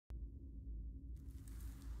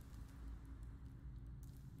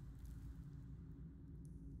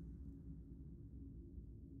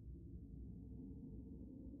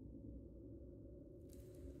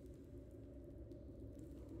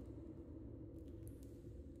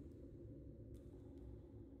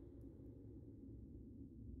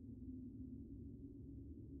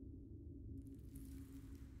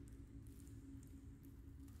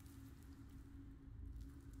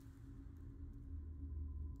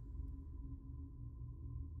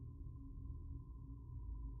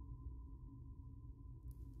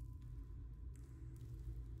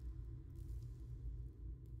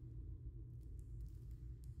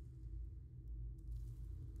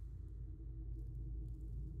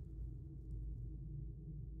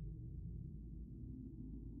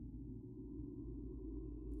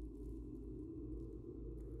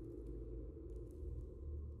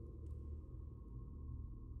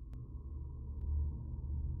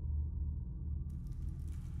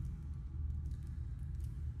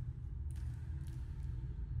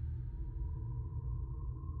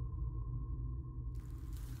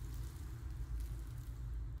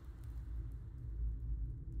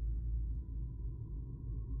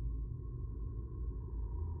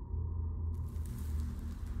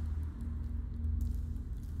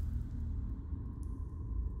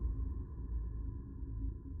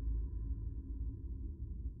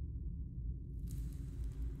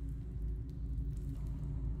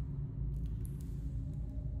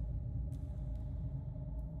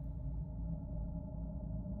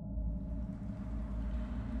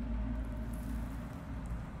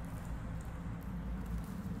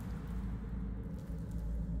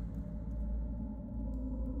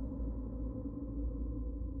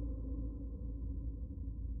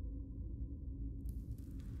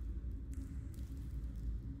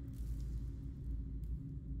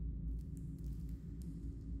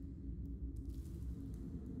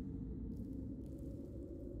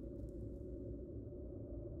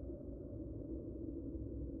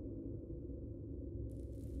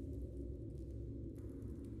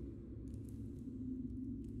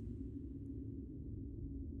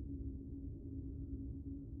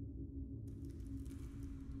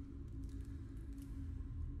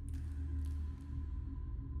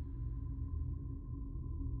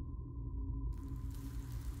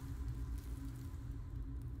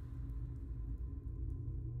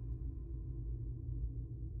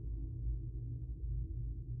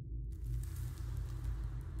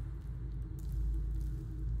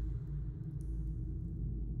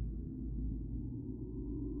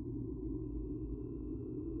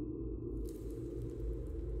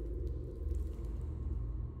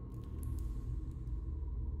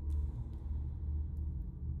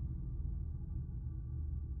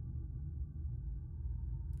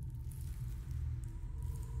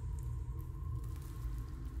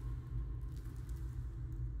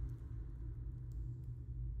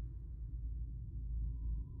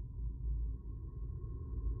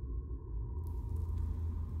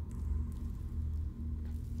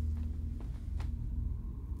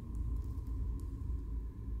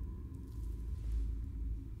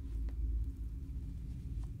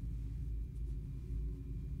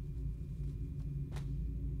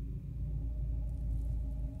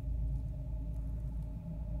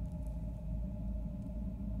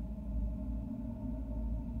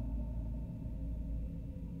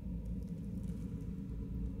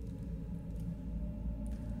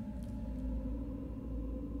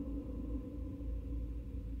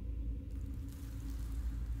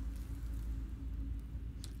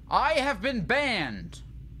I have been banned.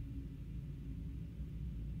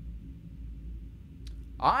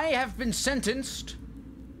 I have been sentenced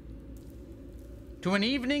to an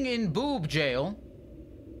evening in boob jail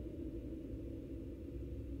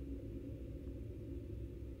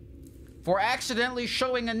for accidentally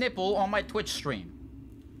showing a nipple on my Twitch stream,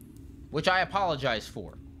 which I apologize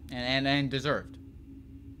for and deserved.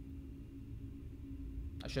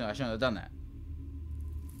 I shouldn't have done that.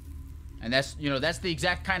 And that's, you know, that's the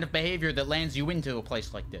exact kind of behavior that lands you into a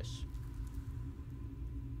place like this.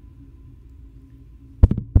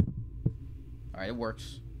 Alright, it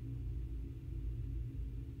works.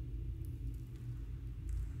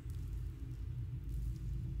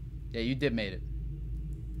 Yeah, you did made it.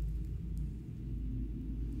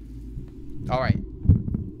 Alright.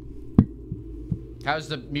 How's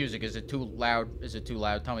the music? Is it too loud? Is it too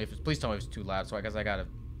loud? Tell me if it's, please tell me if it's too loud, so I guess I gotta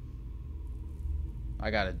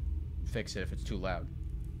fix it if it's too loud.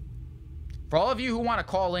 For all of you who want to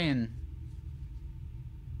call in,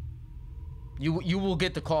 you will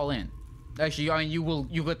get to call in. Actually, I mean,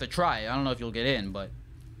 you get to try. I don't know if you'll get in, but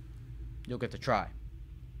you'll get to try.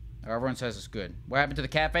 Everyone says it's good. What happened to the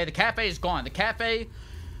cafe? The cafe is gone. The cafe,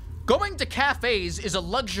 going to cafes is a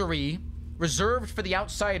luxury reserved for the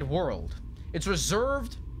outside world. It's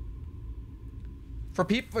reserved for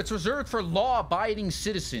people. It's reserved for law-abiding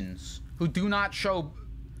citizens who do not show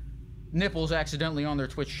nipples accidentally on their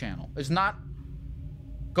Twitch channel. It's not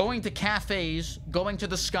going to cafes, going to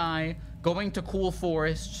the sky, going to cool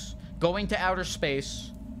forests, going to outer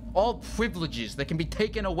space. All privileges that can be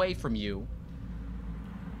taken away from you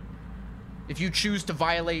if you choose to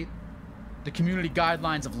violate the community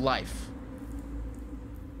guidelines of life.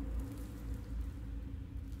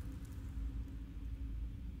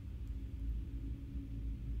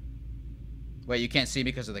 Wait, you can't see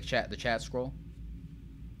because of the chat scroll?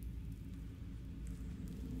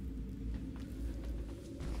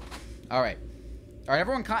 All right,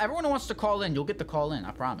 everyone who wants to call in, you'll get to call in,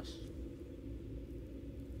 I promise.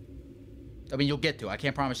 I mean, you'll get to. I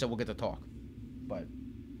can't promise that we'll get to talk, but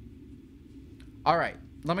all right,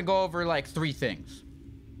 let me go over like 3 things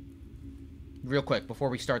real quick before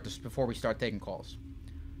we start taking calls.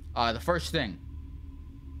 The first thing,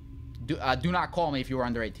 do not call me if you are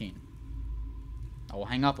under 18. I will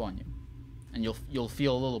hang up on you, and you'll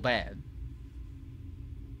feel a little bad.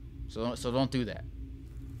 So don't do that.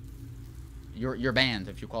 You're banned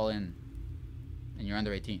if you call in and you're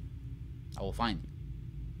under 18. I will find you,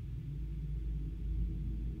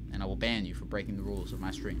 and I will ban you for breaking the rules of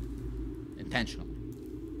my stream intentionally.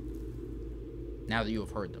 Now that you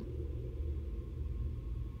have heard them.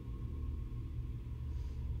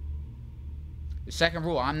 The second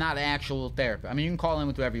rule, I'm not an actual therapist. I mean, you can call in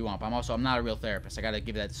with whoever you want, but I'm not a real therapist. I gotta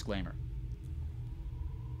give that disclaimer.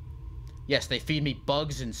 Yes, they feed me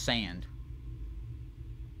bugs and sand.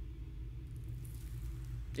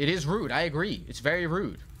 It is rude, I agree. It's very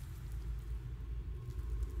rude.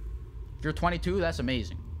 If you're 22, that's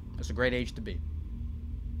amazing. That's a great age to be.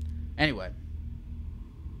 Anyway.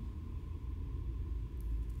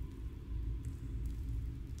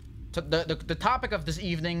 The topic of this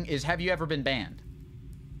evening is, have you ever been banned?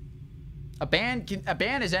 A ban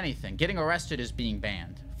is anything. Getting arrested is being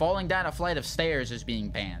banned. Falling down a flight of stairs is being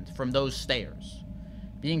banned from those stairs.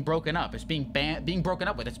 Being broken up is being broken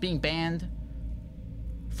up with. It's being banned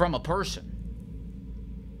from a person.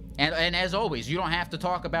 And as always, you don't have to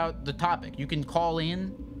talk about the topic. You can call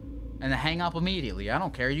in and hang up immediately. I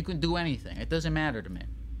don't care. You can do anything. It doesn't matter to me.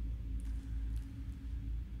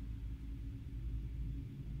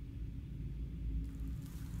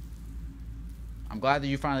 I'm glad that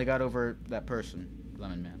you finally got over that person,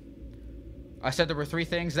 Lemon Man. I said there were 3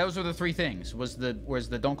 things. Those were the 3 things. Was the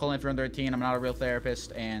don't call in if you're under 18, I'm not a real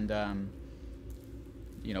therapist, and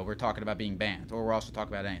you know, we're talking about being banned, or we're also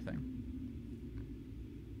talking about anything.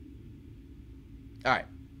 All right.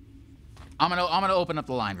 I'm gonna open up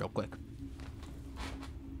the line real quick.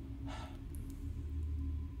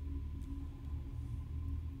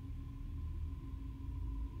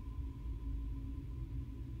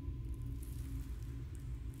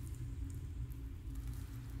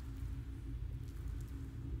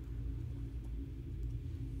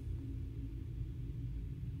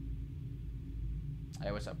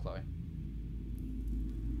 Hey, what's up, Chloe?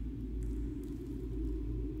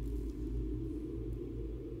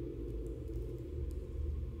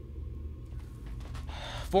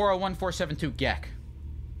 (401-472 GECK).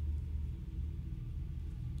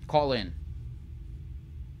 Call in.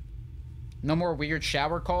 No more weird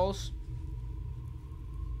shower calls.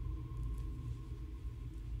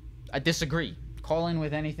 I disagree. Call in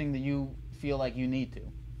with anything that you feel like you need to.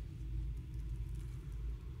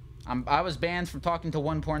 I was banned from talking to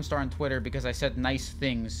one porn star on Twitter because I said nice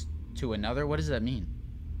things to another. What does that mean?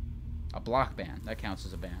 A block ban. That counts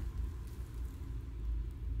as a ban.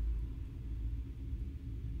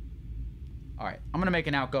 Alright, I'm gonna make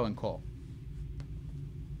an outgoing call.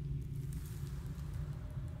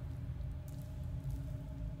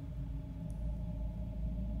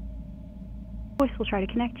 Voice will try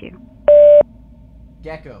to connect you.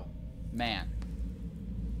 GECKO. Man.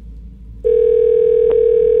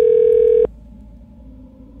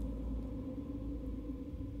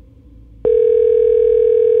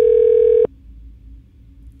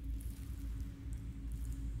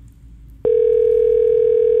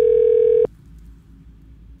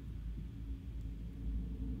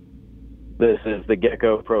 This is the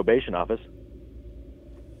GECKO probation office.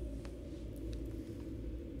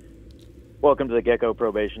 Welcome to the GECKO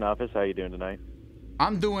probation office. How are you doing tonight?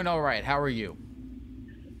 I'm doing alright. How are you?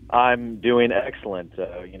 I'm doing excellent.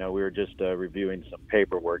 We were just reviewing some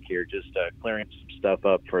paperwork here, just clearing some stuff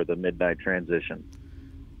up for the midnight transition.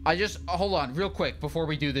 Hold on real quick before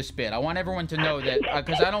we do this bit. I want everyone to know that,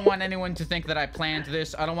 because I don't want anyone to think that I planned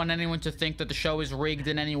this. I don't want anyone to think that the show is rigged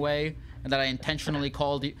in any way and that I intentionally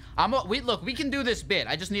called you. Look, we can do this bit.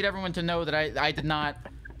 I just need everyone to know that I did not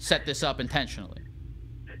set this up intentionally.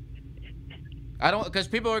 Because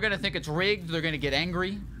people are going to think it's rigged. They're going to get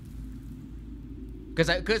angry.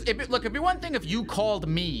 It'd be one thing if you called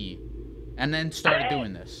me and then started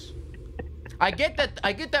doing this. I get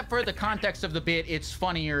that for the context of the bit, it's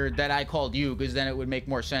funnier that I called you, because then it would make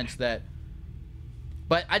more sense that...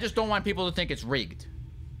 But I just don't want people to think it's rigged.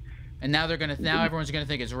 And now everyone's gonna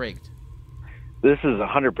think it's rigged. This is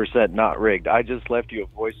 100% not rigged. I just left you a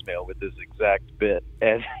voicemail with this exact bit,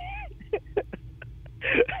 and...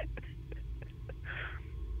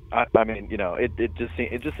 I mean,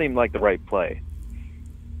 it just seemed like the right play.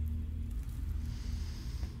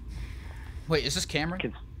 Wait, is this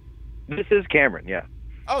Cameron? This is Cameron, yeah.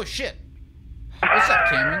 Oh shit! What's up,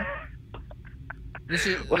 Cameron? This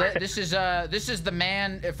is the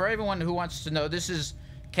man. For everyone who wants to know, this is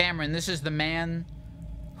Cameron. This is the man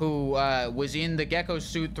who was in the GECKO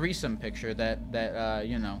suit threesome picture that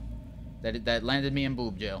landed me in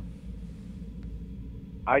boob jail.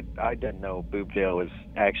 I didn't know boob jail was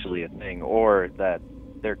actually a thing, or that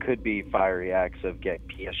there could be fiery acts of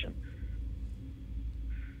geckation.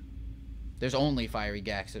 There's only fiery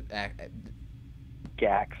gags.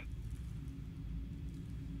 Gax.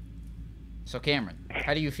 So Cameron,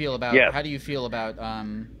 how do you feel about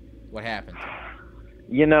what happened?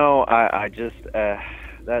 I just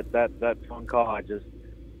that phone call, I just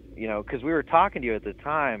because we were talking to you at the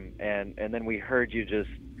time, and then we heard you just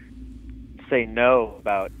say no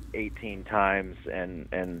about 18 times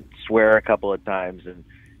and swear a couple of times and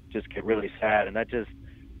just get really sad, and that just,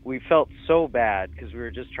 we felt so bad because we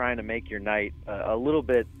were just trying to make your night a little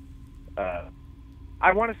bit,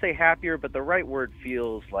 I want to say happier, but the right word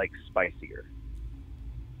feels like spicier.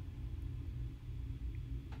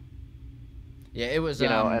 Yeah, it was,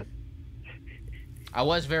 I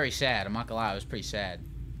was very sad. I'm not gonna lie, I was pretty sad.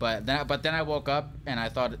 But then I woke up and I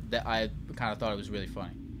thought that I kind of thought it was really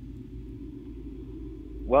funny.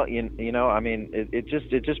 Well, I mean, it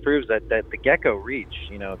just proves that the GECKO reach,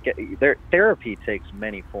 their therapy takes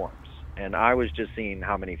many forms, and I was just seeing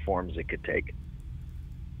how many forms it could take.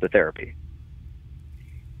 The therapy.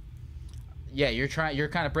 Yeah, you're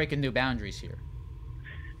kind of breaking new boundaries here.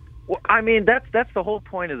 Well, I mean, that's the whole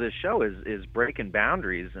point of this show is breaking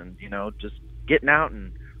boundaries and just getting out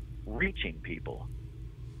and reaching people.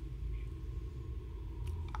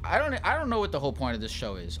 I don't know what the whole point of this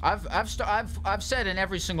show is. I've said in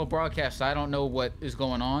every single broadcast I don't know what is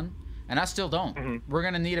going on, and I still don't. Mm-hmm. We're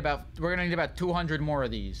gonna need about 200 more of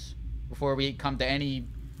these before we come to any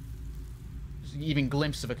even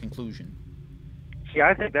glimpse of a conclusion. Yeah,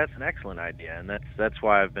 I think that's an excellent idea, and that's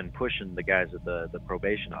why I've been pushing the guys at the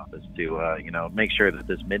probation office to make sure that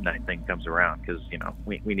this midnight thing comes around, because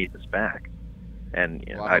we need this back, and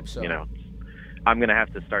well, I hope so. I'm gonna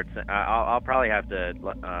have to start. I'll probably have to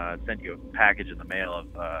send you a package in the mail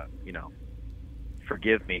of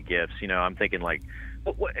forgive me gifts. I'm thinking like,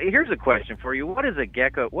 here's a question for you: what is a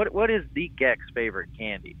GECKO? What is the Geck's favorite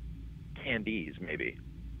candy? Candies, maybe.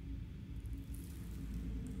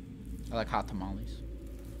 I like hot tamales.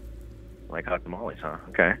 I like hot tamales, huh?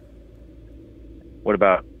 Okay. What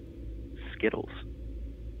about Skittles?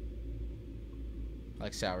 I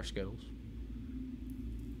like sour Skittles.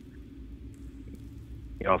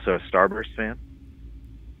 You also a Starburst fan?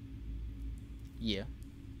 Yeah.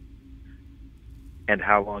 And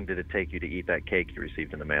how long did it take you to eat that cake you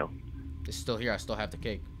received in the mail? It's still here. I still have the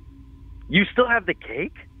cake. You still have the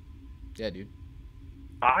cake? Yeah, dude.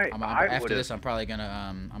 After this, I'm probably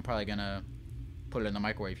gonna put it in the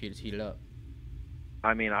microwave, heat it up.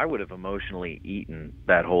 I mean, I would have emotionally eaten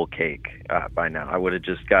that whole cake by now. I would have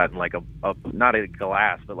just gotten like a not a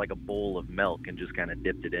glass, but like a bowl of milk and just kind of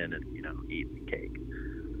dipped it in and, you know, eaten the cake.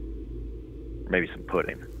 Maybe some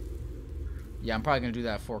pudding. Yeah, I'm probably gonna do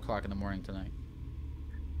that at 4 o'clock in the morning tonight.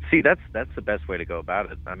 See, that's the best way to go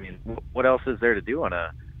about it. I mean, what else is there to do on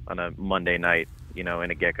a Monday night, you know, in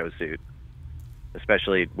a gecko suit,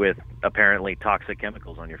 especially with apparently toxic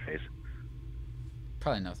chemicals on your face?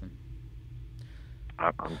 Probably nothing.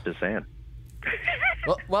 I'm just saying.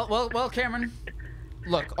 Well, Cameron.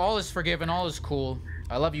 Look, all is forgiven. All is cool.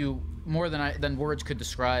 I love you more than words could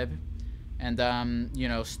describe, and you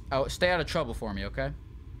know, stay out of trouble for me, okay?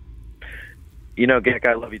 You know, Geck,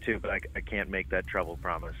 I love you too, but I can't make that trouble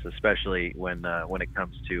promise, especially when it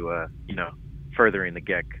comes to you know, furthering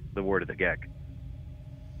the word of the Geck.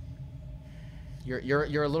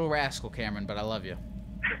 You're a little rascal, Cameron, but I love you.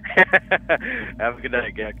 Have a good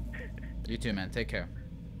night, Geck. You too, man. Take care.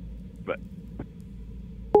 Bye.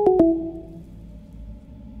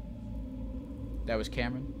 That was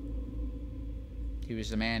Cameron. He was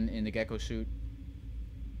the man in the gecko suit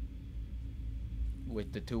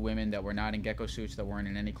with the 2 women that were not in gecko suits, that weren't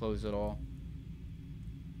in any clothes at all.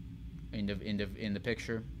 In the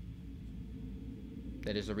picture.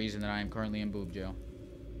 That is the reason that I am currently in boob jail.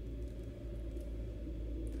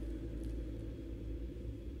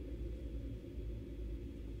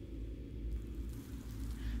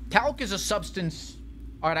 Talc is a substance.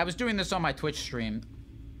 Alright, I was doing this on my Twitch stream.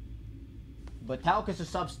 But talc is a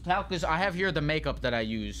substance. I have here the makeup that I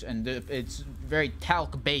use, and it's very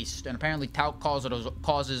talc based. And apparently talc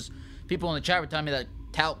causes. People in the chat were telling me that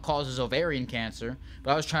talc causes ovarian cancer.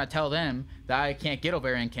 But I was trying to tell them that I can't get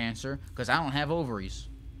ovarian cancer because I don't have ovaries.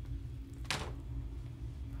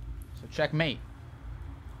 So checkmate.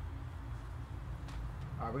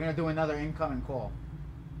 Alright, we're gonna do another incoming call.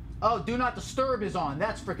 Oh, do not disturb is on.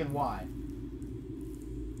 That's freaking why.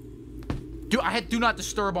 Dude, I had do not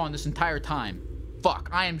disturb on this entire time. Fuck,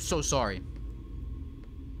 I am so sorry.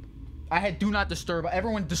 I had do not disturb.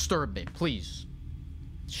 Everyone disturb me, please.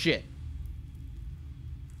 Shit.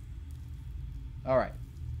 Alright.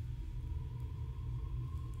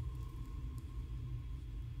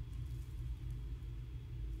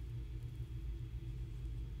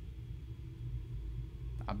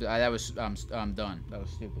 I'm done. That was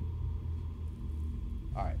stupid.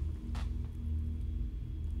 All right.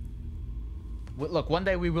 Look, one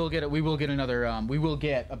day we will get another. We will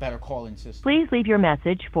get a better calling system. Please leave your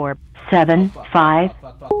message for 75.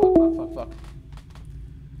 Fuck.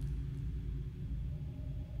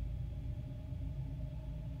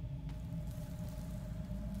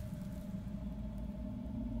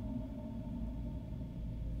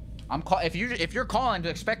 If you're calling, to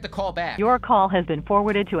expect the call back. Your call has been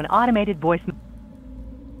forwarded to an automated voice.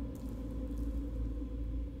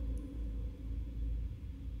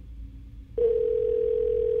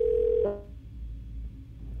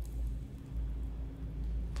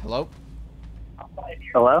 Hello?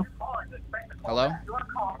 Hello? Hello?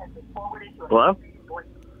 Hello?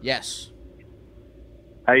 Yes.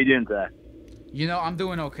 How you doing today? You know, I'm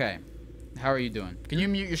doing okay. How are you doing? Can you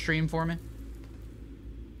mute your stream for me?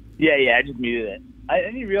 Yeah, I just muted it. I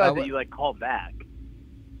didn't realize that you like called back.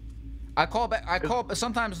 I call back.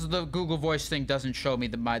 Sometimes the Google Voice thing doesn't show me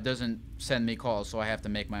doesn't send me calls, so I have to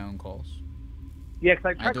make my own calls. Yeah,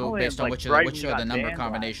 because I do it based on which of the number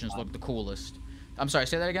combinations look the coolest. I'm sorry.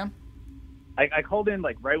 Say that again. I called in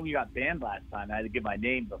like right when you got banned last time. I had to give my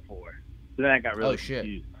name before, so then I got really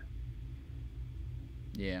confused.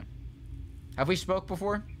 Yeah. Have we spoke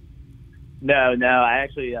before? No. I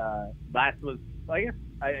actually last was I guess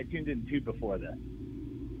I tuned in 2 before that.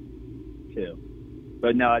 2.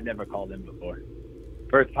 But no, I'd never called in before.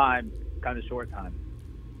 First time, kind of short time.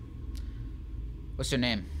 What's your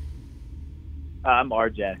name? I'm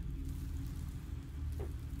RJ.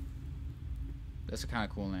 That's a kind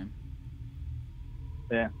of cool name.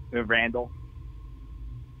 Yeah, Randall.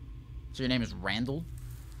 So your name is Randall?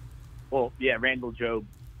 Well, yeah, Randall Job.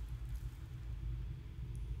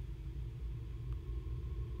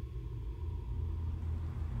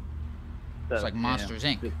 So, it's like Monsters,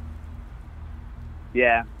 Inc.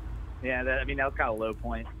 Yeah. That was kind of a low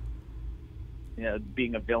point. You know,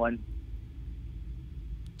 being a villain.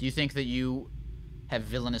 Do you think that you have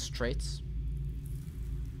villainous traits?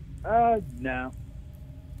 No.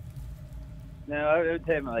 No, I would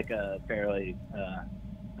say I'm like a fairly, I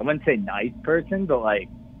wouldn't say nice person, but like,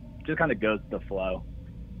 just kind of goes with the flow.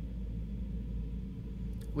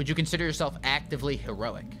 Would you consider yourself actively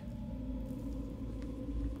heroic?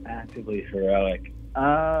 Actively heroic?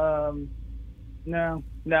 No,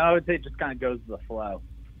 I would say it just kind of goes with the flow.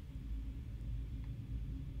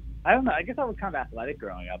 I don't know. I guess I was kind of athletic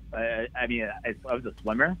growing up. I mean, I was a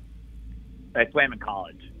swimmer. I swam in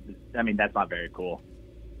college. I mean, that's not very cool.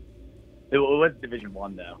 It was Division I,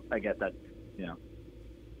 though. I guess that's, you know.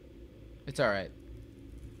 It's all right.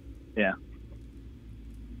 Yeah.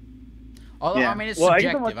 Although, Yeah. I mean, it's Well,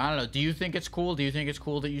 subjective. I don't know. Do you think it's cool? Do you think it's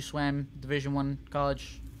cool that you swam Division I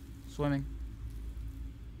college swimming?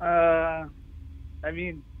 I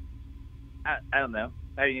mean, I don't know.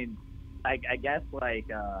 I mean, I guess like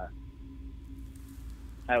I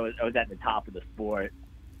was at the top of the sport.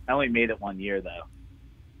 I only made it 1 year though.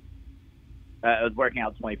 I was working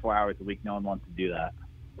out 24 hours a week. No one wants to do that.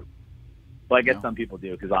 Well, I guess No. some people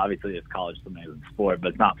do because obviously it's college swimming is a sport, but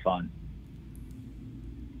it's not fun.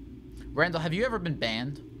 Randall, have you ever been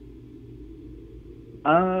banned?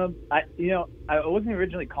 I wasn't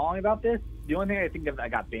originally calling about this. The only thing I think I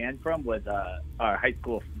got banned from was our high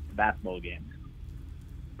school basketball games.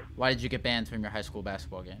 Why did you get banned from your high school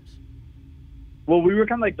basketball games? Well, we were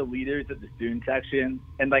kind of like the leaders of the student section,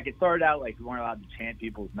 and like it started out like we weren't allowed to chant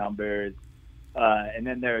people's numbers, and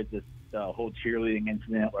then there was this whole cheerleading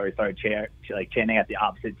incident where we started chanting at the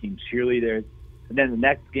opposite team's cheerleaders, and then the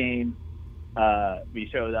next game we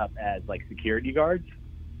showed up as like security guards,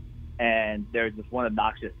 and there was this one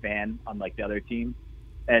obnoxious fan on like the other team,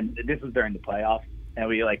 and this was during the playoffs, and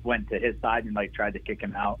we like went to his side and like tried to kick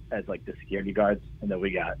him out as like the security guards, and then we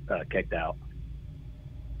got kicked out.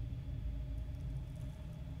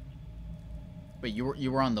 But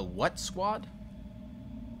you were on the what squad?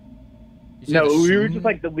 You said No, the we were soon? just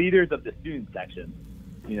like the leaders of the student section,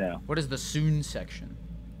 you know. What is the soon section?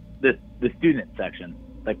 The student section,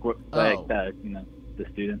 like we're, like Oh. the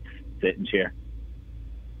students sit and cheer,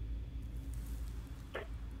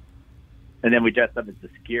 and then we dressed up as the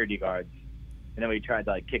security guards, and then we tried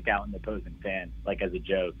to like kick out an opposing fan, like as a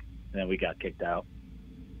joke, and then we got kicked out.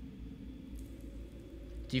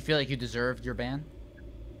 Do you feel like you deserved your ban?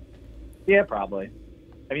 Yeah, probably.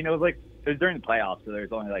 I mean, it was during the playoffs, so there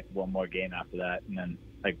was only like one more game after that, and then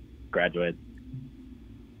like graduated.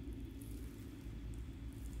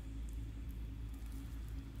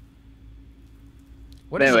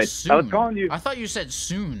 What is a Anyways, soon? I was calling you. I thought you said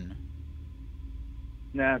soon.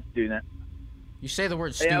 Nah, student. You say the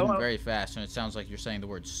word Yeah, student well- very fast, and it sounds like you're saying the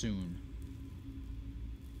word soon.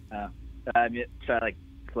 I mean, should I like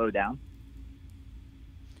slow down?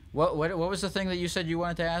 What was the thing that you said you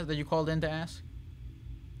wanted to ask, that you called in to ask?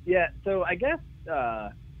 Yeah, so I guess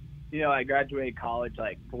I graduated college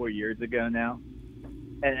like 4 years ago now,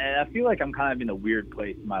 and I feel like I'm kind of in a weird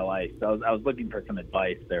place in my life. So I was looking for some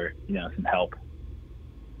advice or some help.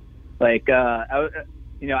 Like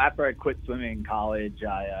after I quit swimming in college,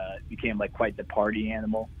 I became like quite the party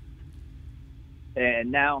animal,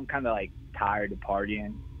 and now I'm kind of like tired of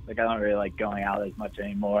partying. Like I don't really like going out as much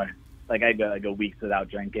anymore. Like I go weeks without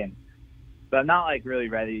drinking, but I'm not like really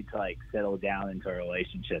ready to like settle down into a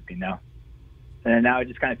relationship, And now I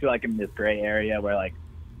just kind of feel like I'm in this gray area where like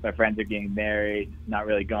my friends are getting married, not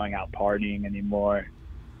really going out partying anymore,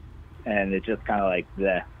 and it's just kind of like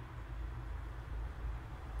the.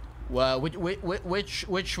 Well,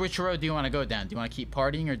 which road do you want to go down? Do you want to keep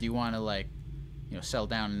partying, or do you want to like, settle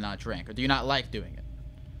down and not drink, or do you not like doing it?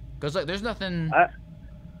 Because like, there's nothing.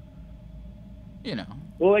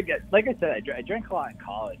 Well, like I said, I drank a lot in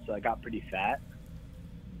college, so I got pretty fat.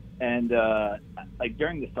 And like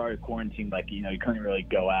during the start of quarantine, like you couldn't really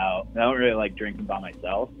go out. I don't really like drinking by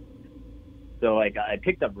myself, so like I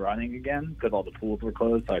picked up running again because all the pools were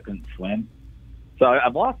closed, so I couldn't swim. So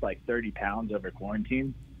I've lost like 30 pounds over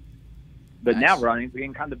quarantine, but Nice. now running's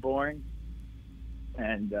getting kind of boring,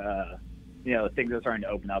 and things are starting to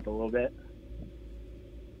open up a little bit.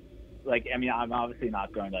 Like, I mean, I'm obviously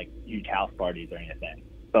not going to like huge house parties or anything,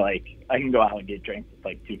 but like I can go out and get drinks with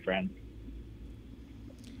like 2 friends.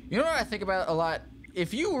 You know what I think about a lot?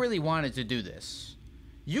 If you really wanted to do this,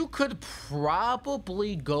 you could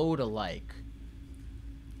probably go to like,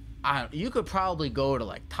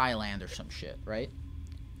 Thailand or some shit, right?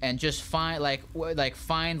 And just find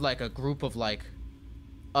like a group of like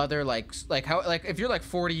other like if you're like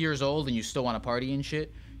 40 years old and you still want to party and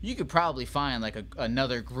shit, you could probably find like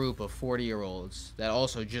another group of 40-year-olds that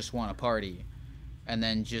also just want to party, and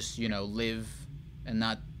then just live and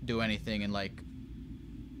not do anything and like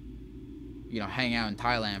hang out in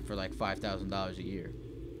Thailand for like $5,000 a year.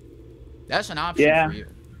 That's an option for you.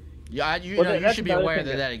 Yeah, you should be aware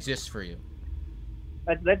that exists for you.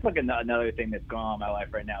 That's like another thing that's going on in my life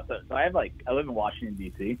right now. So I live in Washington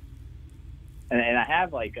D.C. and I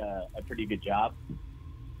have like a pretty good job,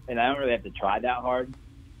 and I don't really have to try that hard.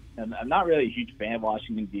 I'm not really a huge fan of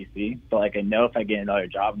Washington, D.C., but, like, I know if I get another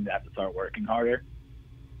job, I'm going to have to start working harder.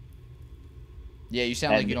 Yeah, you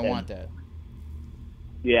sound like you don't want that.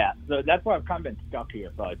 Yeah, so that's why I've kind of been stuck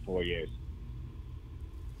here for, like, 4 years.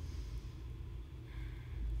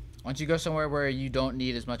 Why don't you go somewhere where you don't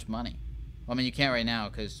need as much money? Well, I mean, you can't right now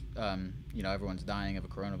because, you know, everyone's dying of a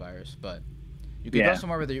coronavirus, but you could go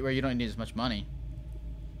somewhere where you don't need as much money.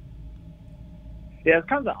 Yeah, it's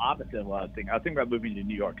kind of the opposite of what I was thinking. I was thinking about moving to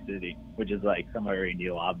New York City, which is, like, somewhere where you need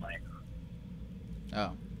a lot of money.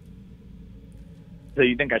 Oh. So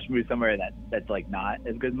you think I should move somewhere that's like, not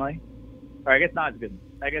as good money? Or I guess not as good.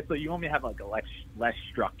 I guess so you want me to have, like, a less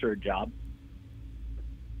structured job?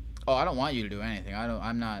 Oh, I don't want you to do anything.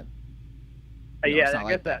 I'm not. Yeah, I I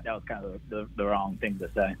guess that was kind of the wrong thing to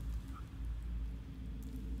say.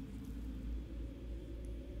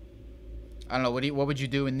 I don't know. What would you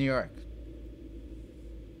do in New York?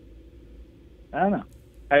 I don't know.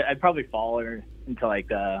 I'd probably follow her into, like,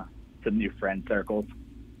 some new friend circles.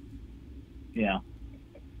 You know.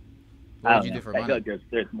 What would you do for money? I feel like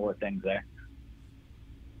there's more things there.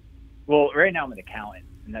 Well, right now I'm an accountant,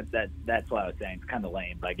 and that's what I was saying. It's kind of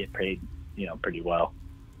lame, but I get paid, you know, pretty well.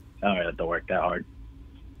 I don't really have to work that hard.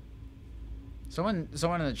 Someone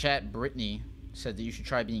in the chat, Brittany, said that you should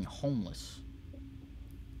try being homeless.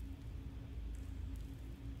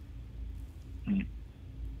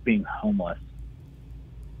 Being homeless.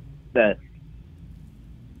 That,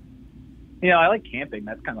 you know, I like camping.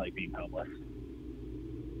 That's kind of like being homeless.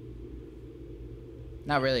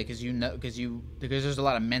 Not really, because there's a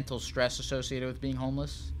lot of mental stress associated with being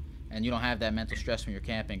homeless, and you don't have that mental stress when you're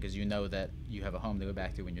camping because you know that you have a home to go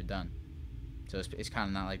back to when you're done. So it's kind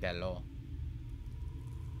of not like that at all.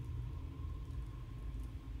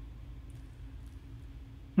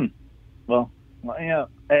 Well, you know,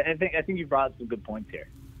 I think you brought up some good points here.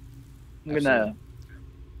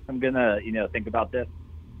 I'm gonna you know, think about this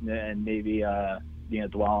and maybe you know,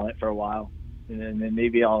 dwell on it for a while, and then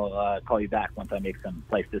maybe I'll call you back once I make some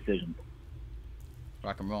life decisions.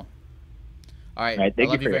 Rock and roll. All right. Thank I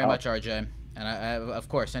love you you very for your much, RJ, and I of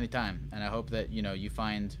course anytime, and I hope that you know you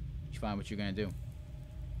find what you're gonna do.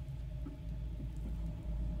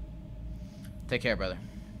 Take care, brother.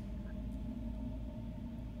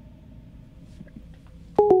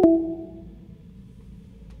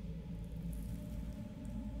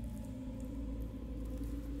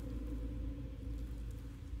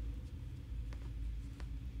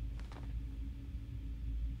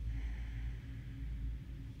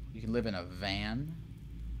 You can live in a van.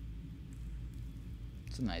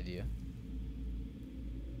 It's an idea.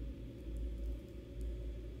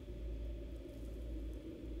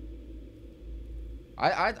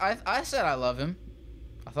 I said I love him.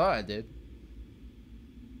 I thought I did.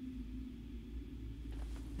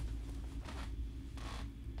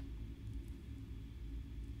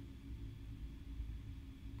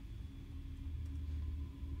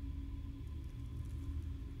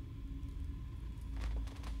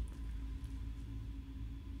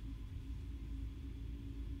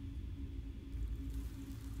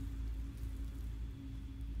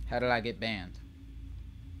 How did I get banned?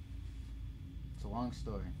 It's a long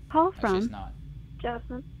story. Call Actually, from it's not.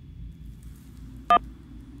 Jasmine.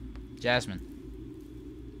 Jasmine.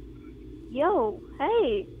 Yo,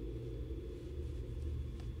 hey.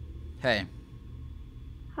 Hey.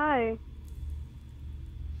 Hi.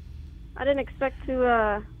 I didn't expect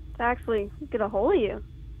to actually get a hold of you.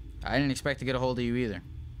 I didn't expect to get a hold of you either.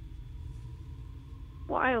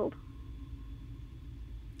 Wild.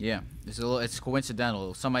 Yeah, it's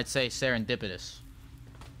coincidental. Some might say serendipitous.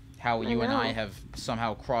 How you and I have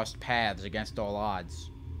somehow crossed paths against all odds.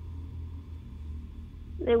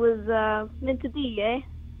 It was meant to be, eh?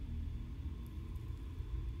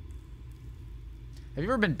 Have you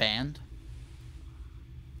ever been banned?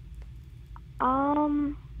 I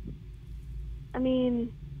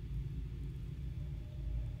mean,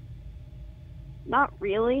 not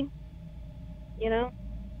really. You know?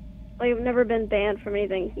 Like, I've never been banned from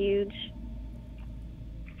anything huge.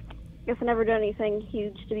 Guess I never done anything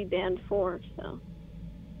huge to be banned for, so.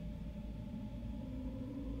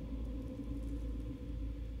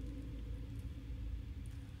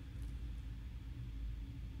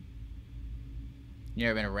 You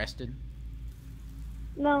ever been arrested?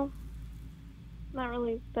 No. Not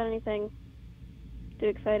really done anything too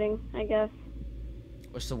exciting, I guess.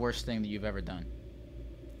 What's the worst thing that you've ever done?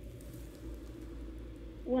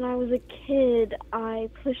 When I was a kid, I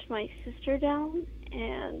pushed my sister down,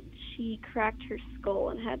 and she cracked her skull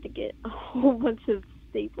and had to get a whole bunch of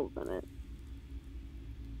staples in it.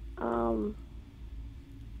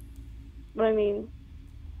 But I mean,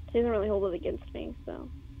 she doesn't really hold it against me, so.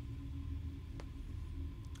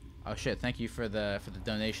 Oh shit! Thank you for the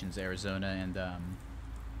donations, Arizona and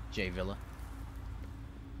J Villa.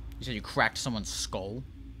 You said you cracked someone's skull.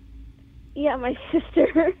 Yeah, my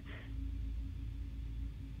sister.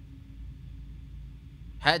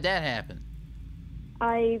 How'd that happen?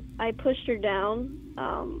 I pushed her down,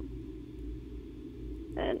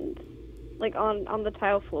 and like on the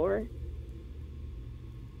tile floor.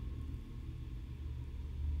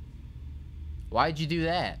 Why'd you do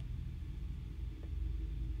that?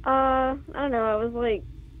 I don't know. I was like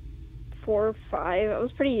 4 or 5. I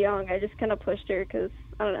was pretty young. I just kind of pushed her because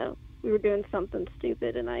I don't know. We were doing something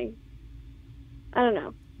stupid, and I don't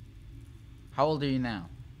know. How old are you now?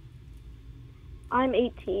 I'm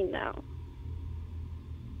 18 now.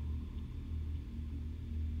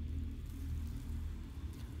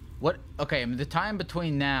 What? Okay, I mean, the time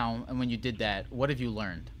between now and when you did that, what have you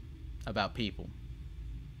learned about people?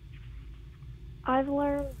 I've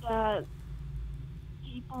learned that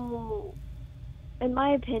people, in my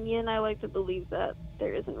opinion, I like to believe that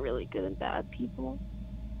there isn't really good and bad people.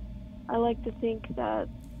 I like to think that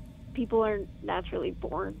people are naturally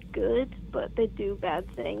born good, but they do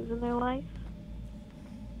bad things in their life.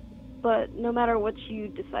 But no matter what you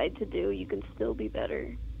decide to do, you can still be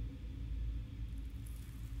better.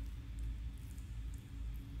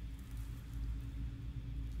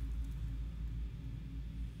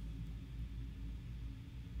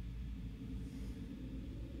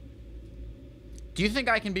 Do you think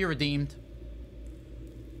I can be redeemed?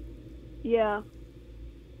 Yeah.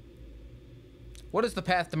 What does the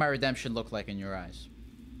path to my redemption look like in your eyes?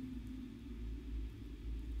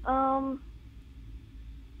 I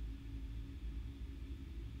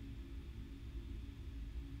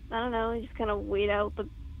don't know, you just kind of wait out the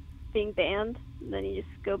being banned, and then you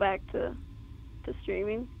just go back to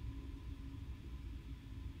streaming.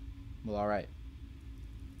 Well, alright.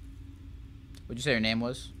 What'd you say your name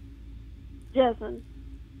was? Jasmine.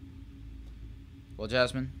 Well,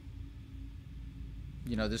 Jasmine,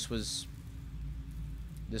 you know, this was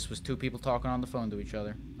 2 people talking on the phone to each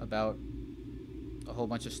other about a whole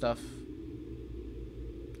bunch of stuff.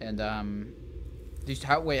 And,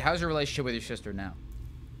 how's your relationship with your sister now?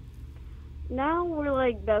 Now we're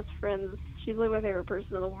like best friends. She's like my favorite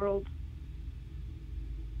person in the world.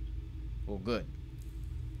 Well, good.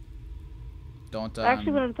 Don't, I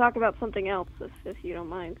actually wanted to talk about something else, if you don't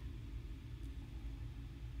mind.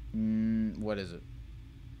 What is it?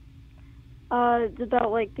 It's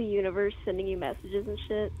about like the universe sending you messages and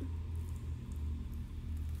shit.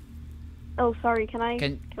 Oh, sorry. Can I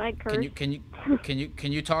curse?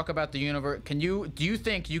 Can you talk about the universe? Do you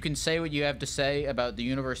think you can say what you have to say about the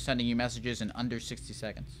universe sending you messages in under 60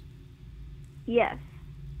 seconds? Yes.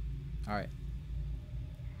 All right.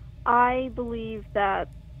 I believe that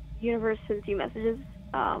the universe sends you messages.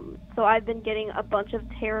 So I've been getting a bunch of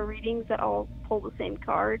tarot readings that all pull the same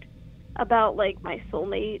card about like my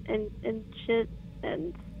soulmate and shit,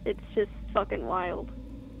 and it's just fucking wild.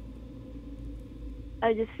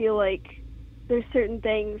 I just feel like there's certain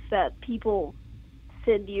things that people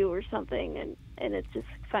send you or something, and it just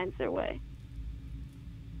finds their way.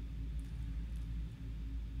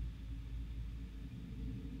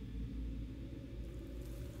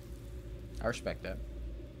 I respect that.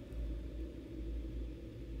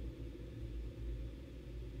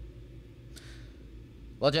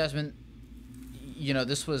 Well, Jasmine, you know,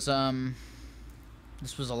 this was a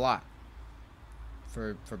lot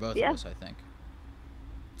for both of us, I think.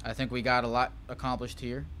 I think we got a lot accomplished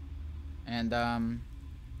here, and I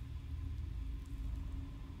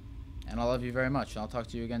love you very much. I'll talk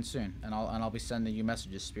to you again soon, and I'll be sending you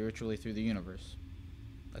messages spiritually through the universe,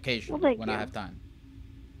 occasionally when I have time.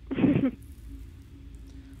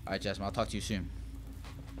 All right, Jasmine, I'll talk to you soon.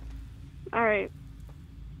 All right.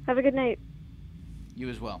 Have a good night. You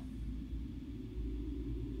as well.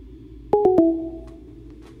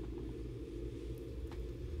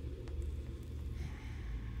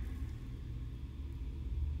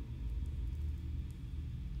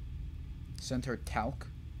 Send her talc.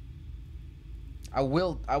 I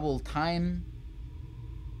will time.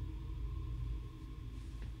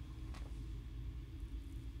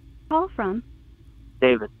 Call from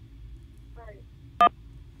David.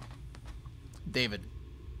 David.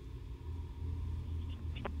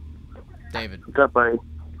 David. What's up, buddy?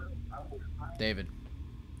 David.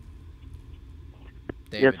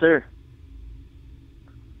 Yes, sir.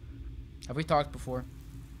 Have we talked before?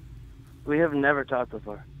 We have never talked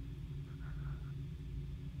before.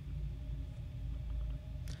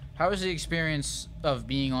 How is the experience of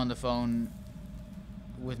being on the phone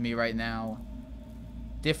with me right now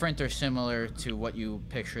different or similar to what you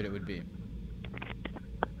pictured it would be?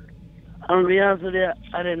 I'm gonna be honest with you,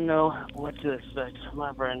 I didn't know what to expect from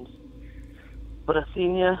my friends. But I've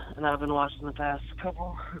seen you, and I've been watching the past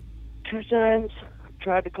two times.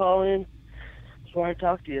 Tried to call in. Just wanted to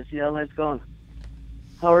talk to you, see how life's going.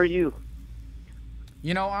 How are you?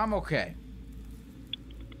 You know, I'm okay.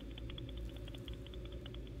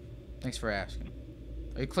 Thanks for asking.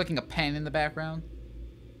 Are you clicking a pen in the background?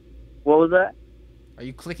 What was that? Are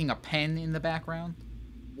you clicking a pen in the background?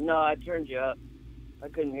 No, I turned you up. I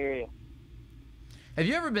couldn't hear you. Have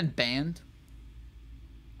you ever been banned?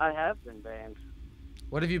 I have been banned.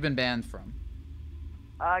 What have you been banned from?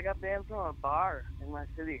 I got banned from a bar in my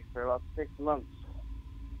city for about 6 months.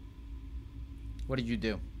 What did you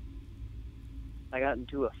do? I got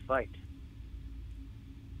into a fight.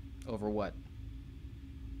 Over what?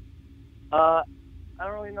 I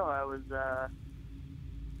don't really know. I was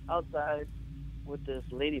outside with this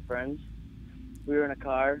lady friend. We were in a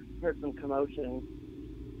car, heard some commotion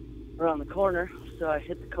around the corner, so I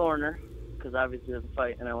hit the corner, because obviously it was a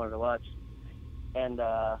fight and I wanted to watch. And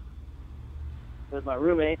it was my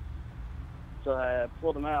roommate, so I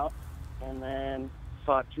pulled him out and then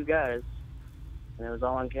fought two guys, and it was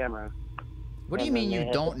all on camera. What do you mean you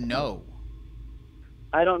don't know?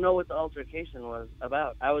 I don't know what the altercation was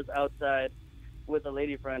about. I was outside with a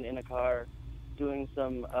lady friend in a car doing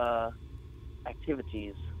some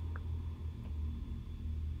activities.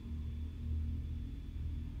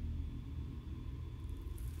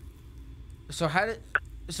 So how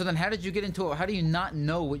did you get into it? How do you not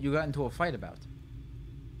know what you got into a fight about?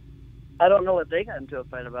 I don't know what they got into a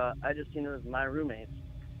fight about. I just seen it was my roommate.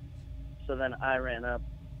 So then I ran up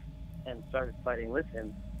and started fighting with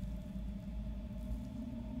him.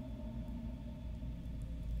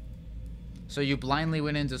 So you blindly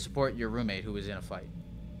went in to support your roommate who was in a fight?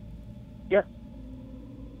 Yes.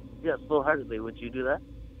 Yes, full-heartedly. Would you do that?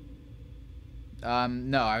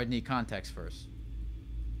 No, I would need context first.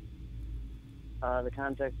 The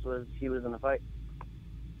context was he was in a fight.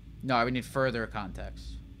 No, I would need further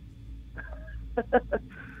context.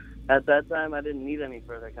 At that time, I didn't need any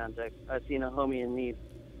further context. I seen a homie in need.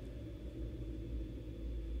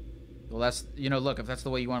 Well, that's, you know, look, if that's the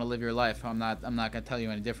way you want to live your life, I'm not going to tell you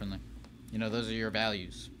any differently. You know, those are your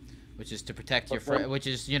values, which is to protect your friend, which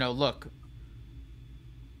is, you know, look,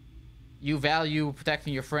 you value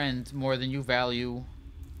protecting your friend more than you value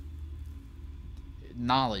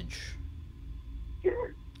knowledge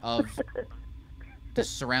of the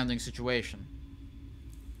surrounding situation.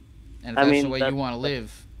 And if that's the way you want to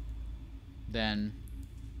live, then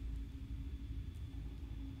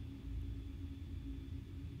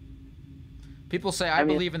people say, I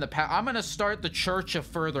believe in the power. I'm going to start the Church of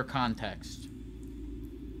Further Context.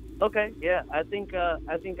 Okay, yeah, I think I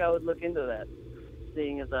would look into that,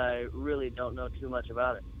 seeing as I really don't know too much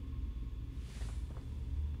about it.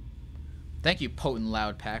 Thank you, Potent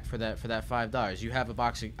Loud Pack, for that $5. You have a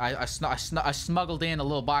box of... I smuggled in a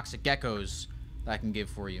little box of geckos that I can give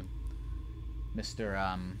for you,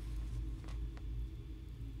 Mr.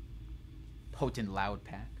 Potent Loud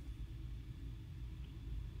Pack.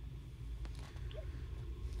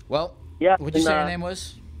 Well, yeah, what'd you say your name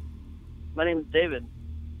was? My name is David.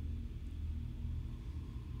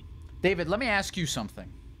 David, let me ask you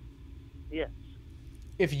something. Yes.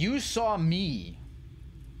 If you saw me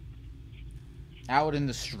out in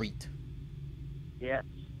the street, yes,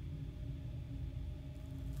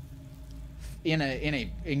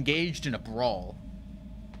 engaged in a brawl,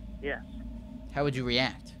 yes, how would you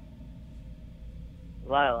react?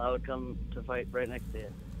 Lyle, I would come to fight right next to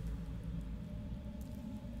you.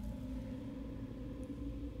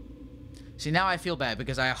 See, now I feel bad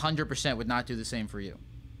because I 100% would not do the same for you.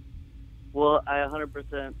 Well, I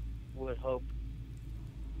 100% would hope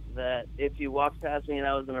that if you walked past me and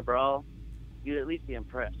I was in a brawl, you'd at least be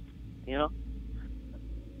impressed, you know?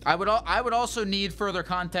 I would also need further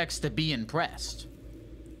context to be impressed.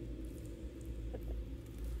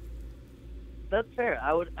 That's fair.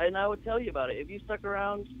 I would tell you about it. If you stuck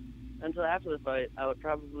around until after the fight, I would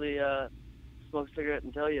probably smoke a cigarette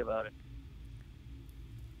and tell you about it.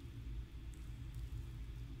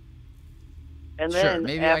 And sure, then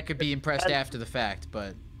maybe I could be impressed after the fact,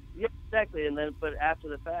 but... Yeah, exactly. And then, but after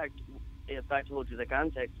the fact, if I told you the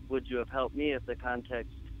context, would you have helped me if the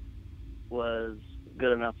context was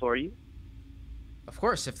good enough for you? Of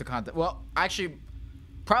course, if the context... Well, actually,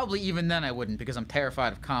 probably even then I wouldn't, because I'm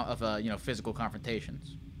terrified of physical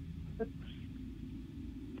confrontations.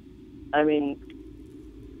 I mean,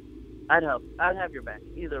 I'd help. I'd have your back,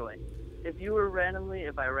 either way. If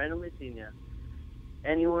I randomly seen you,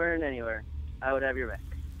 anywhere and anywhere, I would have your back.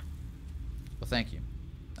 Well, thank you.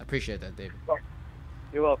 I appreciate that, David.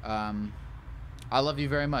 You're welcome. I love you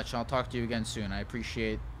very much. I'll talk to you again soon. I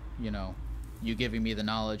appreciate, you know, you giving me the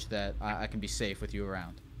knowledge that I can be safe with you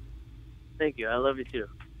around. Thank you. I love you too.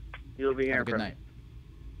 You'll be Have hearing a good from night.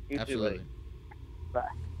 me. You Absolutely. too, buddy. Bye.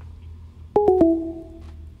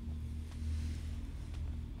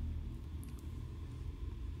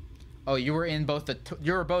 Oh, you were in both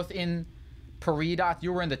you were both in Peridot.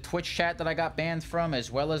 You were in the Twitch chat that I got banned from,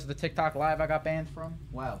 as well as the TikTok live I got banned from.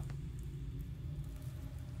 Wow.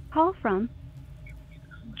 Call from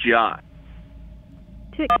John.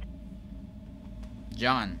 to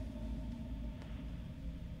John.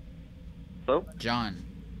 Hello? John.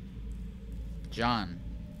 John.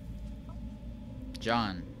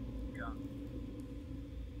 John.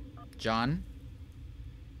 John.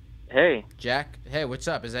 Hey. Jack. Hey, what's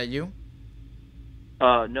up? Is that you?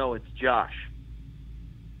 No, it's Josh.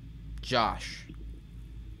 Josh.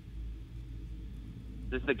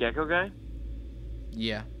 Is this the Gecko guy?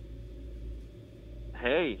 Yeah.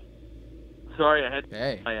 Hey. Sorry, I had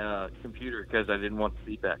Hey. my computer because I didn't want the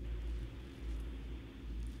feedback.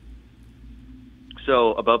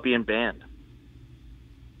 So, about being banned.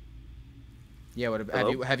 Yeah. What?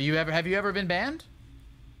 Hello? Have you ever been banned?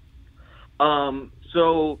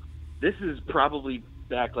 So this is probably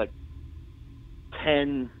back like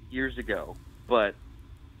 10 years ago, but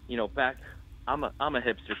you know, back I'm a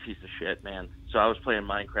hipster piece of shit, man. So I was playing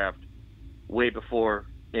Minecraft way before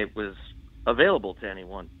it was available to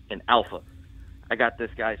anyone in alpha. I got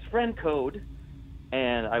this guy's friend code,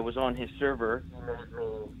 and I was on his server.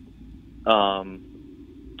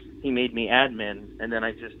 He made me admin, and then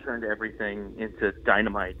I just turned everything into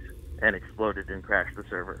dynamite and exploded and crashed the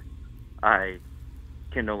server. I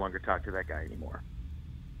can no longer talk to that guy anymore.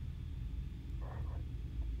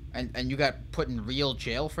 And you got put in real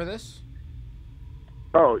jail for this?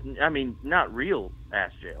 Oh, I mean, not real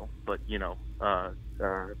ass jail, but you know,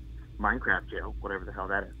 Minecraft jail, whatever the hell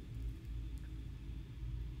that is.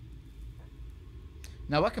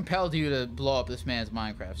 Now, what compelled you to blow up this man's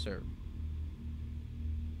Minecraft server?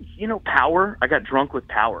 You know, power. I got drunk with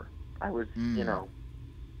power. I was, you know,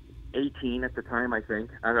 18 at the time, I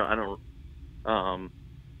think. I don't.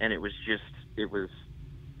 And it was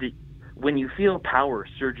when you feel power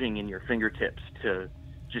surging in your fingertips to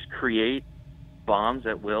just create bombs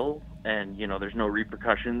at will, and you know, there's no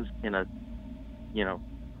repercussions in a, you know,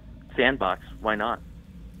 sandbox. Why not?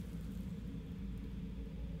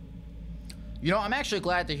 You know, I'm actually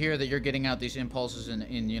glad to hear that you're getting out these impulses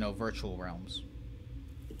in you know, virtual realms.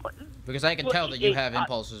 Because I can tell that you have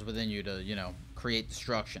impulses within you to, you know, create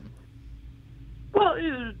destruction. Well,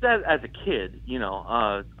 that as a kid, you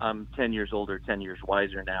know, I'm 10 years older, 10 years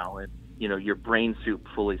wiser now, and you know, your brain soup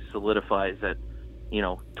fully solidifies at, you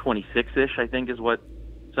know, 26-ish, I think is what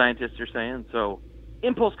scientists are saying. So,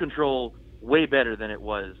 impulse control way better than it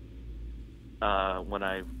was when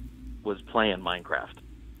I was playing Minecraft.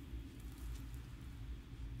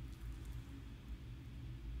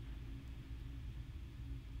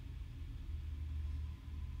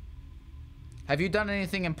 Have you done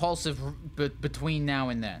anything impulsive between now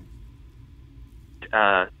and then?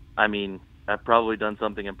 I mean, I've probably done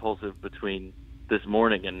something impulsive between this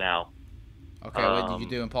morning and now. Okay, what did you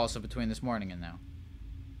do impulsive between this morning and now?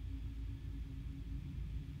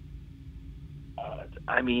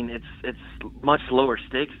 I mean, it's much lower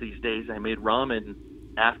stakes these days. I made ramen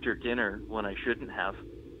after dinner when I shouldn't have.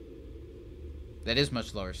 That is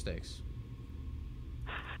much lower stakes.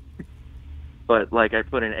 But like, I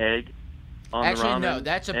put an egg on Actually, the ramen. no,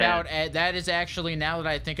 that's about that is actually, now that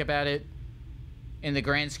I think about it, in the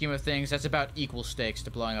grand scheme of things, that's about equal stakes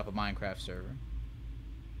to blowing up a Minecraft server.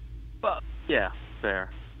 But yeah,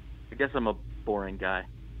 fair. I guess I'm a boring guy.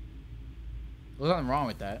 There's nothing wrong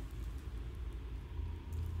with that.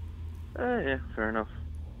 Yeah, fair enough.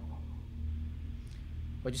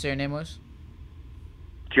 What'd you say your name was?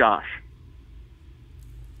 Josh.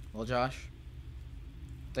 Well, Josh,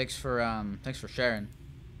 thanks for sharing.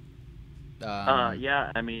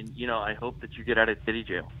 Yeah, I mean, you know, I hope that you get out of titty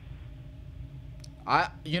jail.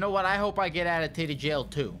 You know what? I hope I get out of titty jail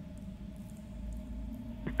too.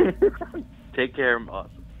 Take care, boss.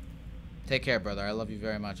 Take care, brother. I love you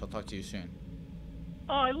very much. I'll talk to you soon.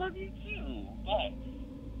 Oh, I love you too. Bye.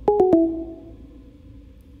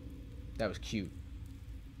 That was cute.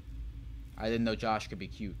 I didn't know Josh could be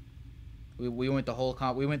cute. We went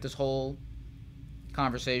this whole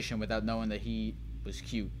conversation without knowing that he was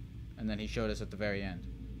cute, and then he showed us at the very end.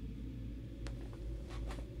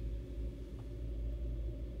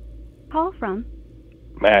 call from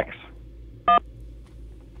Max,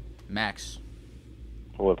 Max.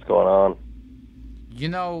 what's going on? You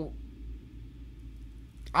know,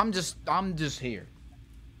 I'm just here.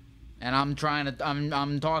 And I'm trying to,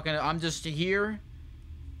 I'm talking, I'm just here.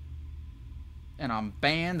 And I'm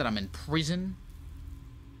banned and I'm in prison.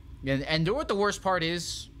 And you know what the worst part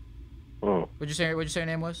is? What'd you say your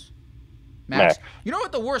name was? Max. You know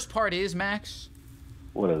what the worst part is, Max?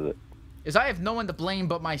 What is it? Is I have no one to blame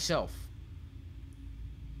but myself.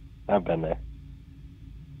 I've been there.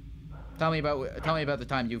 Tell me about the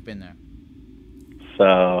time you've been there.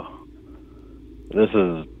 So, this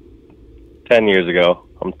is 10 years ago.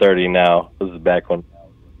 I'm 30 now. This is back when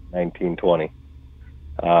 1920.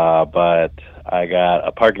 But I got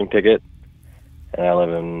a parking ticket, and I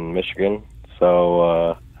live in Michigan.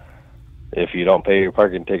 So, if you don't pay your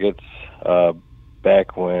parking tickets,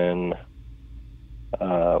 back when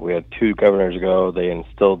we had 2 governors ago, they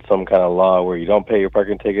instilled some kind of law where you don't pay your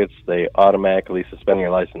parking tickets, they automatically suspend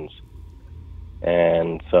your license.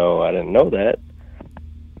 And so I didn't know that.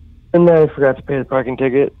 And then I forgot to pay the parking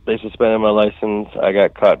ticket. They suspended my license. I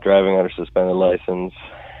got caught driving under suspended license.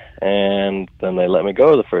 And then they let me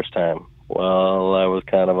go the first time. Well, I was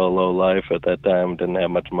kind of a low life at that time, didn't have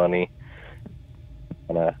much money.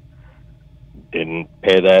 And I didn't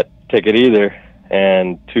pay that ticket either.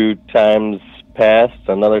 And 2 times passed.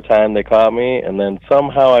 Another time they caught me. And then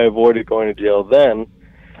somehow I avoided going to jail then.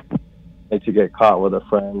 I had to get caught with a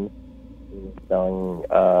friend selling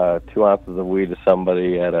 2 ounces of weed to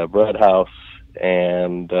somebody at a bread house,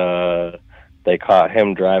 and they caught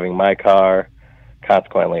him driving my car.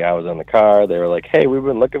 Consequently, I was in the car. They were like, "Hey, we've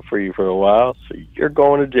been looking for you for a while, so you're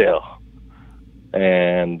going to jail."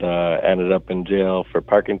 And ended up in jail for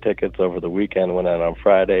parking tickets over the weekend. Went out on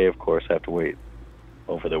Friday. Of course, have to wait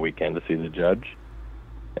over the weekend to see the judge.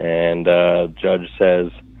 And judge says,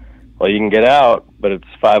 "Well, you can get out, but it's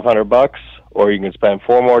 $500, or you can spend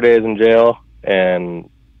 4 more days in jail and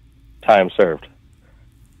time served."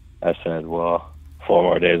 I said, "Well, 4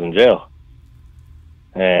 more days in jail."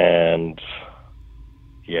 And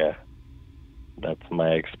yeah, that's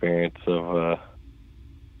my experience of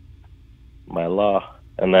my law.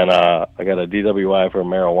 And then I got a DWI for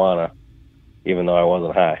marijuana, even though I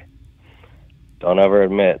wasn't high. Don't ever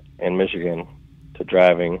admit in Michigan to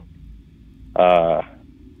driving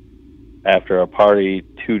after a party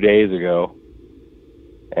 2 days ago,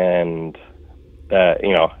 and that,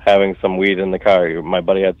 you know, having some weed in the car. My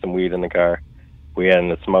buddy had some weed in the car. We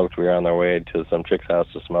hadn't smoked. We were on our way to some chick's house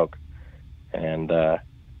to smoke. And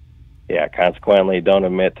yeah, consequently, don't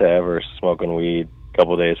admit to ever smoking weed a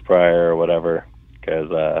couple days prior or whatever, because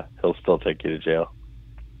he'll still take you to jail.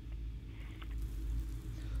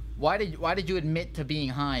 Why did you admit to being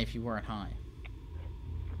high if you weren't high?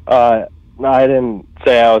 No, I didn't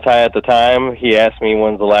say I was high at the time. He asked me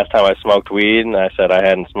when's the last time I smoked weed, and I said I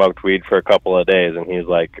hadn't smoked weed for a couple of days. And he's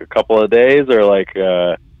like, "A couple of days, or like,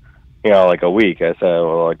 you know, like a week?" I said,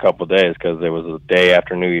 "Well, a couple of days," because it was the day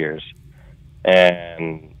after New Year's.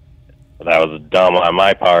 And that was dumb on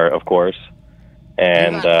my part, of course.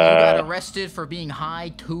 And you got arrested for being high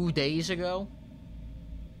 2 days ago?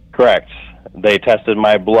 Correct. They tested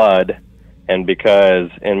my blood, and because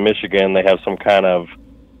in Michigan they have some kind of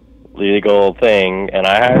legal thing, and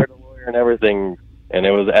I hired a lawyer and everything, and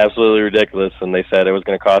it was absolutely ridiculous, and they said it was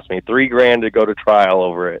going to cost me $3 grand to go to trial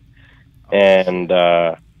over it. And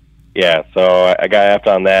yeah, so I got effed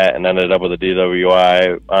on that and ended up with a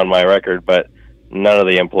DWI on my record, but none of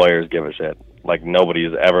the employers give a shit. Like,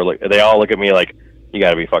 nobody's ever they all look at me like, "You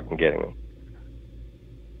got to be fucking kidding me."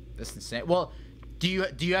 That's insane. Well, do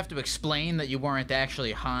you have to explain that you weren't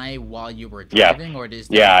actually high while you were driving, or does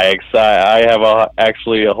that... Yeah, I have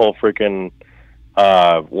actually a whole freaking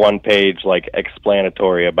 1-page like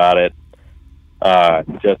explanatory about it,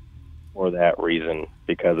 just for that reason,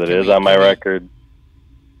 because it is on my record.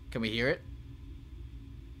 Can we hear it?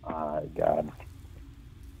 God,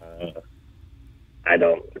 I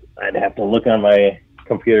don't. I'd have to look on my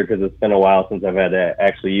computer because it's been a while since I've had to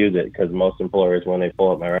actually use it, because most employers, when they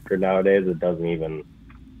pull up my record nowadays, it doesn't even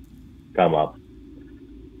come up.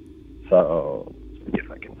 So, see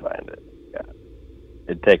if I can find it. Yeah.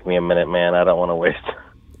 It'd take me a minute, man. I don't want to waste.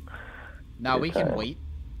 No, we can wait.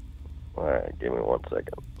 All right, give me 1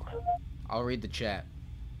 second. I'll read the chat.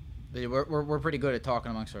 We're pretty good at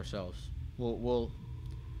talking amongst ourselves. We'll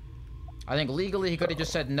I think legally he could have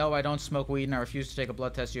just said, "No, I don't smoke weed and I refuse to take a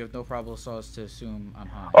blood test. You have no probable cause to assume I'm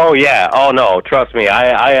high." Oh yeah. Oh no. Trust me.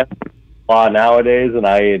 I have law nowadays, and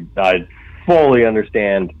I fully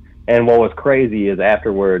understand. And what was crazy is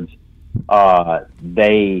afterwards,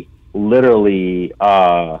 they literally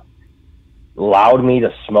allowed me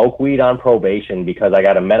to smoke weed on probation because I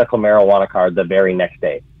got a medical marijuana card the very next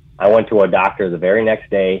day. I went to a doctor the very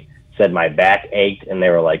next day, said my back ached, and they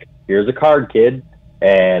were like, "Here's a card, kid."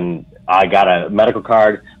 And I got a medical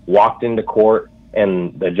card. walked into court,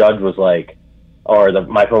 and the judge was like, or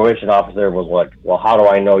my probation officer was like, well, how do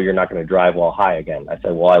I know you're not going to drive while high again? I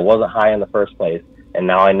said, well, I wasn't high in the first place, and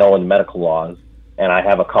now I know in the medical laws, and I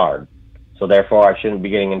have a card. So therefore, I shouldn't be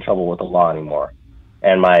getting in trouble with the law anymore.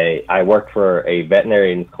 And I worked for a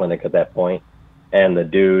veterinarian's clinic at that point, and the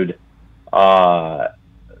dude, the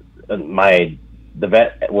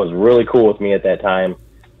vet was really cool with me at that time,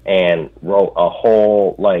 and wrote a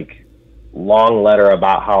whole long letter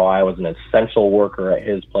about how I was an essential worker at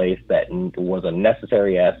his place that was a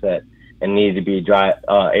necessary asset and needed to be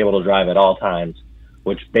able to drive at all times,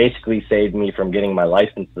 which basically saved me from getting my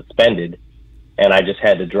license suspended, and I just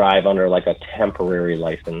had to drive under like a temporary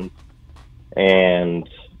license. And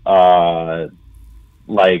that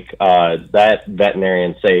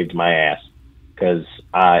veterinarian saved my ass, because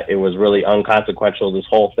it was really unconsequential, this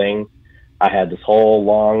whole thing. I had this whole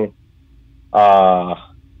long oh,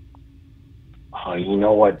 you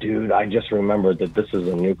know what, dude? I just remembered that this is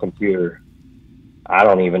a new computer. I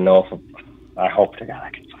don't even know if... I hope to God I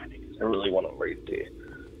can find it, because I really want to read it to you.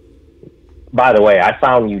 By the way, I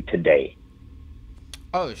found you today.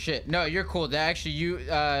 Oh, shit. No, you're cool. Actually,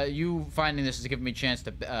 you finding this is giving me a chance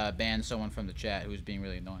to ban someone from the chat who's being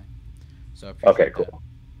really annoying. So I appreciate okay, cool.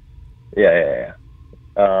 Yeah.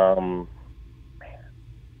 Man.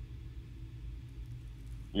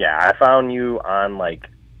 Yeah, I found you on,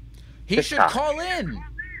 He TikTok. should call in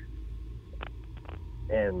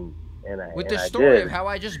with the story of how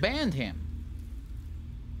I just banned him.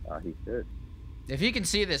 Oh, he should. If he can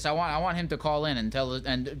see this, I want him to call in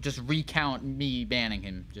and just recount me banning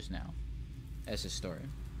him just now as his story.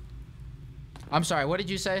 I'm sorry. What did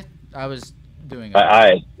you say? I was doing.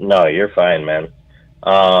 No, you're fine, man.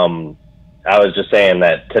 I was just saying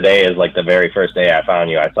that today is the very first day I found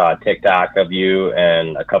you. I saw a TikTok of you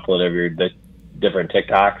and a couple of your different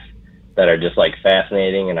TikToks that are just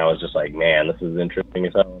fascinating, and I was just like, man, this is interesting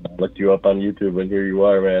as hell. I looked you up on YouTube, and here you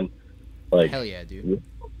are, man. Hell yeah, dude.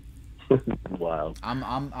 Wow. I'm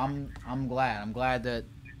glad. I'm glad that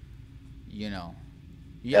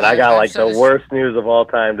Yeah, and I got the worst news of all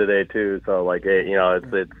time today too. So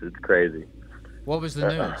it's crazy. What was the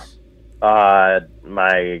news?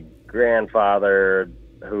 My grandfather,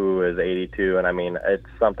 who is 82, and I mean, it's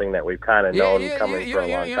something that we've kind of known coming for a long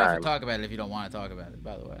time. You don't have to talk about it if you don't want to talk about it,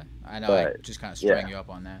 by the way. I know I just kind of sprang you up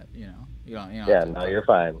on that, You don't yeah, no, you're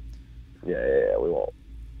fine. Yeah, we won't.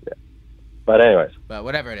 Yeah. But anyways. But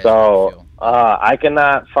whatever it is. So, I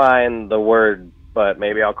cannot find the word, but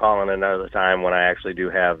maybe I'll call in another time when I actually do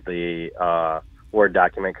have the Word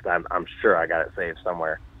document, because I'm sure I got it saved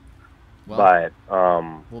somewhere. Well,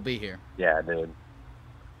 but, we'll be here. Yeah, dude.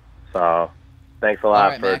 So, thanks a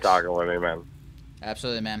lot for Max. talking with me, man.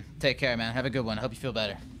 Absolutely, man. Take care, man. Have a good one. I hope you feel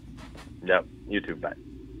better. Yep. You too. Bye.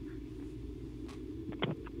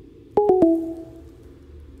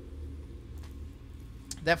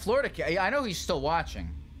 That Florida kid, I know he's still watching.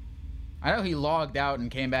 I know he logged out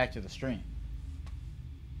and came back to the stream.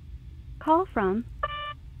 Call from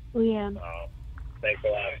Leanne. Thanks a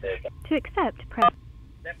lot. to accept, press.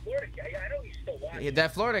 That Florida guy, I know he's still watching.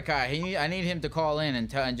 That Florida guy, I need him to call in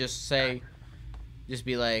and just say, just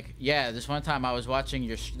be like, yeah, this one time I was watching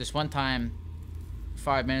this one time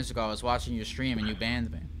 5 minutes ago I was watching your stream and you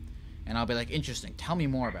banned me. And I'll be like, interesting, tell me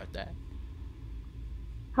more about that.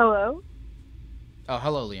 Hello? Oh,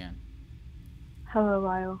 hello, Leanne. Hello,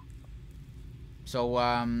 Lyle. So,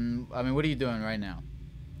 I mean, what are you doing right now?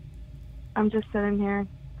 I'm just sitting here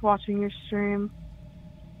watching your stream.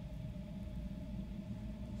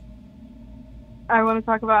 I want to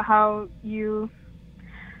talk about how you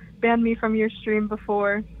banned me from your stream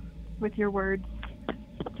before with your words.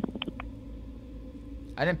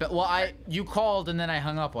 I didn't. Well, you called and then I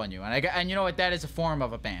hung up on you, and you know what? That is a form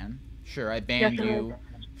of a ban. Sure, I banned you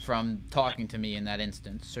from talking to me in that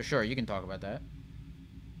instance. So sure, you can talk about that.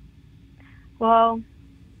 Well,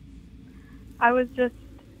 I was just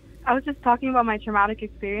talking about my traumatic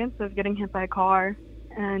experience of getting hit by a car,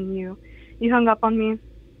 and you hung up on me.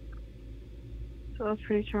 So that was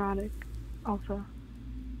pretty traumatic, also.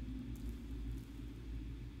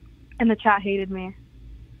 And the chat hated me,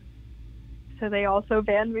 so they also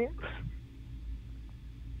banned me.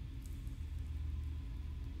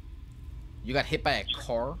 You got hit by a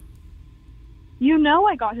car? You know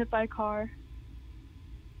I got hit by a car.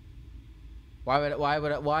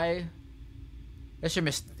 Why? That's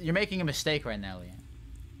you're making a mistake right now, Leanne.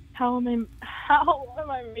 How am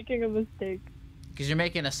I making a mistake? Because you're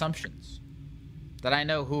making assumptions that I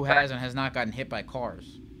know who has and has not gotten hit by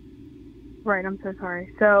cars. Right, I'm so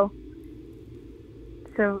sorry. So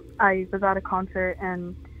I was at a concert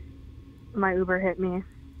and my Uber hit me.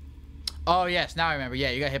 Oh yes, now I remember.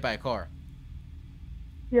 Yeah, you got hit by a car.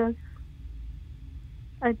 Yes.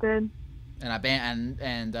 I did. And I banned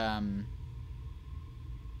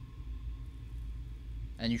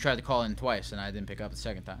and you tried to call in twice, and I didn't pick up the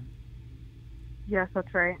second time. Yes,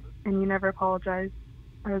 that's right. And you never apologized.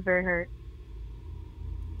 I was very hurt.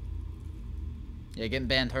 Yeah, getting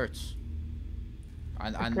banned hurts.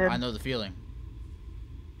 I know the feeling.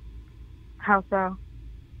 How so?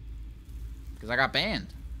 Because I got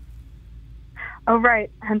banned. Oh,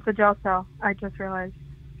 right. Hence the jail cell. I just realized.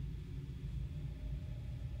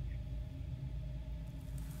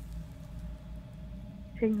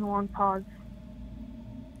 Taking a long pause.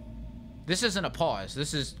 This isn't a pause.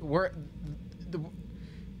 This is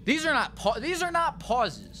these are not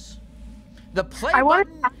pauses. The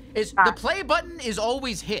play button is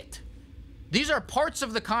always hit. These are parts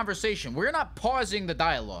of the conversation. We're not pausing the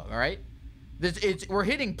dialogue, all right? We're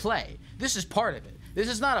hitting play. This is part of it. This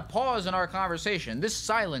is not a pause in our conversation. This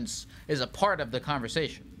silence is a part of the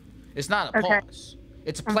conversation. It's not a pause.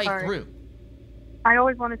 It's a play through. I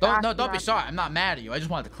always wanted to ask don't be sorry. I'm not mad at you. I just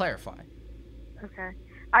wanted to clarify. Okay.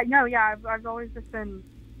 I know, yeah, I've always just been,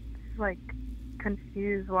 like,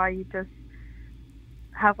 confused why you just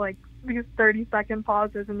have, like, these 30-second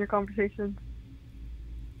pauses in your conversations.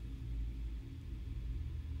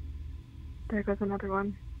 There goes another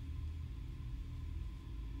one.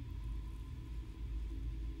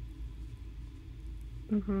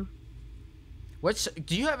 Mhm.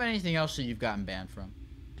 Do you have anything else that you've gotten banned from?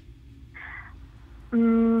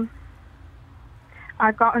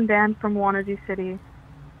 I've gotten banned from Wannabe City.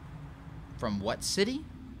 From what city?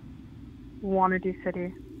 Wannabe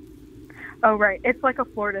City. Oh, right. It's like a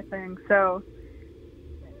Florida thing. So,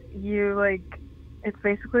 you, like, it's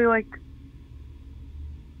basically like,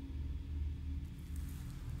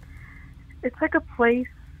 it's like a place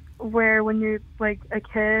where when you're, like, a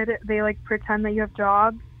kid, they, like, pretend that you have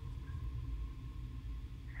jobs.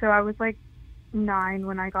 So I was, like, 9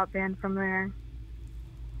 when I got banned from there.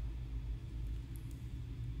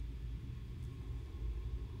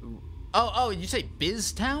 Oh, you say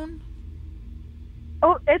BizTown?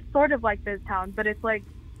 Oh, it's sort of like BizTown, but it's, like,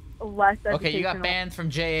 less educational. Okay, you got banned from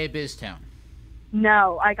JA BizTown.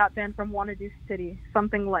 No, I got banned from Wannabe City.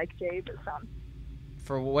 Something like JA BizTown.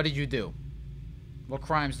 For what did you do? What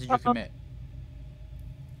crimes did you commit?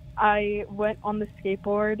 I went on the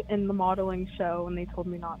skateboard in the modeling show, and they told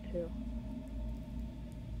me not to.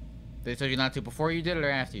 They told you not to before you did it or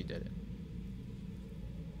after you did it?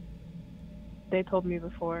 They told me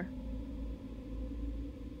before.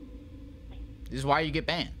 This is why you get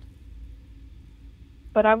banned.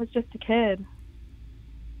 But I was just a kid.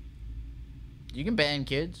 You can ban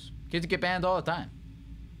kids. Kids get banned all the time.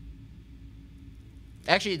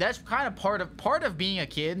 Actually, that's kind of part of being a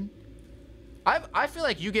kid. I feel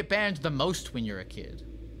like you get banned the most when you're a kid.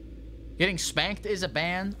 Getting spanked is a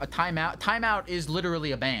ban. A timeout. Timeout is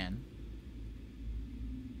literally a ban.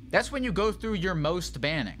 That's when you go through your most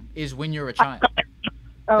banning, is when you're a child.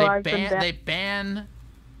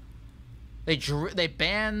 They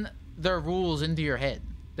ban their rules into your head.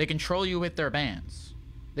 They control you with their bans.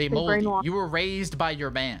 They mold you. You were raised by your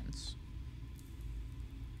bans.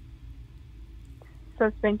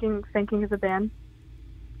 So spanking is a ban?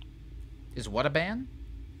 Is what a ban?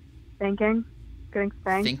 Spanking? Getting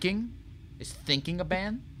spanked? Thinking? Is thinking a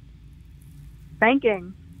ban?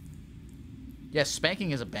 Spanking. Yes,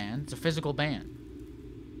 spanking is a ban. It's a physical ban.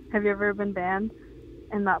 Have you ever been banned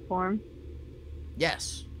in that form?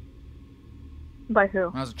 Yes. By who?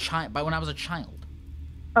 When I was a child. When I was a child.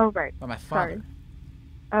 Oh, right. By my father.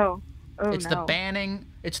 Sorry. Oh. Oh, it's no. the banning.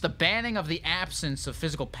 It's the banning of the absence of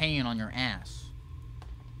physical pain on your ass.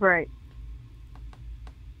 Right.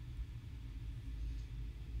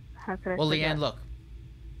 How could I Well, forget? Leanne, look.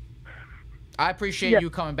 I appreciate you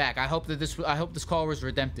coming back. I hope that this call was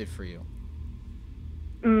redemptive for you.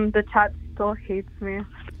 The chat still hates me.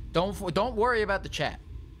 Don't worry about the chat.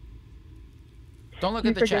 Don't look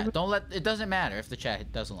at the chat. It doesn't matter if the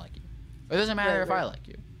chat doesn't like you. It doesn't matter if I like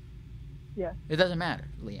you. Yeah. It doesn't matter,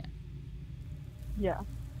 Leanne. Yeah.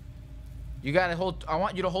 You gotta hold. I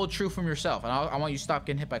want you to hold true from yourself, and I want you to stop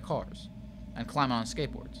getting hit by cars, and climb on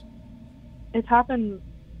skateboards. It's happened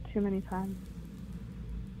too many times.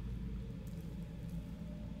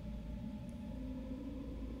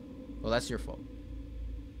 Well, that's your fault.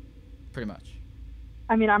 Pretty much.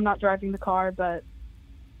 I mean, I'm not driving the car, but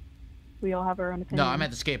we all have our own opinion. No, I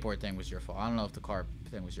meant the skateboard thing was your fault. I don't know if the car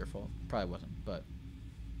thing was your fault. Probably wasn't, but.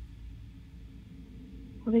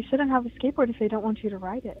 Well, they shouldn't have a skateboard if they don't want you to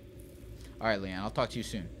ride it. All right, Leanne. I'll talk to you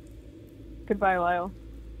soon. Goodbye, Lyle.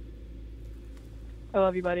 I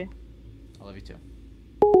love you, buddy. I love you too.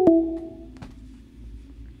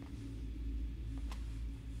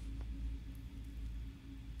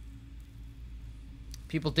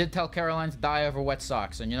 People did tell Caroline to die over wet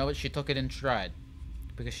socks, and you know what? She took it in stride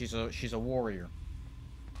because she's a warrior.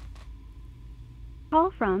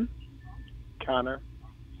 Call from Connor.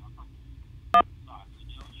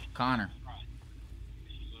 Connor.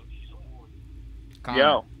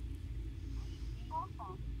 Yo.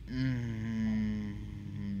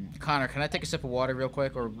 Connor, can I take a sip of water real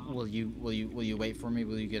quick, or will you wait for me?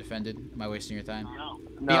 Will you get offended? Am I wasting your time?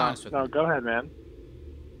 Be honest with me. No, go ahead, man.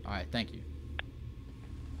 All right, thank you.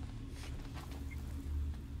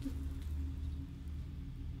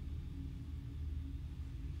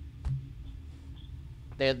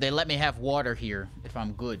 They let me have water here if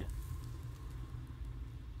I'm good.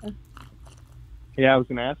 Yeah, I was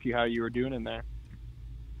gonna ask you how you were doing in there.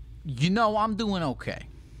 You know, I'm doing okay.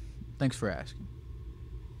 Thanks for asking.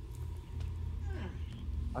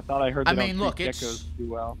 I thought I heard they don't treat geckos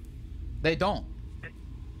too well. They don't.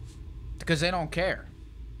 Because they don't care.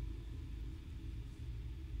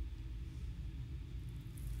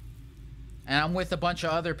 And I'm with a bunch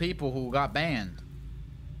of other people who got banned.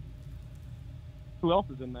 Who else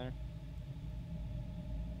is in there?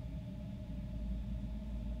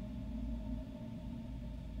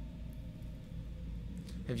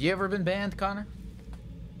 Have you ever been banned, Connor?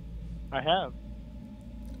 I have.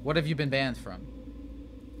 What have you been banned from?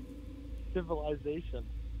 Civilization.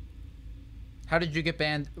 How did you get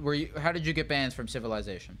banned? How did you get banned from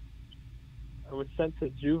Civilization? I was sent to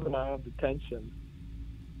juvenile detention.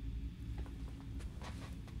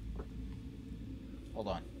 Hold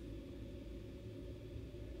on.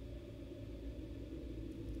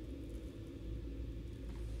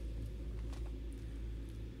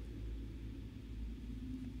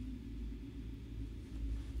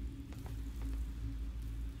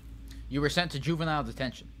 You were sent to juvenile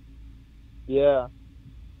detention. Yeah.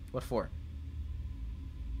 What for?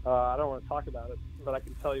 I don't want to talk about it, but I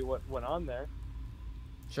can tell you what went on there.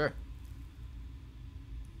 Sure.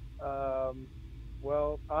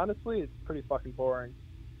 Well, honestly, it's pretty fucking boring.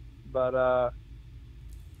 But,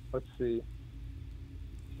 let's see.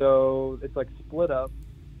 So, it's like split up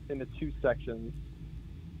into two sections.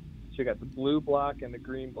 So you got the blue block and the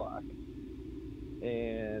green block.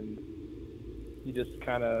 And you just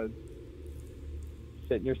kind of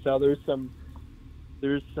sit in your cell. There's some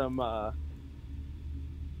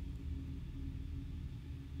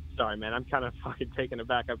sorry, man, I'm kind of fucking taken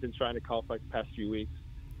aback. I've been trying to call for like the past few weeks.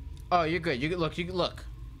 Oh, you're good. You look.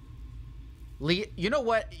 Lee, you know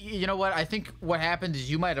what? I think what happened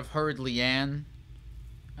is you might have heard Leanne.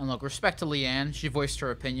 And look, respect to Leanne, she voiced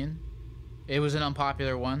her opinion. It was an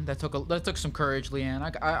unpopular one. That took some courage, Leanne.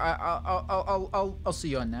 I'll see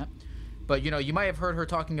you on that. But you know, you might have heard her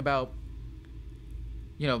talking about,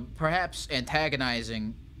 you know, perhaps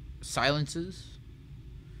antagonizing silences.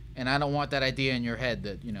 And I don't want that idea in your head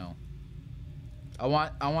that, you know, I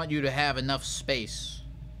want you to have enough space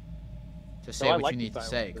to say what you need to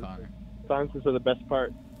say, Connor. Silences are the best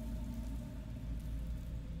part.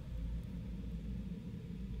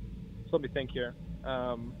 So let me think here.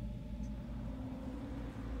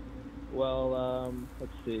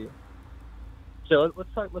 Let's see. So let's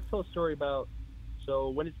tell a story about. So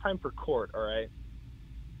when it's time for court, all right,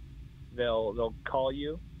 they'll call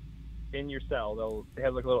you in your cell. They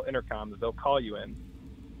have like a little intercom that they'll call you in,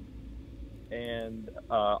 and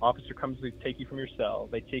officer comes to take you from your cell.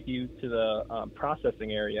 They take you to the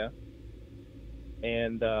processing area,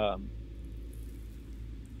 and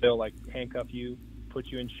they'll like handcuff you, put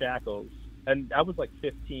you in shackles. And I was like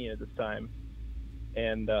 15 at this time,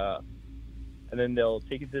 and then they'll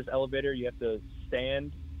take you to this elevator. You have to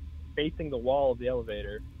stand facing the wall of the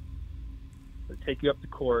elevator. They'll take you up to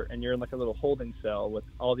court, and you're in like a little holding cell with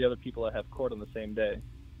all the other people that have court on the same day.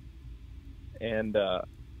 And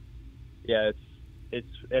yeah,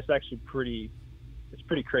 it's actually pretty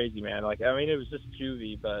crazy, man. Like, I mean, it was just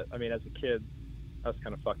juvie, but I mean, as a kid, I was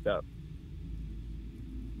kind of fucked up.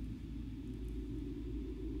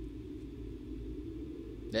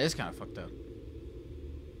 That is kind of fucked up.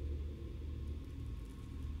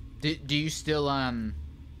 Do you still are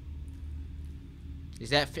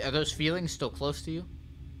those feelings still close to you,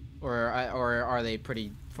 or are they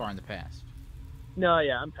pretty far in the past? No,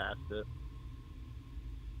 yeah, I'm past it.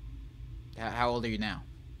 How old are you now?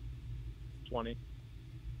 20.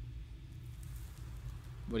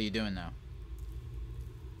 What are you doing now?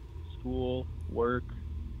 School, work,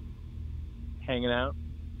 hanging out,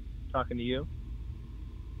 talking to you.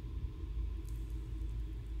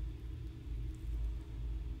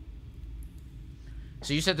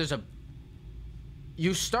 So you said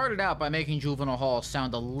you started out by making Juvenile Hall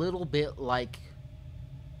sound a little bit like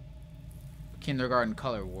Kindergarten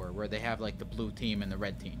Color War, where they have like the blue team and the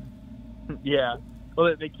red team. Yeah.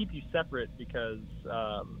 Well, they keep you separate because,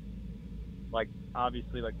 like,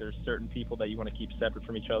 obviously, like, there's certain people that you want to keep separate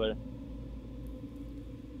from each other.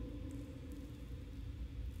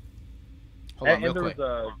 Hold on, real there quick.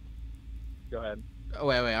 was Go ahead. Oh,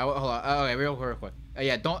 wait, hold on. Oh, okay, real quick.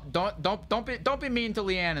 Yeah, don't be mean to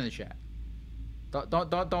Leanne in the chat.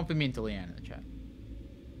 Don't be mean to Leanne in the chat.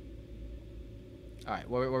 All right,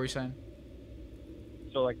 what were we saying?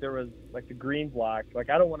 So, like, there was, like, the green block. Like,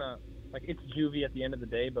 I don't want to, like, it's juvie at the end of the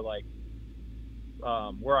day, but, like,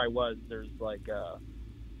 where I was, there's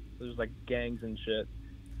gangs and shit.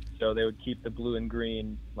 So they would keep the blue and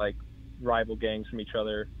green, like, rival gangs from each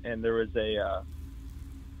other. And there was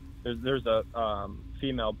there's a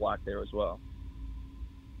female block there as well.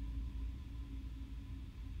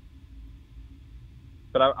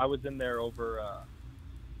 But I was in there over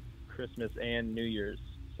Christmas and New Year's,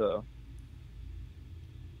 so.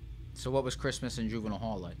 So what was Christmas in Juvenile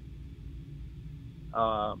Hall like?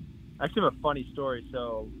 I actually have a funny story.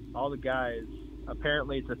 So all the guys,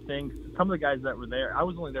 apparently it's a thing. Some of the guys that were there, I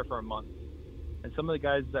was only there for a month, and some of the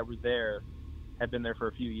guys that were there had been there for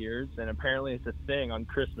a few years, and apparently it's a thing on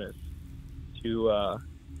Christmas to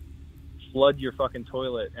flood your fucking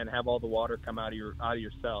toilet and have all the water come out of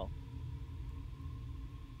your cell.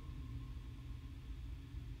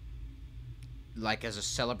 Like as a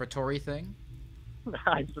celebratory thing?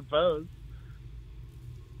 I suppose.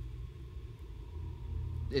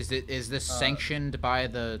 Is this sanctioned by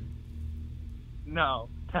the? No,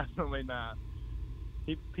 definitely not.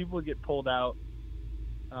 People would get pulled out.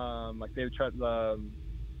 Like they would try the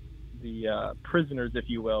prisoners, if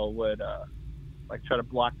you will, would like try to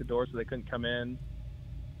block the door so they couldn't come in.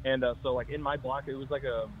 And so like in my block, it was like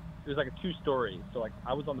a 2-story. So like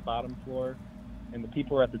I was on the bottom floor, and the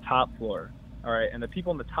people were at the top floor. All right, and the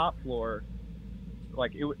people on the top floor,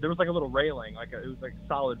 like there was like a little railing, it was like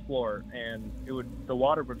solid floor, and the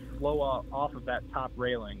water would flow off of that top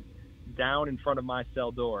railing down in front of my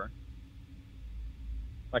cell door,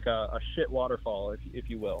 like a shit waterfall, if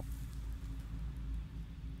you will.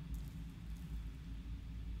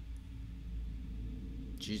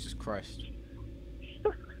 Jesus Christ.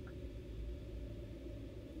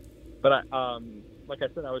 But like I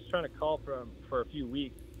said, I was trying to call for a few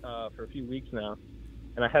weeks now,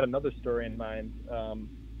 and I had another story in mind.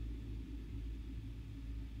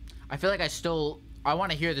 I feel like I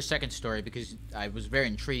want to hear the second story because I was very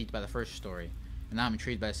intrigued by the first story, and now I'm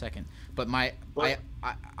intrigued by the second. But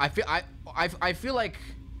I feel like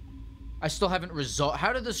I still haven't resolved.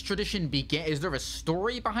 How did this tradition begin? Is there a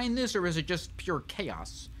story behind this, or is it just pure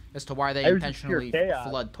chaos as to why they intentionally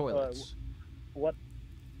flood toilets? What?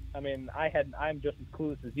 I mean, I'm just as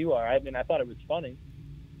clueless as you are. I mean, I thought it was funny,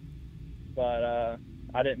 but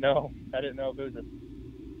I didn't know. I didn't know if it was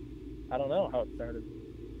I don't know how it started.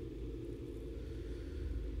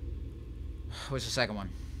 What's the second one?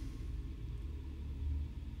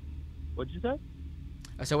 What'd you say?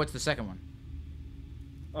 I said, what's the second one?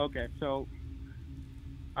 Okay, so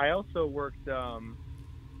I also worked. So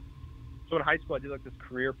in high school, I did like this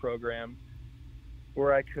career program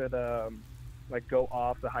where I could like go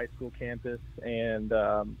off the high school campus and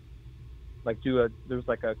like there was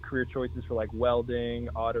like a career choices for like welding,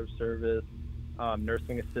 auto service,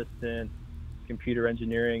 nursing assistant, computer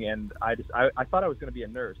engineering, and I thought I was going to be a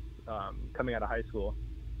nurse coming out of high school.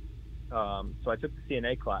 So I took the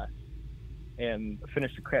CNA class and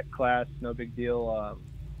finished the class, no big deal.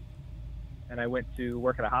 And I went to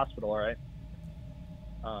work at a hospital. All right.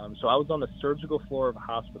 So I was on the surgical floor of a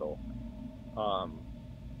hospital,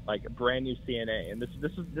 like a brand new CNA. And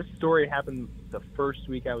this story happened the first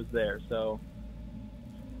week I was there. So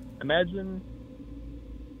imagine,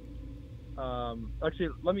 actually,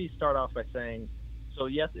 let me start off by saying, so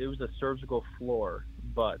yes, it was a surgical floor,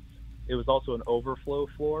 but it was also an overflow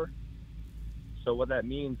floor. So what that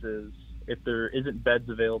means is if there isn't beds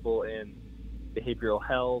available in behavioral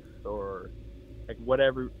health or like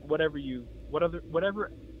whatever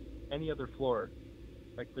any other floor,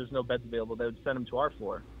 like there's no beds available, they would send them to our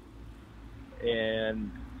floor.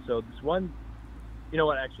 And so this one, you know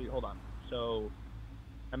what, actually, hold on. So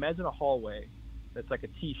imagine a hallway that's like a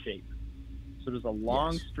T shape. So there's a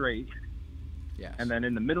long straight. Yes. And then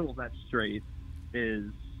in the middle of that straight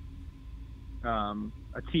is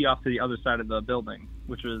a T off to the other side of the building,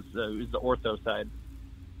 which was the ortho side.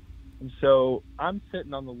 And so I'm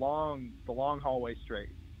sitting on the long hallway straight.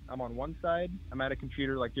 I'm on one side. I'm at a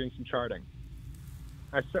computer, like doing some charting.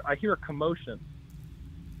 I hear a commotion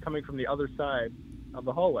coming from the other side of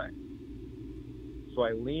the hallway. So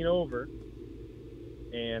I lean over,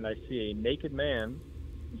 and I see a naked man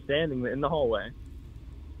standing in the hallway.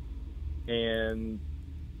 And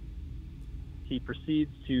he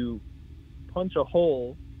proceeds to punch a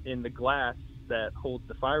hole in the glass that holds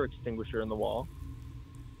the fire extinguisher in the wall,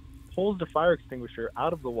 pulls the fire extinguisher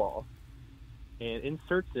out of the wall, and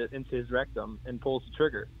inserts it into his rectum and pulls the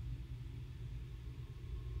trigger.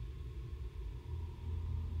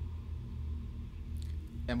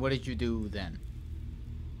 And what did you do then?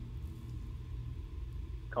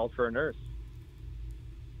 Called for a nurse.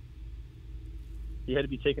 He had to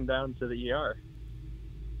be taken down to the ER.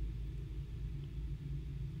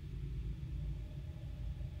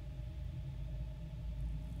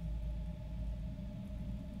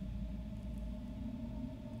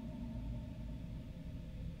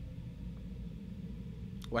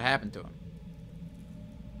 What happened to him?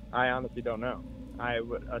 I honestly don't know. I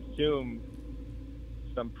would assume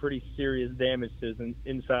some pretty serious damage to his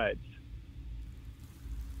insides.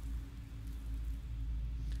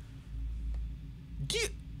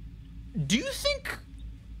 Do you think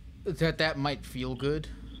that might feel good?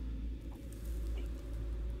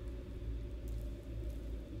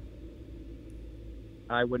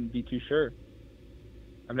 I wouldn't be too sure.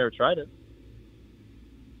 I've never tried it.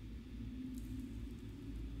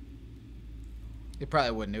 It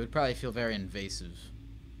probably wouldn't. It would probably feel very invasive.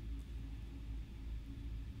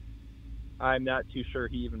 I'm not too sure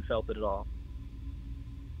he even felt it at all.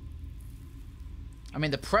 I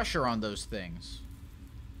mean, the pressure on those things.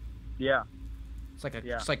 Yeah. It's like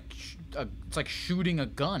Yeah. it's like shooting a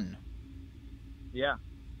gun. Yeah.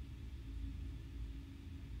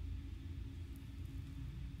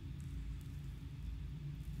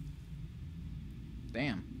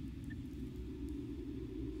 Damn.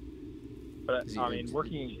 But I mean,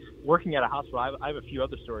 working at a hospital, I have a few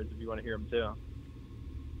other stories if you want to hear them too.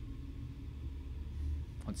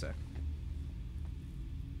 One sec.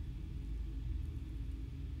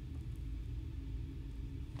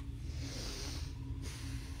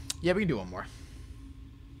 Yeah, we can do one more.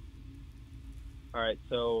 All right.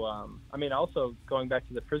 So, I mean, also going back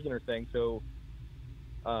to the prisoner thing. So,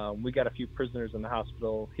 we got a few prisoners in the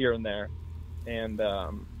hospital here and there, and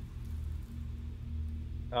I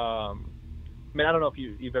mean, I don't know if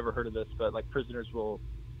you've ever heard of this, but like prisoners will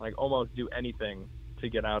like almost do anything to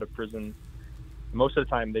get out of prison. Most of the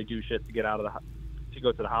time, they do shit to get out of to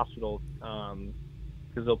go to the hospital,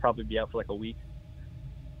 because they'll probably be out for like a week.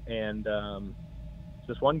 And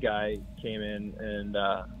this one guy came in and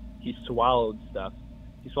he swallowed stuff.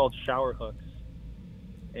 He swallowed shower hooks,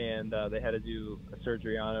 and they had to do a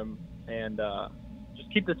surgery on him. And just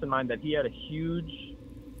keep this in mind that he had a huge,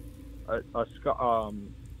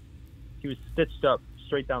 he was stitched up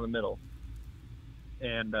straight down the middle.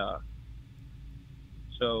 And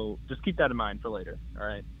so just keep that in mind for later, all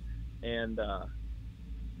right? And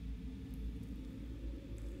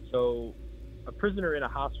so a prisoner in a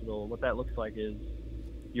hospital, what that looks like is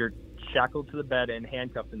you're shackled to the bed and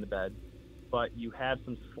handcuffed in the bed, but you have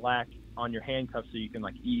some slack on your handcuffs so you can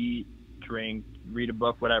like eat, drink, read a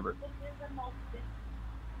book, whatever.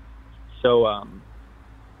 So,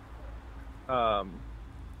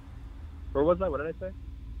 where was I? What did I say?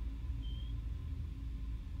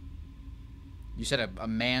 You said a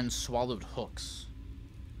man swallowed hooks.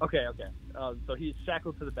 Okay. So he's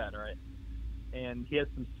shackled to the bed, all right? And he has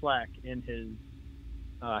some slack in his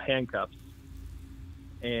handcuffs.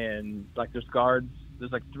 And like there's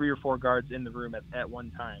like 3 or 4 guards in the room at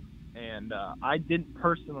one time. And I didn't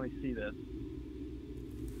personally see this,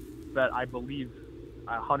 but I believe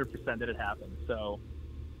 100% that it happened. So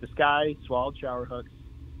this guy swallowed shower hooks,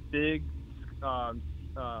 big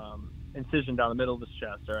incision down the middle of his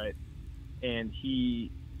chest, all right? And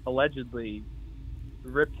he allegedly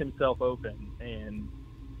ripped himself open and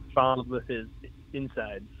fondled with his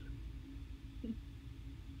insides.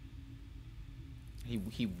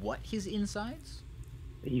 He what? His insides?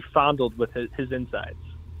 He fondled with his insides.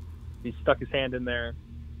 He stuck his hand in there,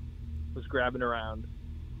 was grabbing around.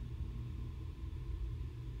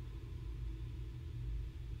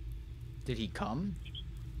 Did he come?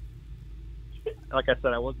 Like I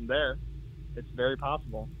said, I wasn't there. It's very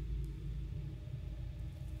possible.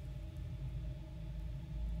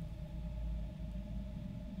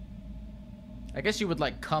 I guess you would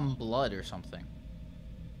like cum blood or something.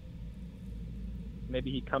 Maybe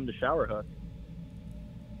he come to shower hook.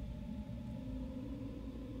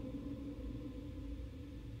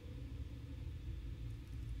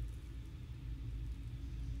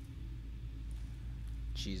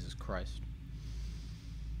 Jesus Christ.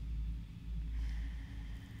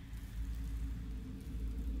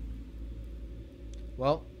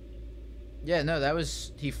 Well, yeah, no, that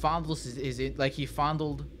was he fondled he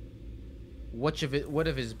fondled what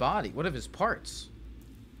of his body, what of his parts?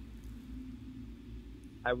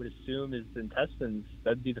 I would assume is intestines.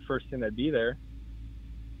 That'd be the first thing that'd be there.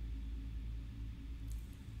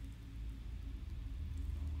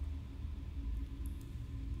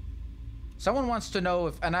 Someone wants to know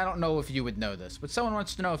if, and I don't know if you would know this, but someone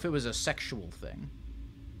wants to know if it was a sexual thing.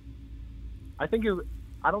 I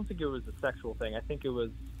don't think it was a sexual thing. I think it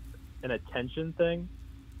was an attention thing.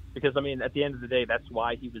 Because, I mean, at the end of the day, that's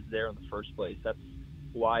why he was there in the first place. That's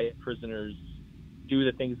why prisoners do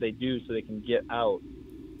the things they do so they can get out.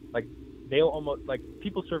 Like, they'll almost, like,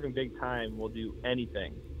 people serving big time will do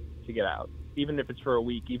anything to get out. Even if it's for a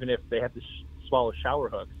week, even if they have to swallow shower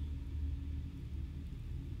hooks.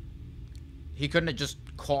 He couldn't have just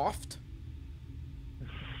coughed?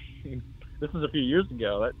 This was a few years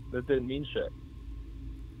ago. That didn't mean shit.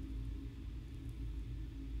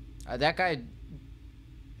 That guy...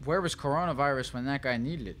 Where was coronavirus when that guy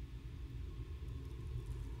needed it?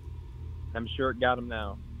 I'm sure it got him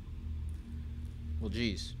now. Well,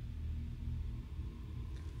 geez.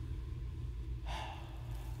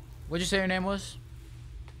 What'd you say your name was?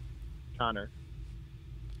 Connor.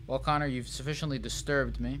 Well, Connor, you've sufficiently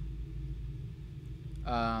disturbed me.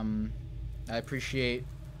 I appreciate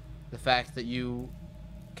the fact that you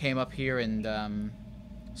came up here and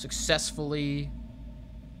successfully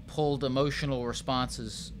pulled emotional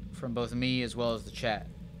responses from both me as well as the chat.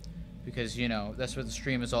 Because, you know, that's what the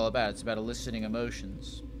stream is all about. It's about eliciting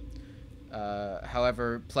emotions.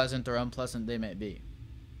 However pleasant or unpleasant they may be.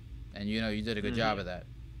 And, you know, you did a good job of that.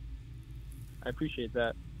 I appreciate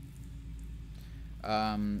that.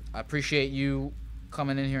 I appreciate you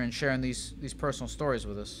coming in here and sharing these personal stories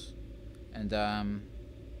with us. And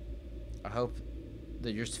I hope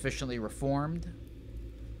that you're sufficiently reformed.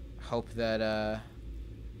 I hope that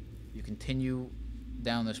you continue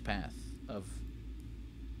down this path of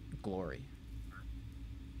glory.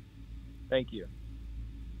 Thank you.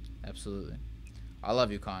 Absolutely. I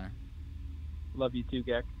love you, Connor. Love you too,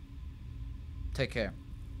 Geck. Take care.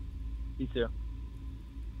 You too.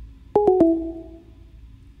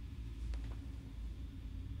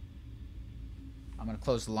 I'm going to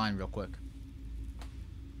close the line real quick.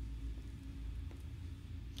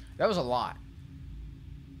 That was a lot.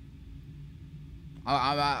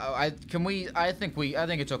 I think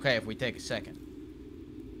it's okay if we take a second.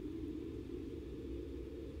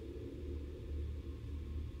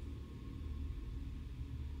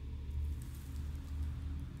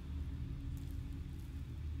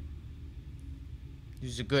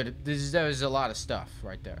 That was a lot of stuff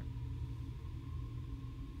right there.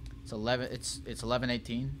 It's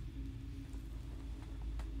 11:18.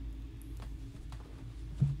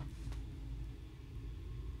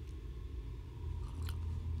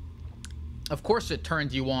 Of course it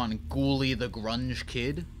turned you on, Ghoulie the Grunge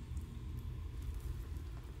Kid.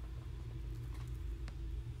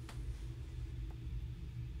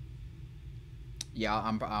 Yeah,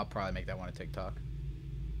 I'll probably make that one a TikTok.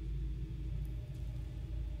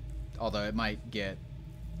 Although it might get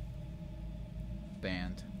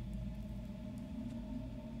banned.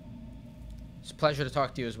 It's a pleasure to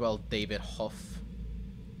talk to you as well, David Huff.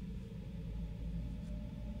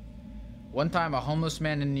 One time, a homeless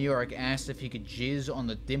man in New York asked if he could jizz on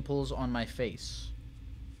the dimples on my face.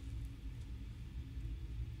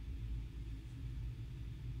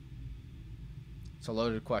 It's a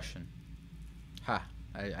loaded question. Ha!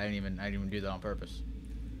 I didn't even do that on purpose.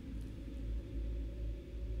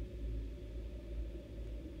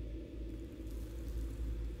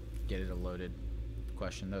 Get it, a loaded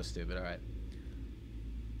question. That was stupid. All right.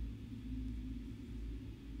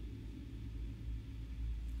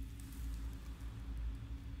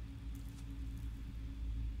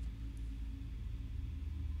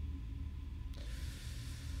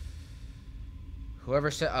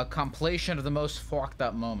 Whoever said a compilation of the most fucked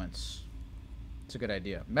up moments. It's a good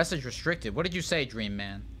idea. Message restricted. What did you say, Dream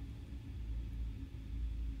Man?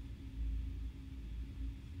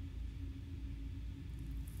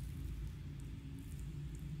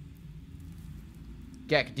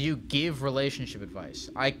 Geck, do you give relationship advice?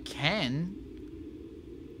 I can.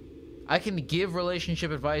 I can give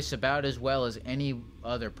relationship advice about as well as any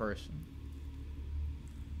other person.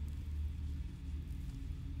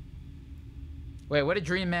 Wait, what did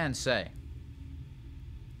Dream Man say?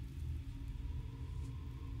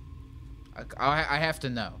 I have to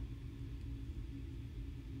know.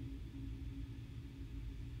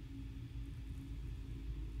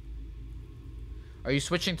 Are you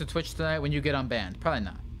switching to Twitch tonight when you get unbanned? Probably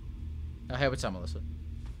not. Oh, hey, what's up, Melissa?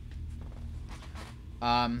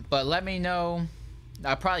 But let me know.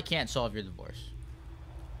 I probably can't solve your divorce.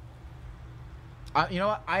 You know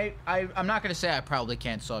what? I'm not going to say I probably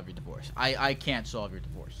can't solve your divorce. I can't solve your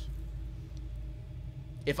divorce.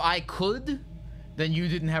 If I could, then you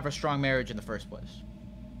didn't have a strong marriage in the first place.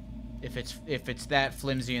 If it's that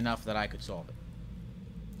flimsy enough that I could solve it.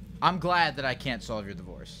 I'm glad that I can't solve your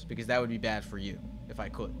divorce, because that would be bad for you if I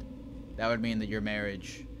could. That would mean that your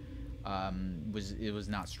marriage was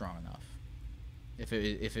not strong enough. If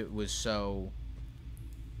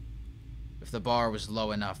the bar was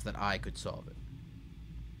low enough that I could solve it.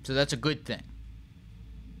 So that's a good thing.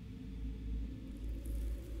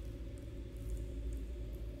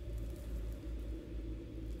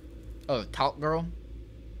 Oh, the talc girl?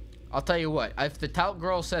 I'll tell you what, if the talc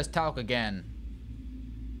girl says talc again,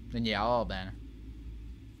 then yeah, I'll ban her.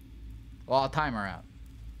 Well, I'll time her out.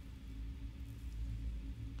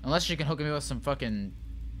 Unless she can hook me with some fucking...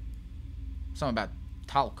 something about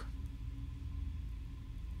talc.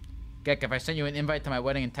 Gekk, if I sent you an invite to my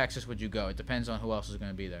wedding in Texas, would you go? It depends on who else is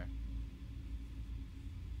going to be there.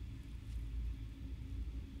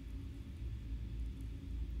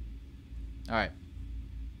 Alright.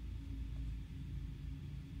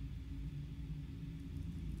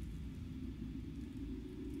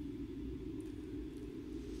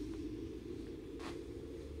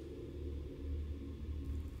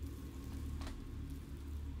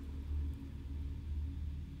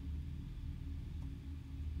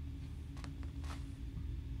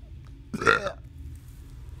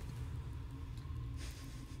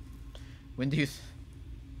 When do you...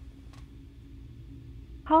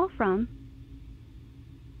 Call from.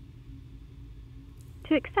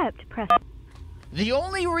 To accept, press. The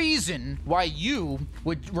only reason why you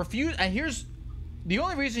would refuse... And here's... The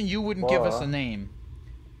only reason you wouldn't give us a name...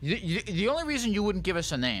 The only reason you wouldn't give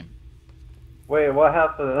us a name... Wait, what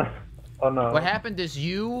happened? Oh no. What happened is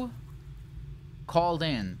you... called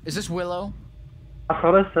in. Is this Willow? I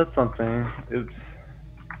thought I said something. Oops.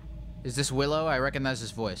 Is this Willow? I recognize his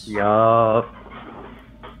voice. Yup.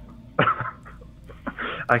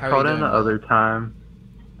 I How are called you in doing, the other time,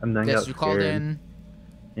 and then Yes, got you scared. called in.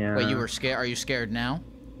 Yeah. Wait, you were scared? Are you scared now?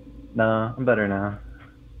 No, I'm better now.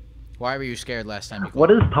 Why were you scared last time you called?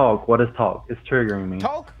 What is talk? What is talk? It's triggering me.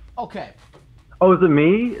 Talk? Okay. Oh, is it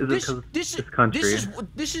me? Is it This because this this country?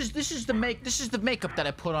 this is the makeup that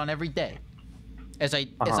I put on every day. As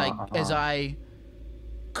I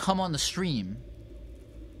come on the stream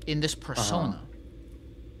in this persona.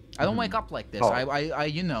 I don't wake up like this. Oh. I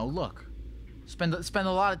you know, look. Spend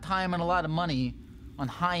a lot of time and a lot of money on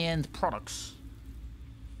high-end products.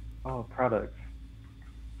 Oh, products.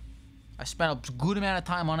 I spent a good amount of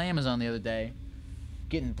time on Amazon the other day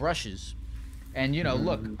getting brushes. And, you know,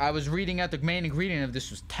 look, I was reading out the main ingredient of this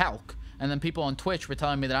was talc. And then people on Twitch were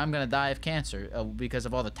telling me that I'm going to die of cancer because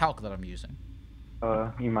of all the talc that I'm using.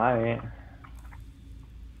 You might.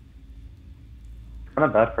 Kind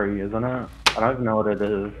of bad for you, isn't it? I don't even know what it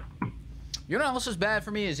is. You know what else is bad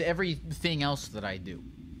for me is everything else that I do.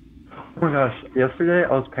 Oh my gosh, yesterday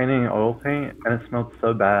I was painting oil paint and it smelled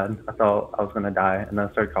so bad. I thought I was gonna die and then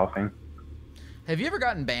I started coughing. Have you ever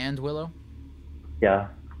gotten banned, Willow? Yeah,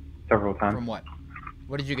 several times. From what?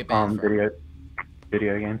 What did you get banned from?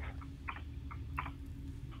 Video games.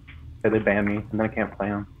 Yeah, they banned me and then I can't play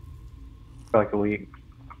them for like a week.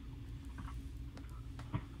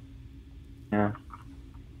 Yeah.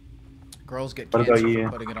 Girls get What cancer about you?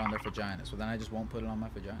 for putting it on their vagina, so then I just won't put it on my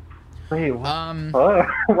vagina. Wait, what?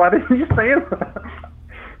 Why did you say that?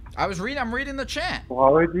 I'm reading the chat. Why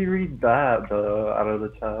would you read that though out of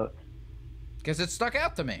the chat? Because it stuck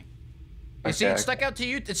out to me. You see, it stuck out to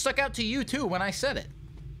you. It stuck out to you too when I said it.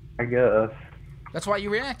 I guess. That's why you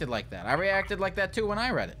reacted like that. I reacted like that too when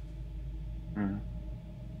I read it.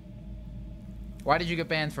 Why did you get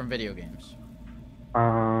banned from video games?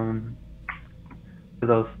 Because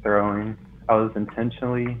I was throwing. I was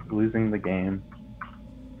intentionally losing the game.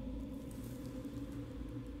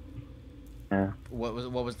 Yeah. What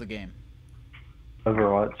was the game?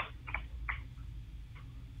 Overwatch.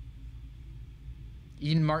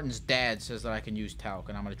 Eden Martin's dad says that I can use talc,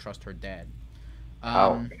 and I'm gonna trust her dad.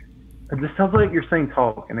 Talc. It just sounds like you're saying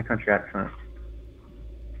talk in a country accent.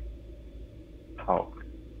 Talk.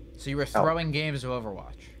 So you were throwing games of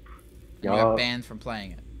Overwatch. And you Yup. got banned from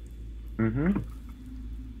playing it. Mhm.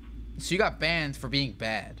 So you got banned for being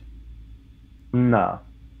bad. No.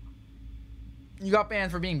 You got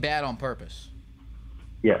banned for being bad on purpose.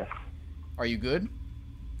 Yes. Are you good?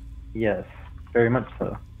 Yes. Very much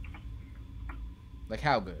so. Like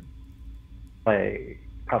how good? Like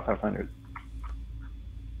top 500.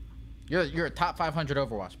 You're a top 500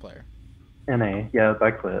 Overwatch player. NA. Yeah, but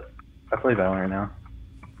I quit. I play Valorant now.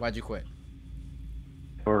 Why'd you quit?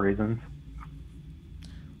 For reasons.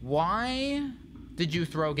 Why did you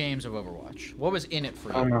throw games of Overwatch? What was in it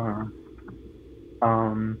for you?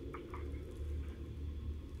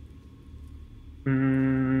 I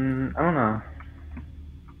don't know.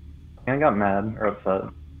 I got mad or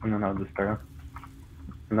upset, and then I would just throw.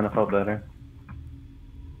 And then I felt better.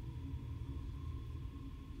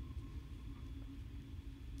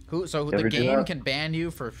 So You the ever do game that? can ban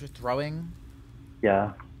you for throwing?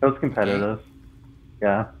 Yeah. It was competitive.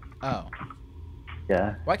 Yeah. Oh.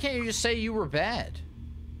 Yeah. Why can't you just say you were bad?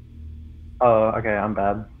 Oh, okay, I'm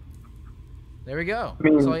bad. There we go. I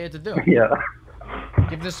mean, That's all you had to do. Yeah.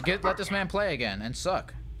 Let this man play again and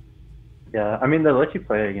suck. Yeah, I mean, they let you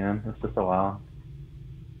play again. It's just a while.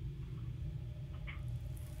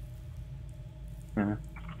 Yeah.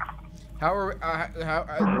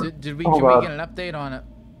 Did we Oh, can we God. get an update on it?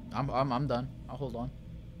 I'm done. I'll hold on.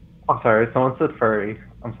 I'm sorry, someone said furry.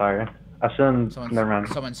 I'm sorry. I shouldn't. Never mind.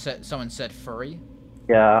 Someone said furry.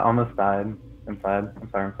 Yeah, I almost died inside. I'm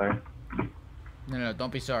sorry. No,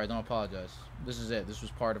 don't be sorry. Don't apologize. This is it. This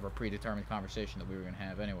was part of our predetermined conversation that we were gonna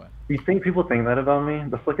have anyway. Do you think people think that about me?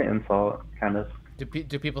 That's like an insult, kind of. Do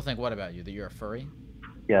people think what about you? That you're a furry?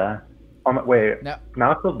 Yeah. Wait. Now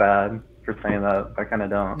I feel bad for saying that. I kind of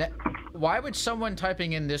don't. Now, why would someone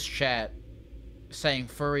typing in this chat saying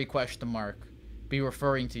furry ? Be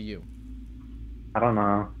referring to you? I don't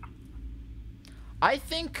know. I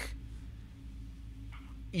think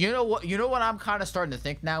you know what I'm kind of starting to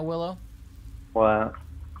think now, Willow? What?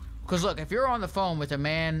 Because look, if you're on the phone with a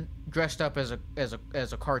man dressed up as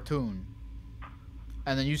a cartoon,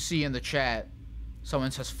 and then you see in the chat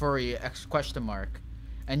someone says furry ?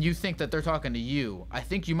 And you think that they're talking to you, I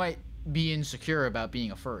think you might be insecure about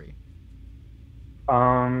being a furry.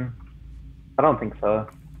 I don't think so.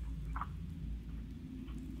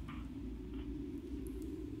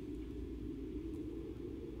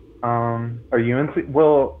 Are you into?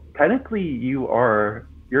 Well, technically, you're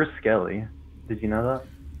scaly. Did you know that?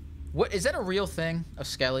 What is that a real thing? A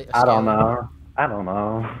scaly? I don't know.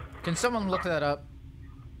 Can someone look that up?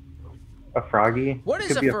 A froggy? What is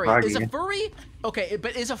Could a be furry? Is a froggy. furry okay?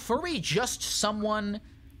 But is a furry just someone?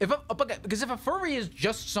 Because if a furry is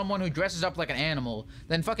just someone who dresses up like an animal,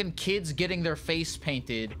 then fucking kids getting their face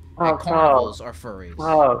painted at carnivals are furries.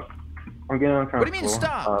 Stop. I'm getting uncomfortable. What do you mean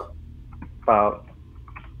stop? Stop.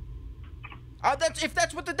 If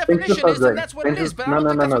that's what the definition is, then that's what it is. But I don't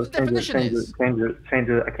think that's what the definition is. Change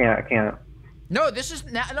it. I can't. No, this is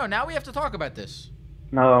now we have to talk about this.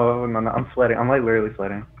 No. I'm sweating. I'm like literally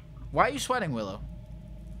sweating. Why are you sweating, Willow?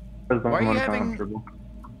 Because Why are you I'm having? uncomfortable.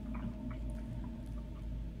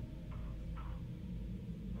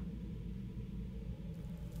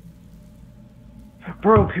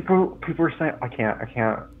 Bro, people are saying I can't.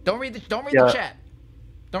 Don't read the chat.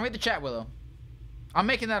 Don't read the chat, Willow. I'm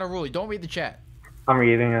making that a rule. Don't read the chat. I'm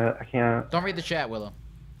reading it. I can't. Don't read the chat, Willow.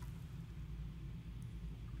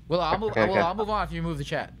 Willow, I'll move. Okay. I'll move on if you move the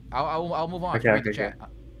chat. I'll move on if you read the chat.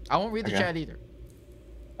 I won't read the chat either.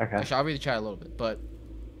 Okay. Actually, I'll read the chat a little bit. But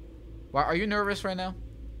why are you nervous right now?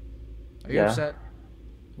 Are you Yeah. upset?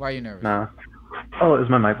 Why are you nervous? No. Oh, is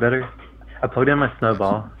my mic better? I plugged in my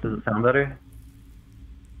snowball. Does it sound better?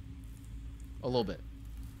 A little bit.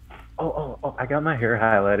 Oh, I got my hair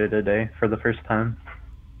highlighted today for the first time.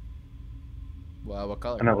 Wow, what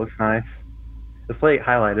color? And it looks nice. It's like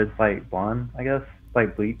highlighted, it's like blonde, I guess.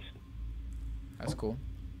 Like bleached. That's cool.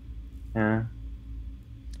 Yeah.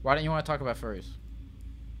 Why don't you want to talk about furries?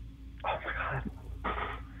 Oh my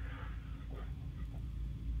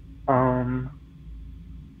god.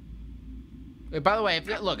 By the way,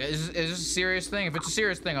 look, is this a serious thing? If it's a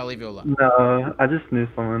serious thing, I'll leave you alone. No, I just knew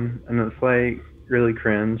someone, and it's like really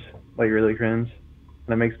cringe. Like really cringe.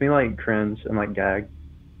 And it makes me like cringe and like gag.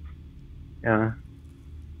 Yeah.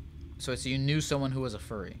 So you knew someone who was a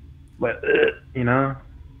furry. But, you know?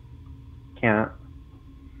 Can't.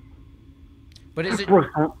 But is it... Bro,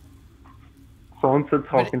 someone said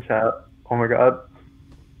talk in chat. Oh my god.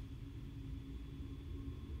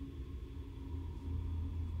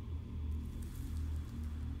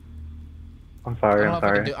 I'm sorry. I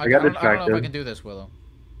got distracted. I don't know if I can do this, Willow.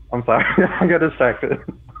 I'm sorry. I got distracted.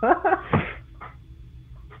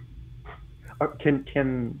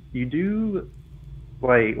 Can you do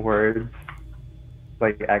like words,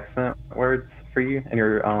 like accent words for you and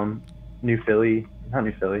your not New Philly,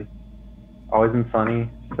 Always in Sunny,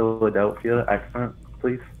 Philadelphia accent,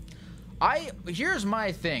 please? Here's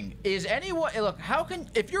my thing. Is anyone look?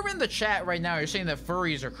 If you're in the chat right now, you're saying that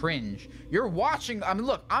furries are cringe. You're watching. I mean,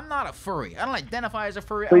 look, I'm not a furry. I don't identify as a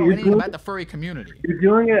furry. I don't know anything about the furry community. You're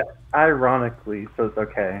doing it ironically, so it's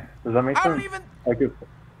okay. Does that make sense? I don't even.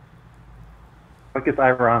 Like it's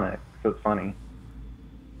ironic, so it's funny.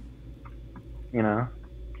 You know.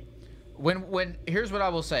 Here's what I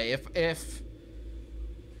will say. If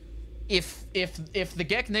if the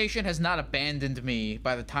Geck Nation has not abandoned me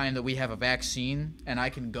by the time that we have a vaccine and I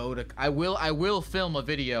can go to, I will film a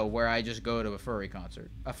video where I just go to a furry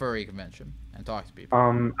convention and talk to people.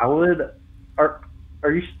 I would. Are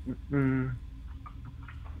you?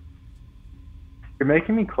 You're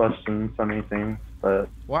making me question so many things, but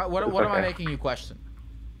What it's am I okay. making you question?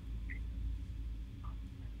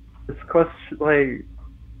 It's question like.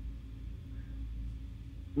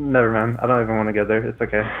 Never mind. I don't even want to go there. It's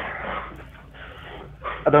okay.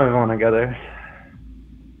 I don't even want to go there.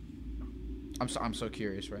 I'm so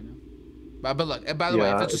curious right now. But look, by the way,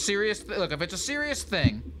 if it's a serious if it's a serious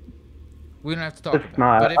thing, we don't have to talk about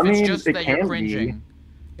not. it. But if I it's mean, just it that you're can cringing,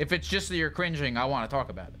 if it's just that you're cringing, I want to talk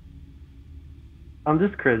about it. I'm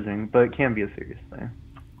just cringing, but it can be a serious thing.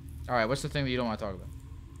 All right, what's the thing that you don't want to talk about?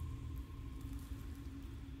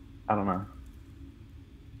 I don't know.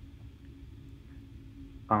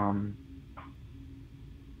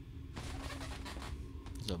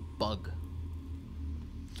 It's a bug.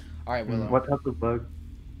 All right, Willow. What type of bug?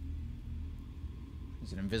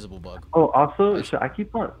 It's an invisible bug. Oh, also, should I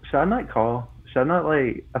not call? Should I not,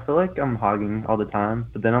 like, I feel like I'm hogging all the time,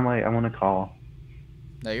 but then I'm like, I want to call.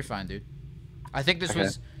 No, you're fine, dude. I think this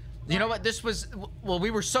was, you know what, this was, well, we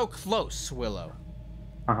were so close, Willow.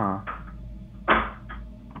 Uh-huh.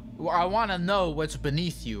 Well, I want to know what's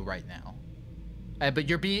beneath you right now. But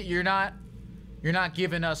you're not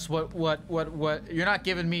giving us what, you're not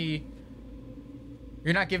giving me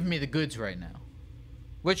the goods right now.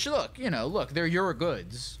 Which, look, they're your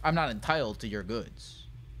goods. I'm not entitled to your goods.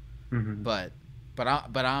 Mm-hmm. But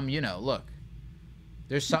I'm, look,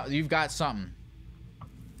 you've got something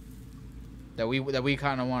that we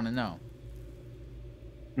kind of want to know.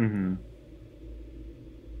 Mm-hmm.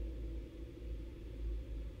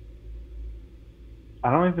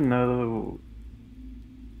 I don't even know.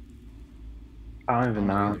 I don't even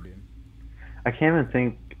know. Either, dude. I can't even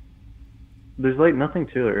think. There's like nothing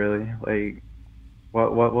to it really. Like,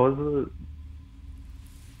 what was it?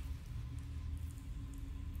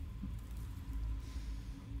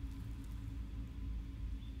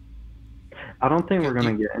 I don't think we're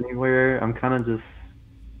gonna get anywhere. I'm kind of just.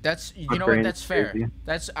 That's you know what. That's fair.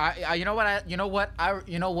 That's you know what,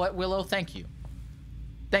 Willow. Thank you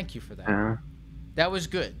for that. Yeah. That was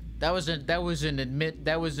good. That was a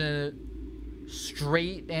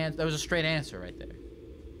straight answer right there.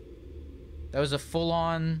 That was a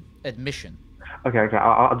full-on admission. Okay.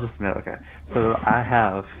 I'll just admit. Okay, so I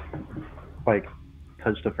have, like,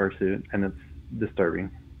 touched a fursuit and it's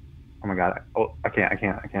disturbing. Oh my god. Oh, I can't.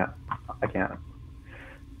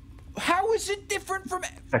 How is it different from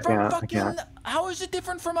How is it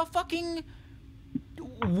different from a fucking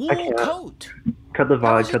wool coat? Cut the VOD.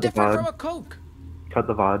 How is it different from a coke? Cut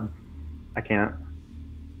the VOD. I can't.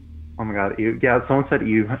 Oh my god. Yeah, someone said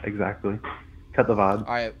you exactly. Cut the VOD.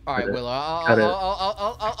 All right, Willow.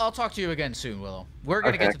 I'll talk to you again soon, Willow. We're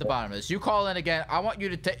gonna get to the bottom of this. You call in again. I want you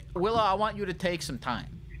to take Willow. I want you to take some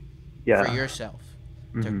time for yourself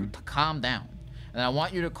to calm down, and I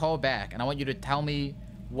want you to call back, and I want you to tell me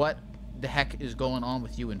what the heck is going on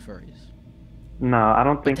with you and furries. No, I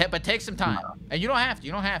don't think. But take some time, and you don't have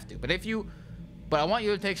to. But I want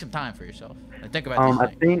you to take some time for yourself and think about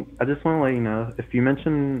these things. I just want to let you know, if you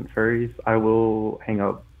mention furries, I will hang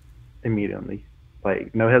up immediately.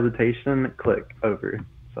 Like, no hesitation, click over.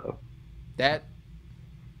 So. That's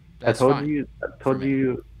I told fine you.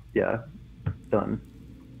 Yeah. Done.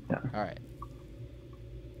 Yeah. All right.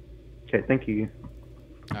 Okay. Thank you.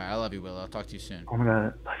 All right. I love you, Willow. I'll talk to you soon. Oh my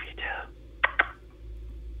god. Love you too.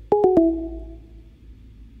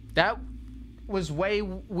 That was way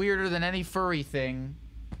weirder than any furry thing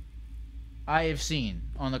I have seen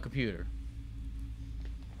on the computer.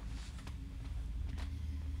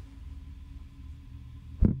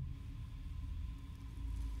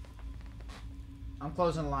 I'm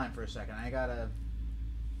closing the line for a second. I gotta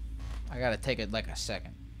take it like a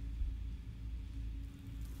second.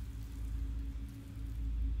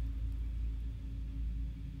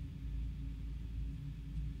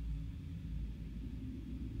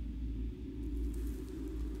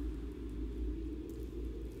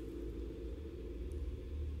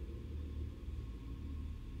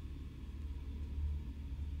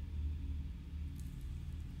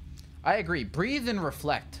 I agree. Breathe and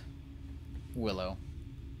reflect, Willow.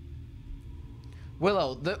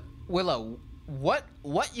 Willow, what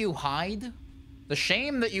you hide, the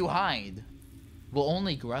shame that you hide, will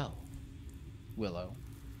only grow, Willow.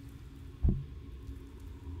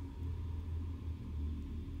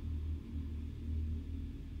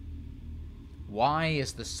 Why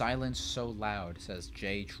is the silence so loud, says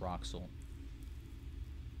J. Troxel.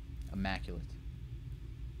 Immaculate.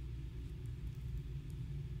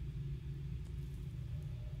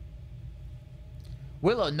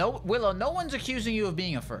 Willow, no one's accusing you of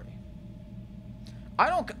being a furry. I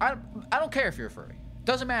don't care if you're a furry.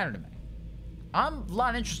 Doesn't matter to me. I'm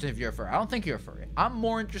not interested if you're a furry. I don't think you're a furry. I'm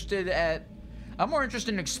more interested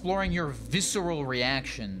in exploring your visceral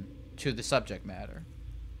reaction to the subject matter.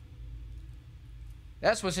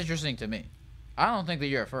 That's what's interesting to me. I don't think that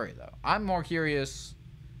you're a furry, though. I'm more curious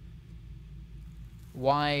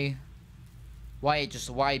why the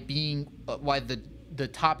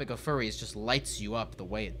topic of furries just lights you up the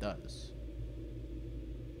way it does.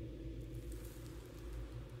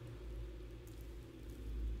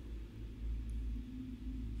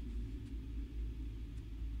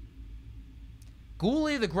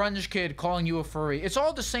 Ghoulie the grunge kid calling you a furry. It's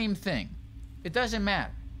all the same thing. It doesn't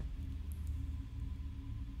matter.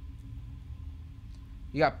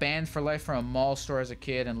 You got banned for life from a mall store as a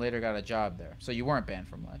kid and later got a job there. So you weren't banned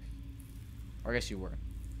from life. Or I guess you were.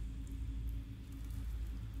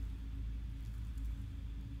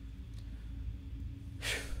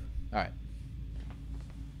 Alright.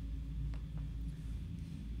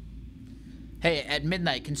 Hey, at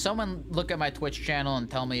midnight, can someone look at my Twitch channel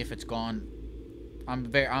and tell me if it's gone?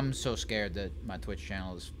 I'm so scared that my Twitch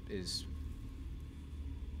channel is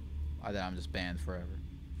that I'm just banned forever.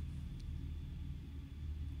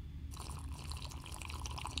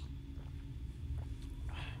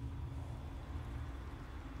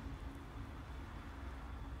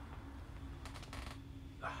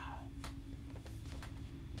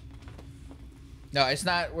 No, it's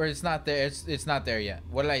not where it's not there. It's not there yet.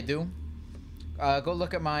 What did I do? Go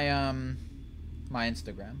look at my my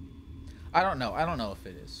Instagram. I don't know if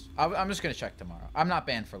it is. I'm just gonna check tomorrow. I'm not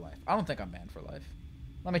banned for life. I don't think I'm banned for life.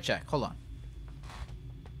 Let me check. Hold on.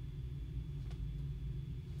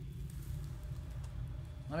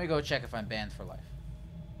 Let me go check if I'm banned for life.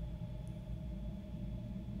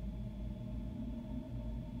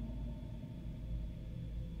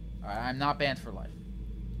 Alright, I'm not banned for life.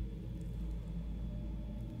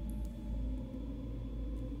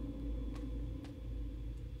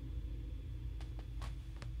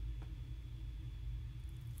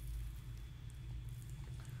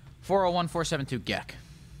 (401-472-GECK).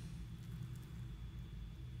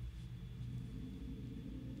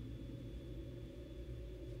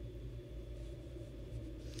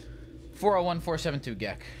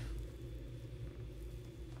 (401-472-GECK).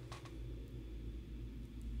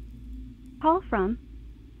 Call from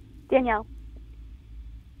Danielle.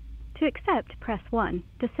 To accept, press 1.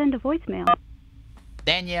 To send a voicemail.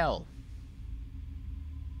 Danielle.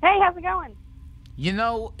 Hey, how's it going? You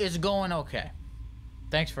know, it's going okay.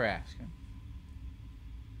 Thanks for asking.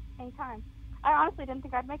 Anytime. I honestly didn't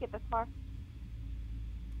think I'd make it this far.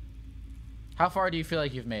 How far do you feel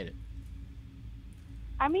like you've made it?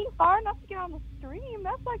 I mean, far enough to get on the stream.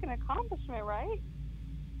 That's like an accomplishment, right?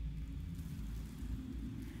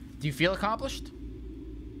 Do you feel accomplished?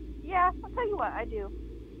 Yeah, I'll tell you what, I do.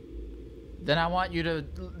 Then I want you to,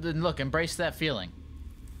 look, embrace that feeling.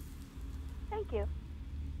 Thank you.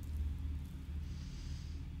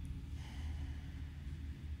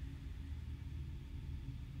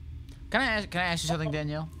 Can I ask you something,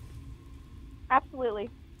 Danielle? Absolutely.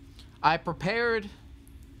 I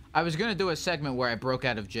was gonna do a segment where I broke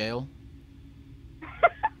out of jail.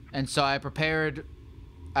 And so I prepared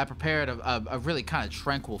a really kind of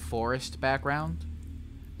tranquil forest background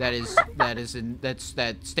that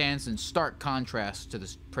stands in stark contrast to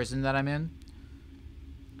this prison that I'm in.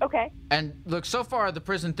 Okay. And look, so far the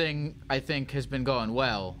prison thing I think has been going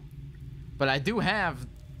well, but I do have,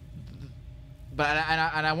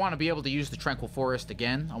 I want to be able to use the tranquil forest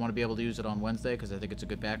again. I want to be able to use it on Wednesday because I think it's a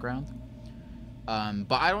good background.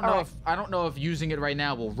 But I don't know if using it right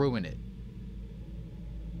now will ruin it.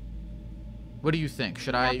 What do you think?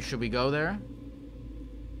 Should we go there?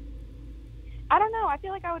 I don't know. I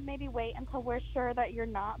feel like I would maybe wait until we're sure that you're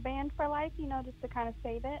not banned for life, you know, just to kind of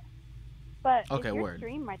save it. But okay, if your word.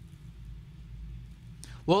 stream might...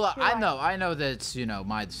 Well, I know that it's, you know,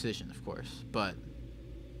 my decision, of course, but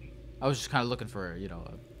I was just kind of looking for, you know,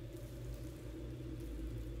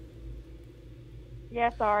 Yeah,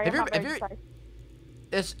 sorry. I'm not very decisive.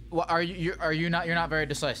 You're not very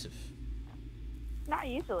decisive? Not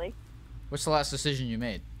usually. What's the last decision you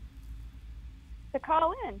made? To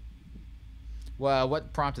call in. Well,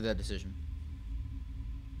 what prompted that decision?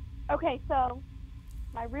 Okay, so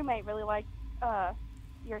my roommate really liked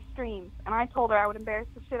your streams, and I told her I would embarrass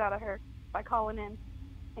the shit out of her by calling in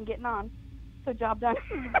and getting on. So job done.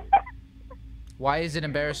 Why is it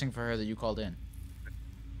embarrassing for her that you called in?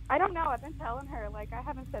 I don't know. I've been telling her, like, I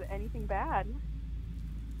haven't said anything bad.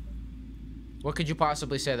 What could you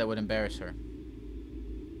possibly say that would embarrass her?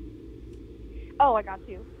 Oh, I got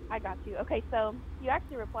you. I got you. Okay, so you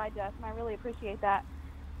actually replied to us, and I really appreciate that.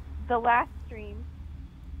 The last stream,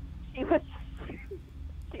 she was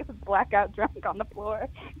she was blackout drunk on the floor,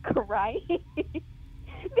 crying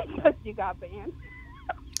because you got banned.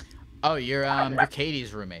 Oh, you're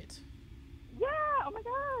Katie's roommate. Yeah. Oh my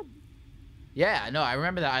God. Yeah, no, I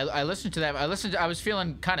remember that. I listened to that. I was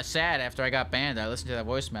feeling kind of sad after I got banned. I listened to that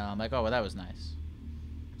voicemail. I'm like, oh, well, that was nice.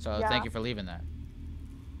 So Yeah. thank you for leaving that.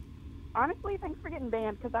 Honestly, thanks for getting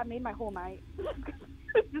banned because that made my whole night.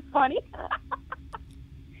 It's just funny.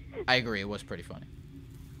 I agree. It was pretty funny.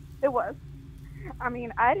 It was. I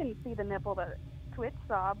mean, I didn't see the nipple that Twitch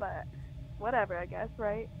saw, but whatever, I guess,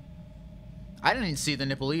 right? I didn't even see the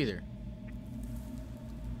nipple either.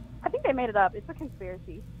 I think they made it up. It's a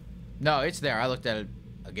conspiracy. No, it's there. I looked at it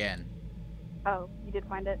again. Oh, you did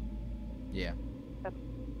find it? Yeah. That's...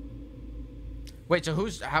 Wait, so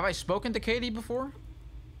have I spoken to Katie before?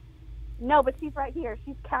 No, but she's right here.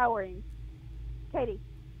 She's cowering. Katie,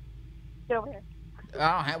 get over here.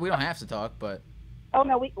 We don't have to talk, but... Oh,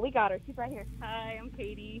 no, we got her. She's right here. Hi, I'm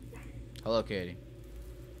Katie. Hello, Katie.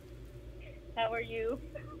 How are you?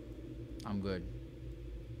 I'm good.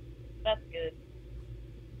 That's good.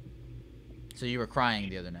 So you were crying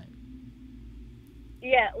the other night.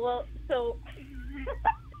 Yeah, well, so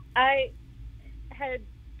I had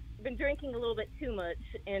been drinking a little bit too much,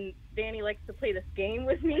 and Danny likes to play this game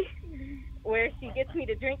with me where she gets me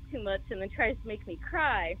to drink too much and then tries to make me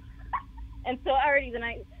cry. And so already the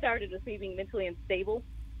night started with me being mentally unstable.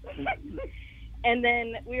 And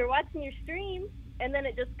then we were watching your stream, and then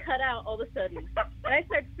it just cut out all of a sudden. And I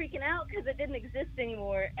started freaking out because it didn't exist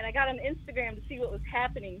anymore. And I got on Instagram to see what was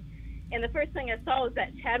happening. And the first thing I saw was that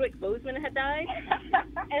Chadwick Boseman had died.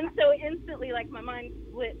 And so instantly, like, my mind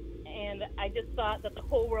split, and I just thought that the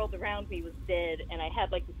whole world around me was dead, and I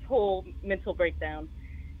had, like, this whole mental breakdown.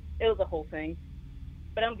 It was a whole thing.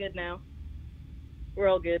 But I'm good now. We're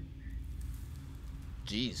all good.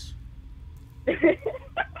 Jeez. This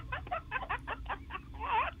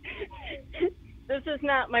is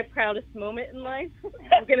not my proudest moment in life.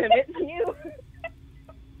 I'm going to admit to you.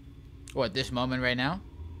 What, this moment right now?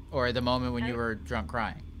 Or the moment when you were drunk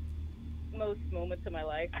crying? Most moments of my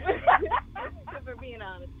life. If we're being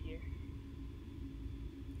honest here.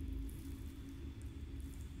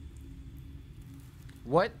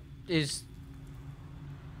 What is...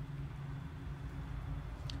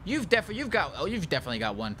 You've definitely got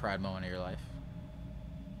one proud moment in your life.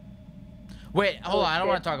 Wait, hold on. I don't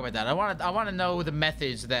want to talk about that. I want to know the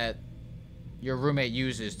methods that your roommate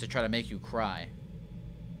uses to try to make you cry.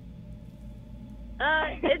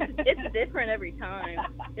 It's different every time.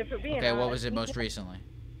 If we're being honest. What was it most recently?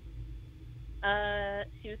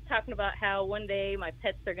 She was talking about how one day my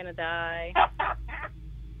pets are gonna die.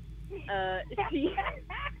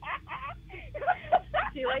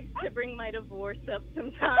 She likes to bring my divorce up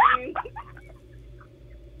sometimes.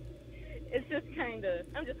 It's just I'm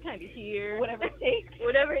just kind of here. Whatever it takes.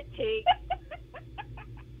 Whatever it takes.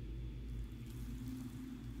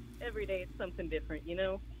 Every day it's something different, you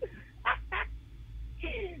know?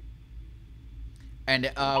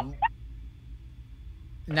 And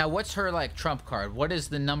now what's her like trump card? What is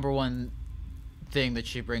the number one thing that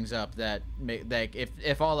she brings up that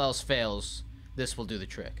if all else fails, this will do the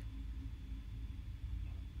trick?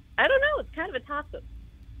 I don't know. It's kind of a toss-up.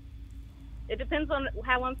 It depends on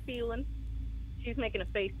how I'm feeling. She's making a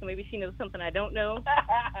face, so maybe she knows something I don't know.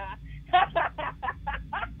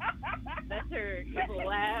 That's her evil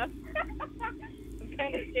laugh. I'm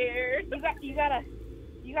kind of scared.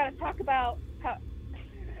 You gotta talk about how.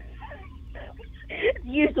 It's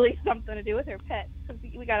usually something to do with her pets.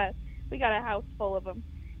 We got a house full of them,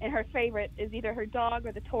 and her favorite is either her dog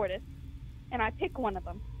or the tortoise. And I pick one of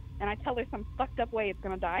them, and I tell her some fucked up way it's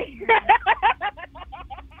gonna die.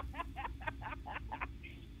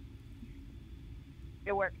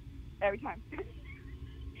 It works every time.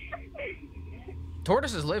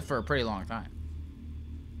 Tortoises live for a pretty long time.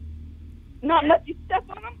 Not unless you step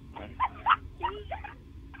on him.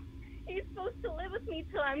 He's supposed to live with me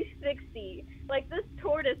till I'm 60. Like, this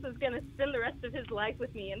tortoise is going to spend the rest of his life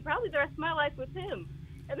with me, and probably the rest of my life with him.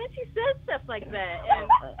 And then she says stuff like that, and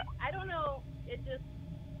I don't know.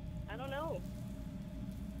 I don't know.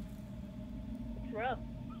 It's rough.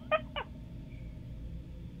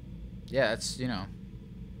 Yeah, it's, We're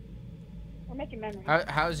making memories.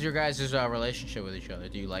 How's your guys' relationship with each other?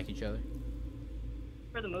 Do you like each other?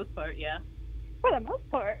 For the most part, yeah. For the most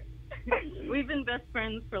part. We've been best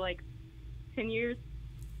friends for like 10 years.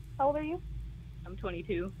 How old are you? I'm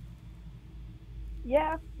 22.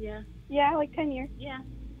 Yeah. Yeah. Yeah, like 10 years. Yeah.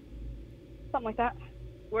 Something like that.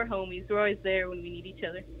 We're homies. We're always there when we need each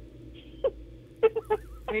other.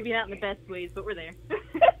 Maybe not in the best ways, but we're there.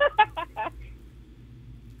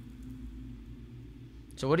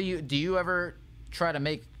 So what do you ever try to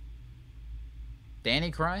make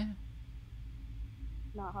Danny cry?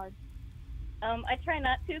 Not hard. I try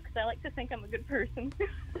not to because I like to think I'm a good person.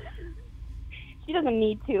 She doesn't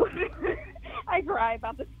need to. I cry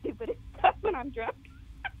about the stupidest stuff when I'm drunk.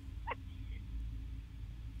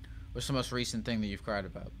 What's the most recent thing that you've cried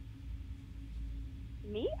about?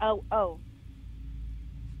 Me? Oh,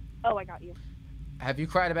 I got you. Have you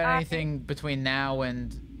cried about anything between now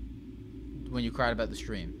and when you cried about the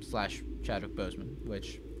stream / Chadwick Boseman?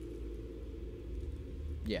 Which,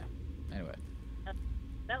 yeah. Anyway.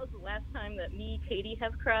 That was the last time that me, Katie,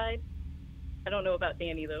 have cried. I don't know about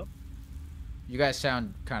Danny though. You guys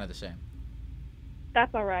sound kind of the same.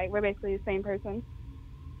 That's all right. We're basically the same person.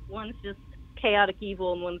 One's just chaotic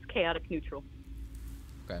evil and one's chaotic neutral.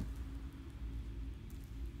 Okay.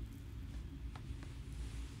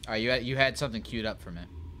 All right, you had something queued up for me.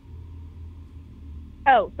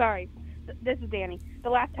 Oh, sorry. This is Danny. The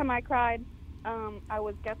last time I cried, I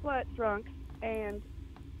was, guess what, drunk, and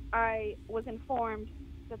I was informed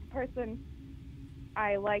that the person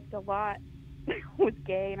I liked a lot was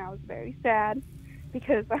gay, and I was very sad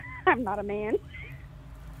because I'm not a man.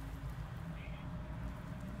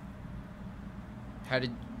 How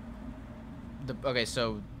did okay,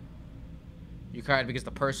 so you cried because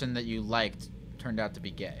the person that you liked turned out to be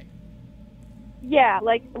gay. Yeah,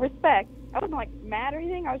 like, respect. I wasn't, like, mad or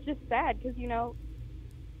anything. I was just sad because, you know,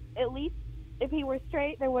 at least if he were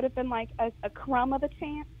straight, there would have been, like, a crumb of a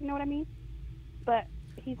chance. You know what I mean? But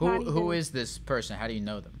he's not even... Who is this person? How do you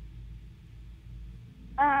know them?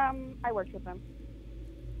 I worked with them.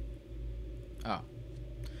 Oh.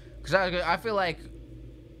 Because I feel like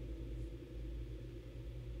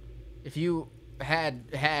if you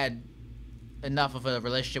had enough of a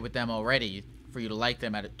relationship with them already for you to like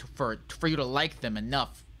them for you to like them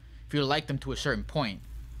enough, for you to like them to a certain point,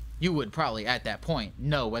 you would probably at that point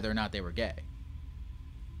know whether or not they were gay.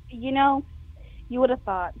 You know, you would have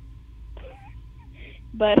thought,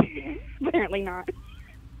 but apparently not.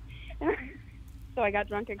 So I got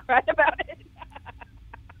drunk and cried about it.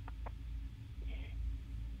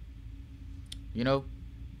 You know,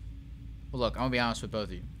 well, look, I'm gonna be honest with both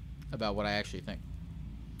of you about what I actually think.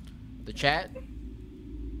 The chat,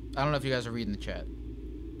 I don't know if you guys are reading the chat,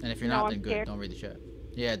 and if you're No, not, I'm then good. scared. Don't read the chat.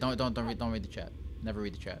 Yeah, don't read the chat. Never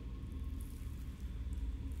read the chat.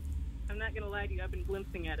 I'm not gonna lie to you, I've been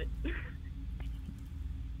glimpsing at it.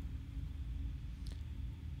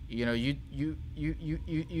 You know, you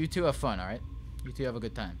two have fun, all right? You two have a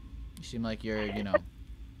good time. You seem like you're, you know,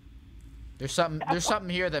 there's something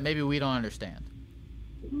here that maybe we don't understand.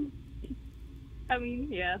 I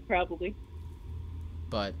mean, yeah, probably.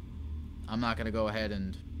 But I'm not gonna go ahead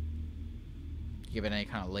and give it any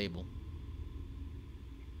kind of label.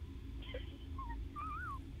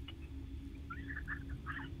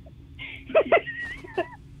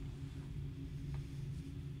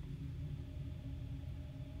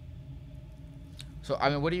 So, I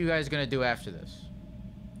mean, what are you guys gonna do after this?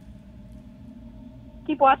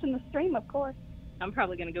 Keep watching the stream, of course. I'm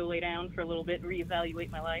probably gonna go lay down for a little bit and reevaluate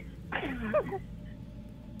my life.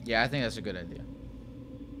 Yeah, I think that's a good idea.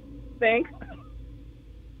 Thanks.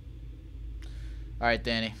 All right,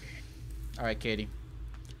 Danny. All right, Katie.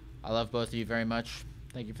 I love both of you very much.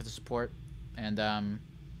 Thank you for the support, and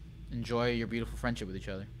enjoy your beautiful friendship with each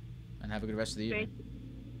other, and have a good rest of the evening.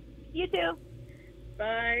 You too.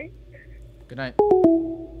 Bye. Good night.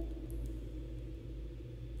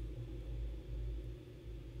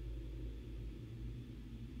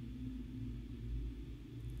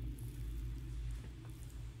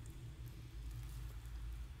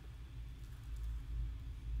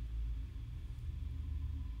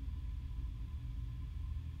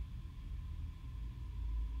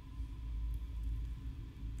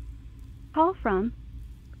 Call from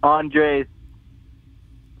Andres.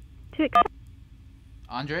 to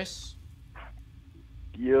Andres?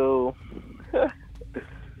 Yo.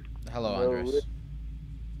 Hello, Yo, Andres.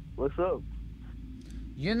 What's up?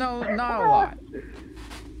 You know, not a lot.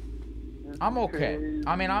 I'm okay.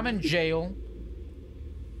 I mean, I'm in jail.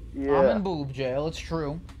 Yeah. I'm in boob jail, it's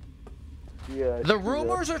true. Yeah. The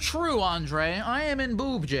rumors are true, Andre. I am in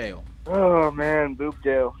boob jail. Oh man, boob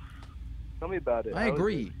jail. Tell me about it. I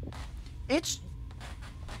agree. It's...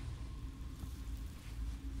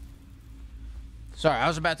 Sorry, I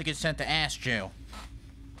was about to get sent to ass jail.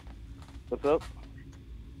 What's up?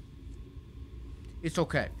 It's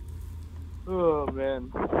okay. Oh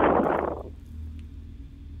man.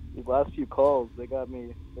 These last few calls, they got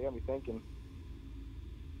me thinking.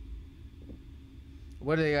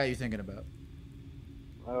 What do they got you thinking about?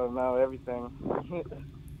 I don't know everything.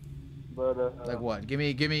 But Like what? Give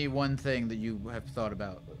me one thing that you have thought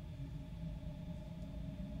about.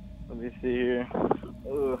 let me see here.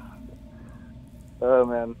 Ugh. Oh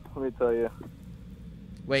man, let me tell you.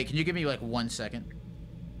 Wait, can you give me like 1 second?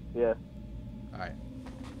 Yeah. All right.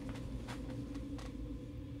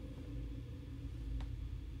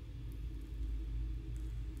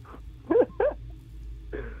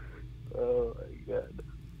 Oh my god.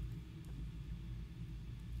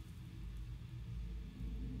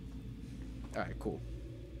 All right, cool.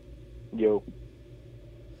 Yo.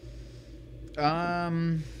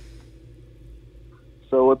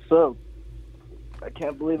 So what's up? I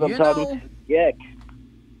can't believe I'm You talking know, to Geck.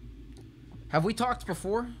 have we talked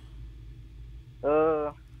before?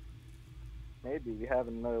 Maybe we have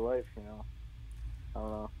in another life, you know. I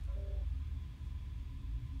don't know.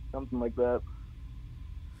 Something like that.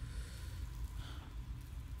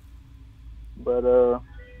 But what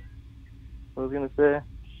was I gonna say?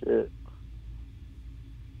 Shit.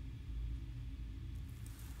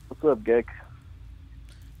 What's up, Geck?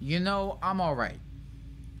 You know, I'm all right.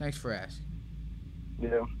 Thanks for asking.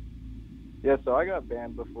 Yeah. Yeah, so I got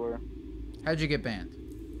banned before. How'd you get banned?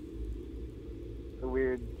 A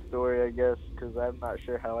weird story, I guess, because I'm not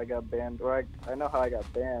sure how I got banned. Or I know how I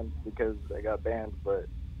got banned because I got banned, but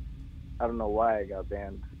I don't know why I got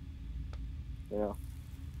banned. You know?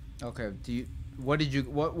 Okay. What did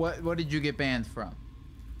you get banned from?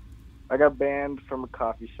 I got banned from a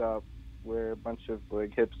coffee shop where a bunch of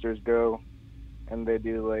like hipsters go and they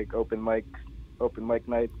do like open mic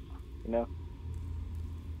nights, you know?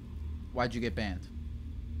 Why'd you get banned?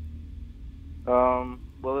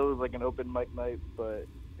 Well, it was like an open mic night, but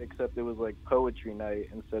except it was like poetry night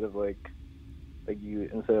instead of like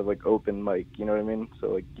open mic, you know what I mean?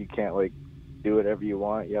 So like you can't like do whatever you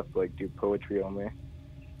want. You have to like do poetry only.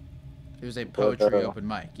 It was a But poetry open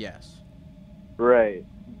mic. Yes. right.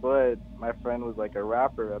 But my friend was like a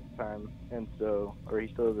rapper at the time, and so or he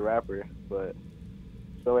still is a rapper, but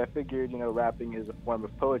so I figured, you know, rapping is a form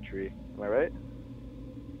of poetry. Am I right?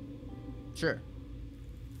 Sure.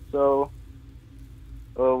 So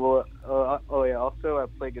oh yeah. Also, I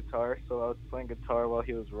play guitar, so I was playing guitar while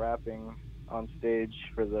he was rapping on stage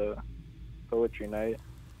for the poetry night,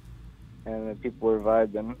 and then people were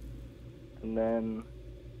vibing. And then,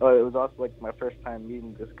 oh, it was also like my first time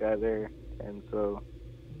meeting this guy there, and so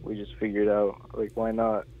we just figured out like why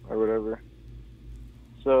not or whatever.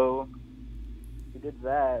 So we did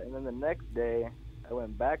that, and then the next day I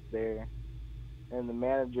went back there, and the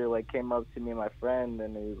manager like came up to me and my friend,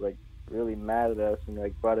 and he was like really mad at us, and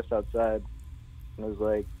like brought us outside, and was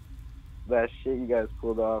like, "That shit you guys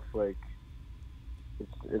pulled off, like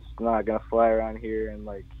it's not gonna fly around here," and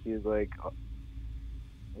like he was like,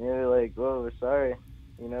 you know, like, "Oh, we're sorry,"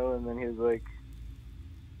 you know, and then he was like,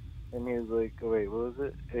 oh, wait, what was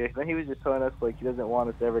it? And then he was just telling us like he doesn't want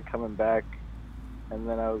us ever coming back, and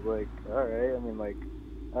then I was like, all right, I mean like,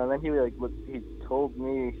 and then he told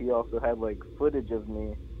me he also had like footage of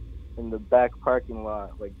me in the back parking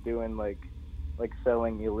lot, like doing like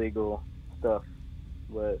selling illegal stuff,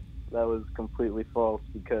 but that was completely false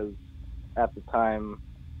because at the time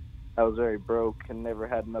I was very broke and never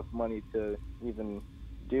had enough money to even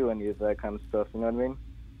do any of that kind of stuff. You know what I mean?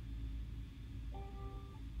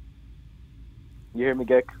 You hear me,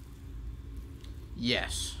 Geck?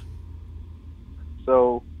 Yes.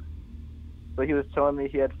 So he was telling me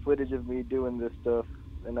he had footage of me doing this stuff,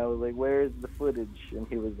 and I was like, "Where is the footage?" And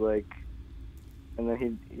he was like, and then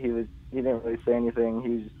he didn't really say anything. He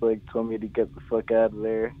was just like told me to get the fuck out of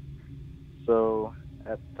there. So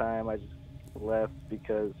at the time, I just left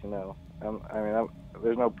because you know,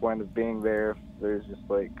 there's no point of being there. If there's just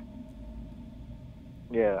like,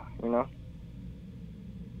 yeah, you know.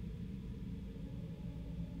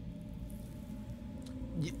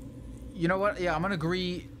 You know what? Yeah, I'm gonna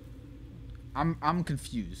agree. I'm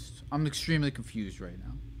confused. I'm extremely confused right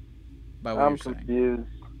now by what I'm you're saying. confused.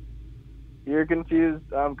 You're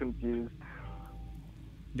confused. I'm confused.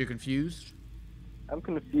 You're confused? I'm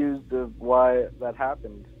confused of why that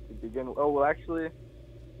happened to begin with. Oh, well, actually,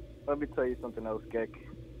 let me tell you something else, Geck.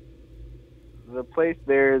 The place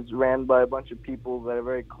there is ran by a bunch of people that are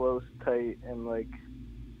very close, tight, and like,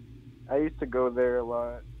 I used to go there a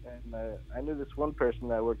lot, and I knew this one person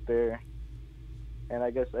that worked there, and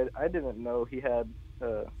I guess I didn't know he had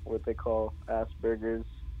what they call Asperger's,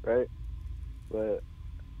 right? But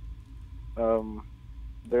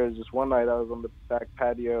there was just one night I was on the back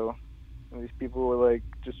patio, and these people were like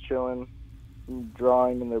just chilling, and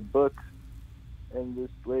drawing in their book, and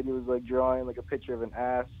this lady was like drawing like a picture of an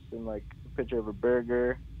ass and like a picture of a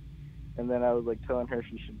burger, and then I was like telling her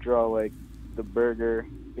she should draw like the burger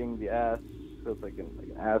being the ass, so it's like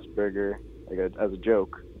an ass burger, as a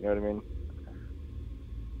joke. You know what I mean?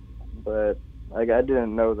 But I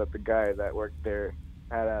didn't know that the guy that worked there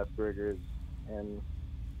had Asperger's, and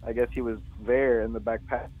I guess he was there in the back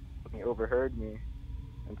pack. He overheard me,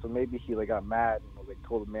 and so maybe he got mad and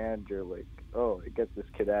told the manager oh, get this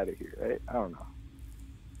kid out of here, right? I don't know.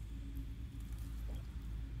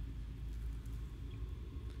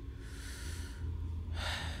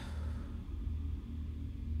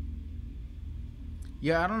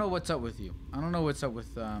 Yeah, I don't know what's up with you. I don't know what's up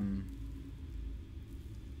with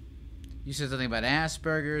You said something about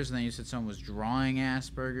Asperger's, and then you said someone was drawing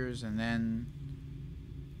Asperger's, and then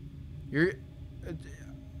you're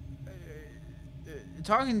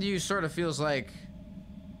talking to you sort of feels like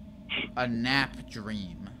a nap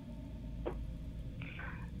dream.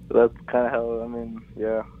 That's kind of how, I mean,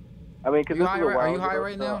 yeah. I mean, cause are you high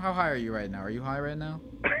right now? How high are you right now? Are you high right now?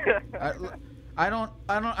 I don't,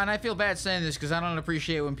 and I feel bad saying this because I don't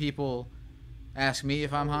appreciate when people ask me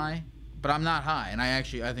if I'm high, but I'm not high, and I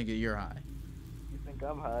think you're high. You think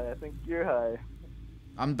I'm high? I think you're high.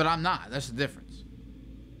 But I'm not. That's the difference.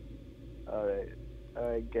 All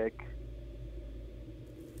right, Geck.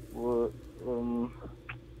 What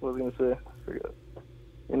was I gonna say? I forgot.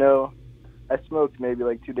 You know, I smoked maybe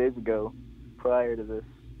 2 days ago, prior to this.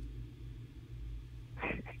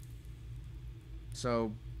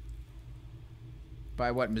 So,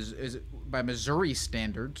 by what is it? By Missouri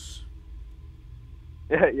standards?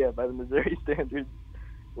 Yeah, by the Missouri standards.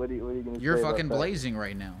 What are you gonna say? You're fucking blazing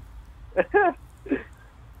right now.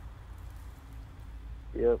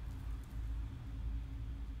 Yep.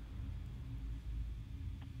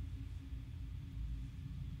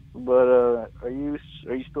 But are you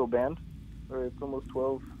still banned? Or it's almost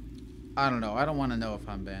 12? I don't know. I don't want to know if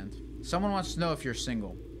I'm banned. Someone wants to know if you're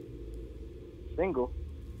single. Single?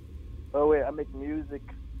 Oh wait, I make music.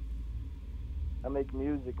 Let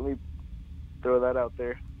me throw that out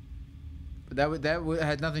there. But that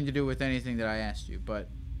had nothing to do with anything that I asked you. But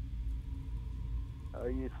are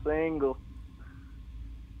you single?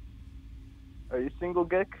 Are you single,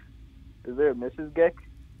 Geck? Is there a Mrs. Geck?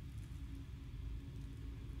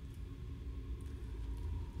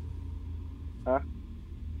 Huh?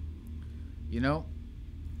 You know,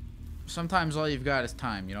 sometimes all you've got is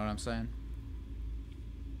time. You know what I'm saying?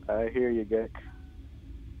 I hear you, Geck.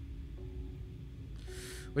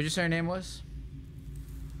 What'd you say your name was?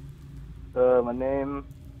 My name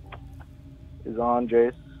is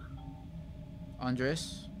Andres.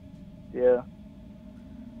 Andres? Yeah.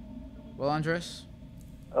 Well, Andres?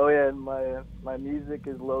 Oh yeah, and my music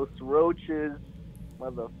is Los Roaches,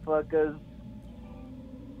 motherfuckers.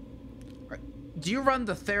 Do you run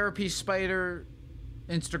the Therapy Spider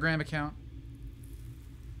Instagram account?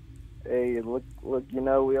 Hey, look, you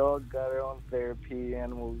know, we all got our own therapy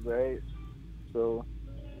animals, right? So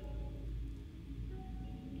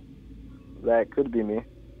that could be me.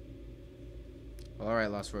 All right,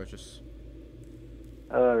 Los Roaches.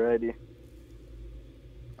 Alrighty.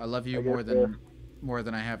 I love you more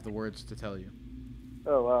than I have the words to tell you.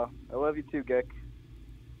 Oh wow, I love you too, Geck.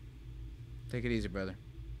 Take it easy, brother.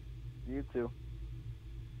 You too.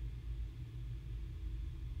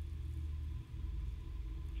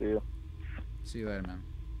 See you. See you later, man.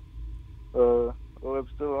 Oh, I'm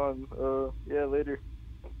still on. Yeah, later.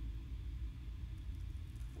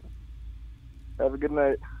 Have a good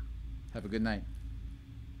night. Have a good night.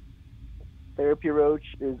 Therapy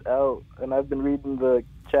Roach is out, and I've been reading the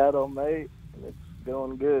chat all night, and it's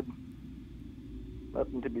going good.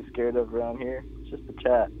 Nothing to be scared of around here. It's just a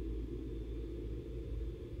chat.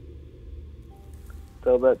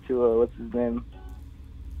 Tell that to what's his name?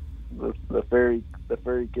 The furry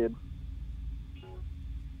kid.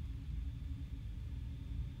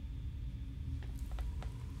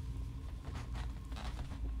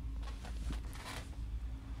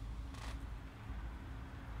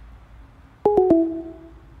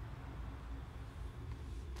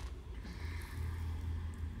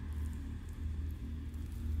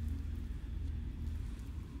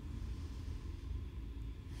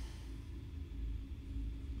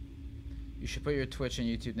 You should put your Twitch and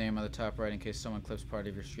YouTube name on the top right in case someone clips part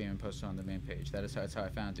of your stream and posts it on the main page. That's how I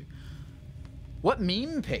found you. What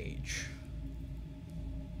meme page?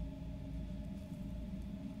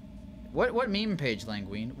 What meme page,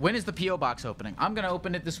 Languine? When is the P.O. box opening? I'm gonna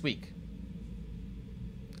open it this week.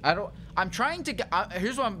 I'm trying to get.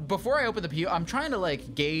 Here's what before I open the P.O. I'm trying to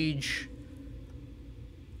gauge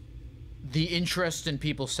the interest in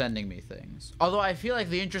people sending me things. Although I feel like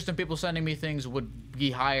the interest in people sending me things would be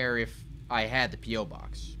higher if I had the P.O.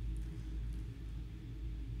 box.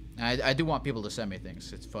 I do want people to send me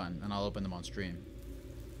things. It's fun, and I'll open them on stream.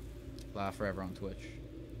 Laugh forever on Twitch.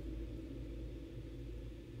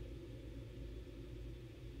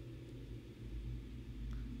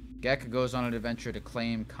 GECKO goes on an adventure to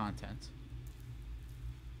claim content.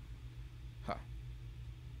 Huh.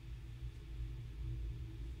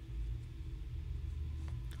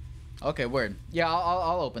 Okay, word. Yeah,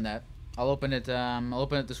 I'll open that. I'll open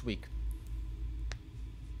it this week.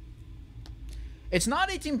 It's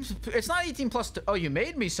not 18. It's not 18 plus. Oh, you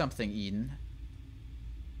made me something, Eden.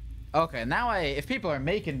 Okay, now if people are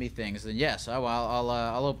making me things, then yes,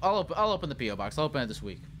 I'll open the PO box. I'll open it this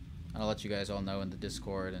week. I'll let you guys all know in the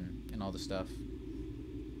Discord and all the stuff.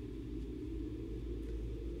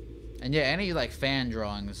 And yeah, any like fan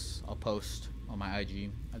drawings I'll post on my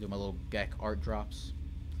IG. I do my little GECK art drops.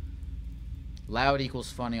 Loud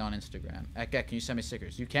equals funny on Instagram. At GECK, can you send me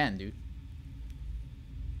stickers? You can, dude.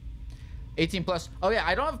 18 plus. Oh yeah,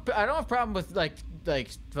 I don't have a problem with like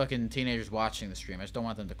fucking teenagers watching the stream. I just don't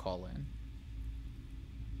want them to call in.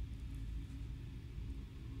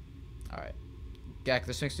 All right, GECK,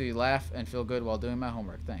 this makes me laugh and feel good while doing my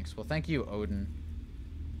homework. Thanks. Well, thank you, Odin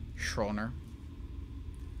Schroner.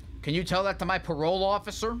 Can you tell that to my parole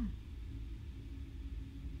officer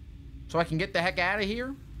so I can get the heck out of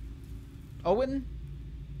here, Owen?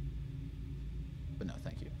 But no,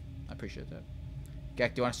 thank you. I appreciate that.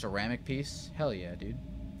 GECK, do you want a ceramic piece? Hell yeah, dude.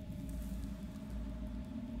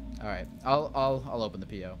 All right, I'll open the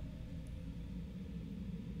PO.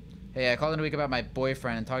 Hey, I called in a week about my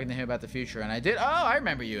boyfriend and talking to him about the future, and I did. Oh, I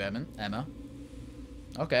remember you, Emma.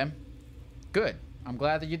 Okay, good. I'm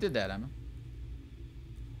glad that you did that, Emma.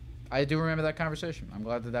 I do remember that conversation. I'm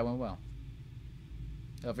glad that went well.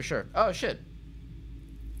 Oh, for sure. Oh shit.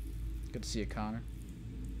 Good to see you, Connor.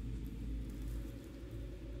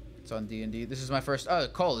 It's on D&D. This is my first. Oh,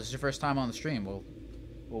 Cole, this is your first time on the stream. Well,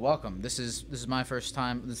 welcome. This is my first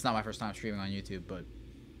time. This is not my first time streaming on YouTube, but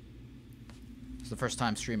it's the first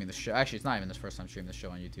time streaming the show. Actually, it's not even the first time streaming the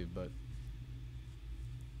show on YouTube, but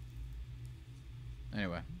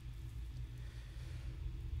anyway.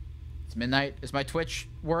 It's midnight. Is my Twitch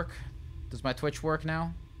work? Does my Twitch work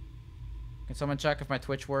now? Can someone check if my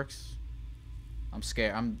Twitch works? I'm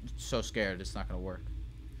scared. I'm so scared it's not gonna work.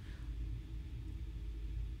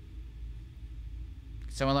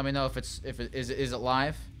 Can someone let me know if is it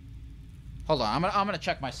live? Hold on. I'm gonna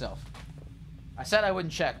check myself. I said I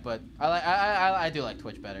wouldn't check, but I do like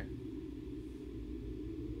Twitch better.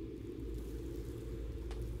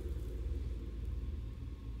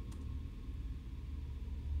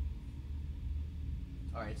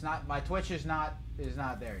 All right, it's not. My Twitch is not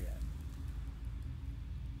there yet.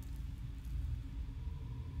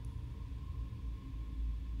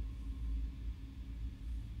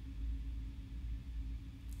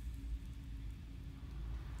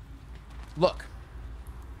 Look,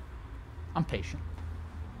 I'm patient.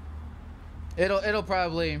 It'll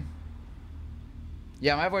probably.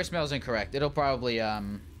 Yeah, my voicemail is incorrect. It'll probably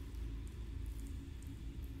I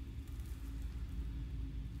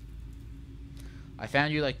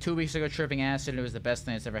found you like 2 weeks ago tripping acid, and it was the best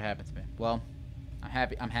thing that's ever happened to me. Well,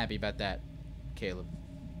 I'm happy about that, Caleb.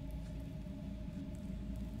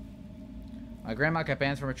 My grandma got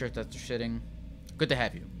banned from her church after shitting. Good to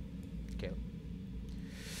have you, Caleb.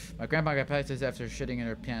 My grandma got baptized after shitting in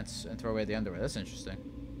her pants and throw away the underwear. That's interesting.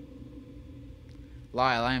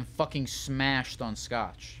 Lyle, I am fucking smashed on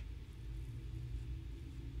scotch.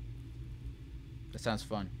 That sounds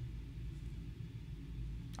fun.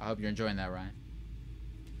 I hope you're enjoying that, Ryan.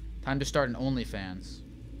 Time to start an OnlyFans.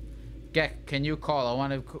 GECK, can you call? I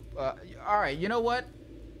want to... Alright, you know what?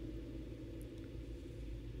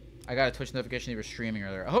 I got a Twitch notification you were streaming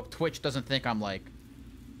earlier. I hope Twitch doesn't think I'm, like,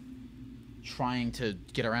 trying to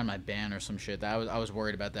get around my ban or some shit. I was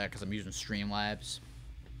worried about that because I'm using Streamlabs.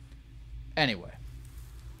 Anyway.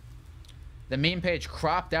 The meme page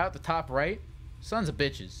cropped out the top right. Sons of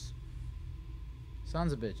bitches.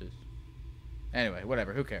 Sons of bitches. Anyway,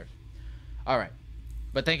 whatever. Who cares? Alright.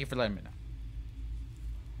 But thank you for letting me know.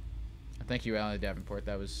 And thank you, Allie Davenport.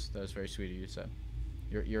 That was very sweet of you. So,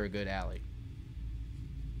 you're a good Allie.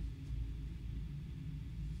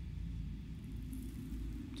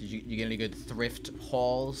 Did you get any good thrift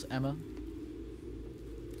hauls, Emma?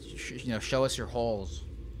 You know, show us your hauls.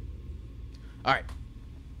 All right.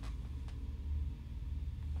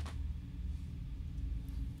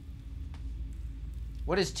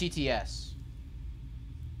 What is TTS?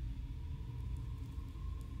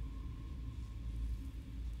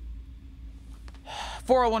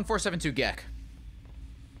 401-472 GECK.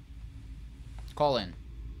 Call in.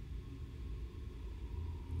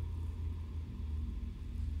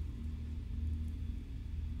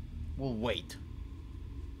 We'll wait.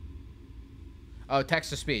 Oh, text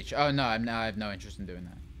to speech. Oh no, I have no interest in doing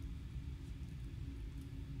that.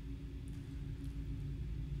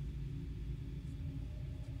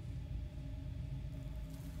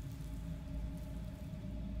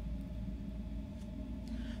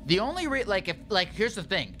 The only here's the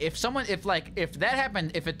thing. If that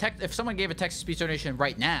happened, if someone gave a text to speech donation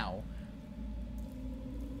right now,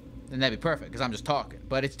 then that'd be perfect because I'm just talking.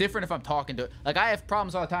 But it's different if I'm talking to, like, I have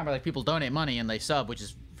problems all the time where like people donate money and they sub, which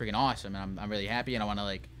is freaking awesome, and I'm really happy, and I want to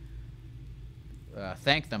like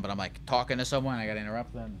thank them, but I'm like talking to someone, I gotta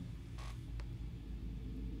interrupt them.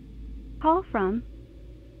 Call from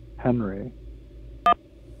Henry.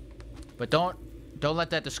 But don't let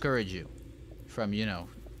that discourage you from, you know,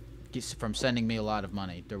 from sending me a lot of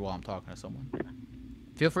money while I'm talking to someone.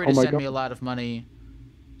 Feel free to send me a lot of money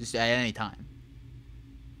just at any time.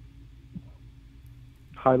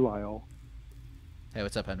 Hi, Lyle. Hey,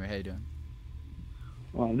 what's up, Henry? How you doing?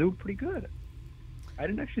 Well, I'm doing pretty good. I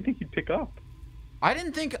didn't actually think you'd pick up. I've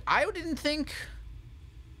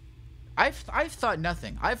thought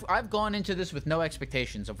nothing. I've gone into this with no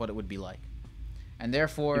expectations of what it would be like. And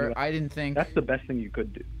therefore, You know, I didn't think... That's the best thing you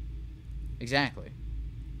could do. Exactly.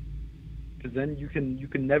 Because then you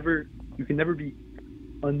can never be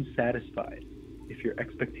unsatisfied if your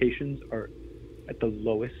expectations are at the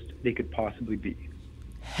lowest they could possibly be.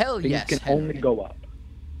 Hell Things yes, can Henry. only go up.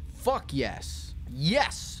 Fuck yes.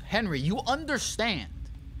 Yes, Henry, you understand.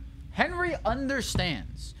 Henry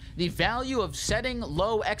understands the value of setting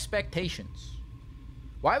low expectations.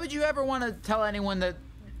 Why would you ever want to tell anyone that...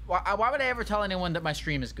 Why would I ever tell anyone that my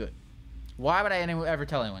stream is good? Why would I ever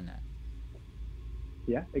tell anyone that?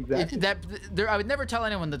 Yeah, exactly. I would never tell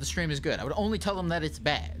anyone that the stream is good. I would only tell them that it's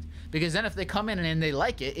bad. Because then if they come in and they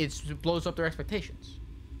like it, it blows up their expectations.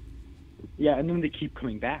 Yeah, and then they keep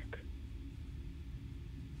coming back.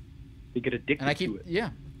 They get addicted to it. Yeah,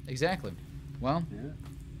 exactly. Well,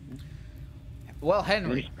 yeah. Well,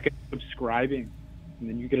 Henry. And you get subscribing, and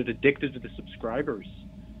then you get addicted to the subscribers.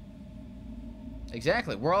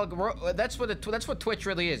 Exactly. That's what Twitch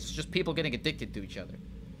really is. It's just people getting addicted to each other.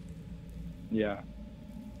 Yeah.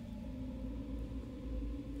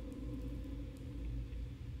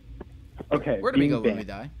 Okay. Where do we go when we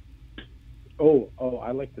die? Oh,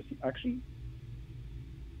 I like to see. Actually,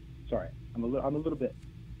 sorry, I'm a little bit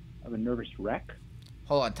of a nervous wreck.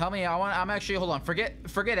 Hold on. Tell me. I'm actually. Hold on.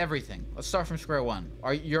 Forget everything. Let's start from square one.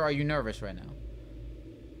 Are you nervous right now?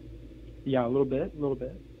 Yeah, a little bit.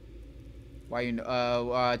 Why are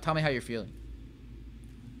you? Tell me how you're feeling.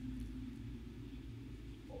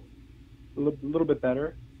 A little bit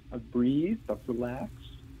better. I've breathed. I've relaxed.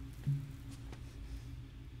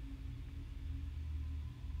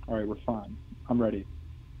 All right, we're fine. I'm ready.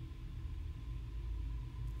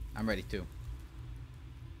 I'm ready too.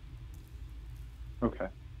 Okay.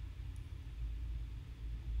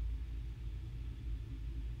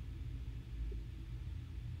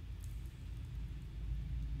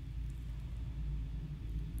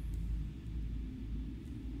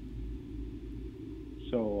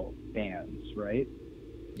 So bands, right?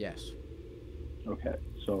 Yes. Okay.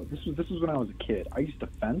 So this was when I was a kid. I used to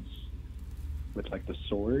fence with like the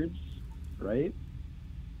swords, right?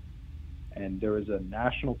 And there was a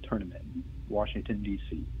national tournament in Washington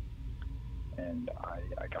D.C. and I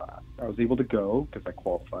was able to go because I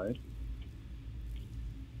qualified.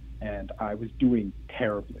 And I was doing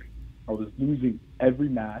terribly. I was losing every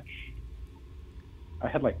match. I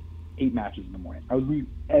had like 8 matches in the morning. I was losing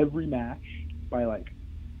every match by like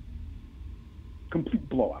complete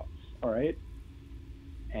blowouts, all right?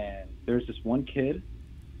 And there's this one kid,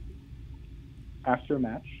 after a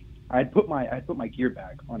match, I had put my gear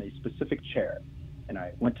bag on a specific chair, and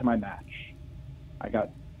I went to my match. I got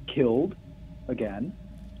killed again,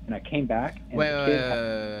 and I came back. And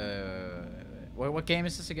What game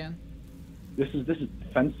is this again? This is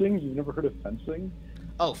fencing. You've never heard of fencing?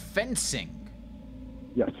 Oh, fencing.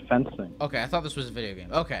 Yes, fencing. Okay, I thought this was a video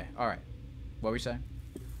game. Okay, all right. What were you saying?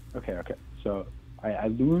 Okay. So I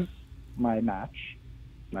lose my match,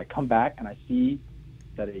 and I come back, and I see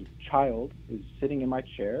that a child is sitting in my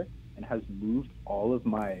chair and has moved all of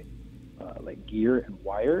my like gear and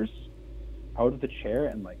wires out of the chair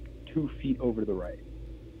and like 2 feet over to the right.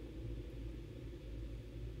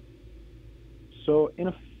 So in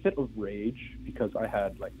a fit of rage, because I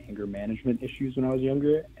had like anger management issues when I was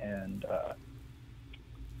younger, and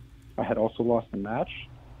I had also lost the match,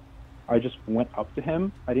 I just went up to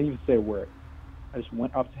him. I didn't even say a word. I just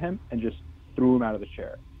went up to him and just threw him out of the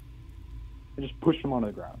chair. I just pushed him onto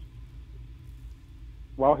the ground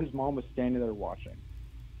while his mom was standing there watching.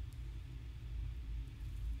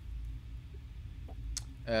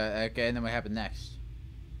 Okay, and then what happened next?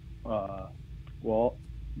 Well,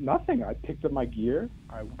 nothing. I picked up my gear.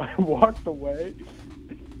 I, I walked away.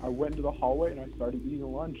 I went into the hallway and I started eating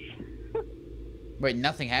lunch. Wait,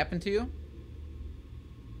 nothing happened to you?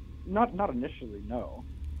 Not initially, no.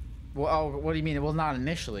 Well, oh, what do you mean? Well, not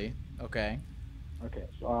initially. Okay. Okay,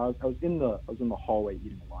 so I was in the hallway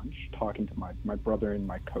eating lunch, talking to my brother and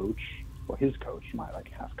my coach, well, his coach, my like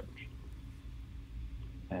half coach.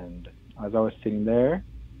 And as I was sitting there,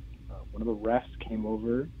 one of the refs came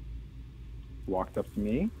over, walked up to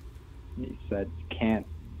me, and he said, "You can't,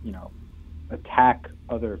 attack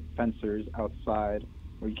other fencers outside,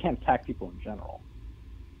 or you can't attack people in general."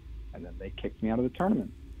 And then they kicked me out of the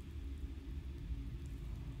tournament.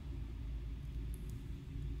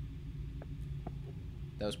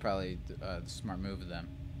 That was probably the smart move of them.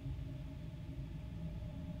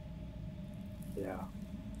 Yeah.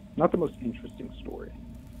 Not the most interesting story.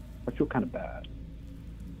 I feel kind of bad.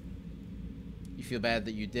 You feel bad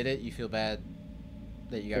that you did it? You feel bad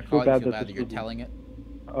that you got I caught? You feel that bad that this you're was- telling it?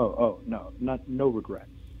 Oh, no. No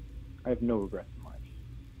regrets. I have no regrets in life.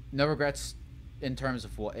 No regrets in terms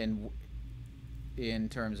of what? In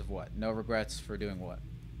terms of what? No regrets for doing what?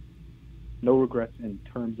 No regrets in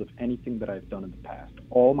terms of anything that I've done in the past.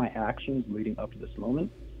 All my actions leading up to this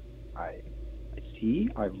moment, I see,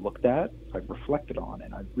 I've looked at, I've reflected on,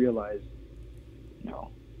 and I've realized,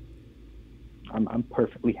 I'm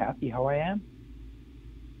perfectly happy how I am.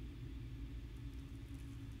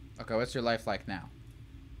 Okay, what's your life like now?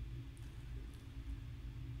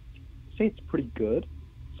 Say it's pretty good.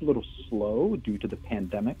 It's a little slow due to the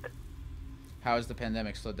pandemic. How has the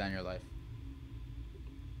pandemic slowed down your life?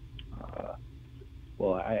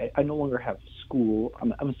 Well, I no longer have school.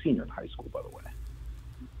 I'm a senior in high school, by the way.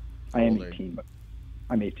 I How am old are you? 18, but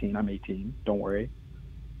I'm 18. Don't worry.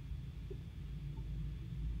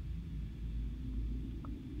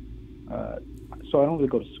 So I don't really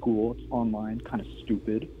go to school. It's online, kind of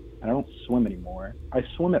stupid. And I don't swim anymore. I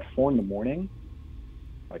swim at 4 in the morning,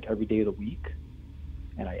 like every day of the week.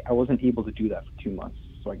 And I wasn't able to do that for 2 months.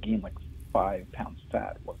 So I gained like 5 pounds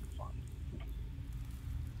fat. It wasn't fun.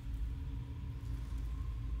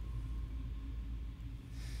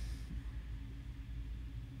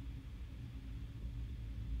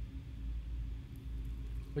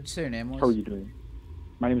 What'd you say your name was? How are you doing?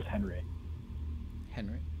 My name is Henry.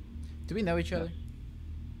 Henry. Do we know each other?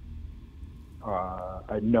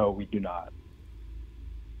 No, we do not.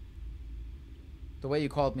 The way you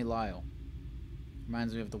called me Lyle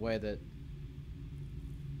reminds me of the way that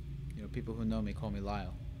people who know me call me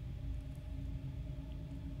Lyle.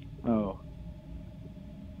 Oh.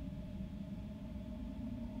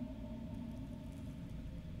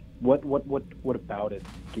 What about it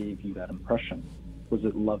gave you that impression? Was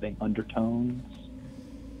it loving undertones?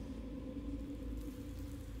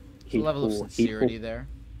 There's a level of sincerity hateful? there.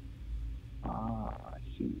 Ah, I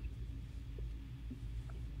see.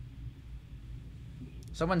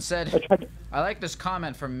 Someone said, I like this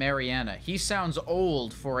comment from Mariana. He sounds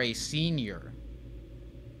old for a senior.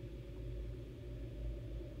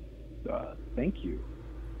 Thank you.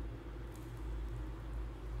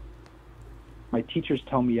 My teachers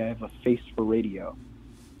tell me I have a face for radio.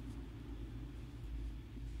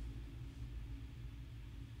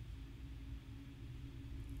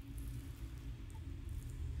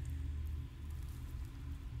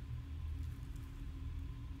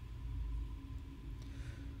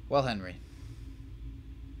 Well, Henry.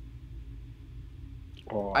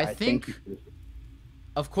 Oh, I thank think, you for this.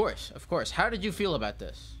 of course. How did you feel about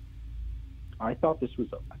this? I thought this was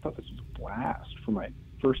a blast for my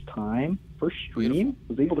first time, first stream. Beautiful.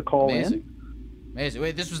 Was able to call Amazing. in. Amazing.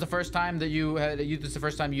 Wait, this was the first time that this is the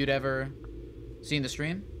first time you'd ever seen the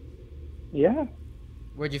stream? Yeah.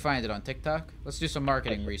 Where'd you find it, on TikTok? Let's do some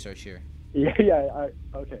marketing research here. Yeah.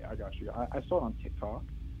 Okay, I got you. I saw it on TikTok.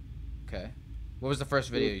 Okay. What was the first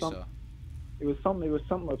video you saw? It was something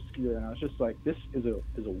obscure, and I was just like, this is a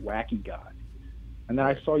wacky guy. And then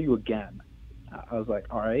I saw you again. I was like,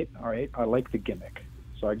 all right, I like the gimmick.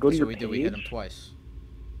 So I go to your page. We hit him twice.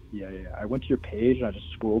 Yeah. I went to your page and I just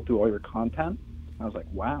scrolled through all your content. I was like,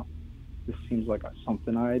 wow, this seems like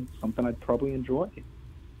something I'd probably enjoy.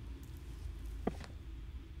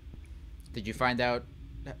 Did you find out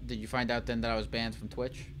then that I was banned from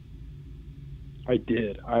Twitch? I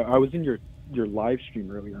did. I was in your live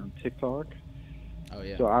stream earlier on TikTok. Oh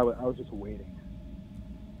yeah. So I was just waiting.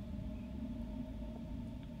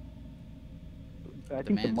 I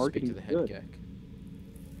think the marketing to the is head good. geek.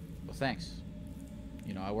 Well, thanks.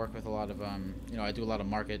 I work with a lot of I do a lot of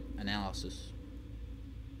market analysis.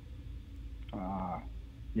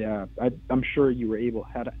 Yeah, I'm sure you were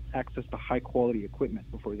had access to high quality equipment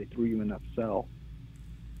before they threw you in that cell.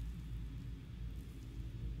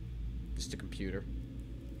 Just a computer.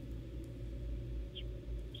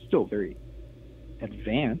 Still very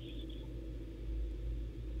advanced.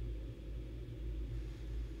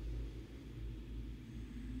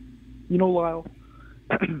 You know, Lyle,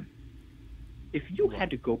 if you had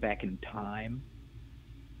to go back in time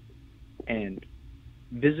and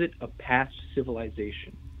visit a past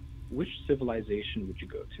civilization, which civilization would you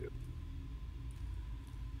go to?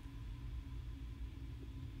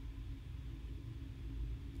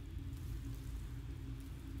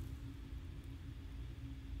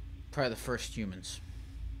 Probably the first humans.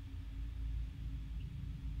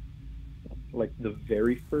 Like the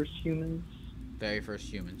very first humans? Very first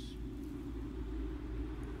humans.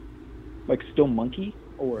 Like still monkey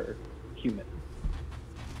or human?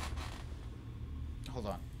 Hold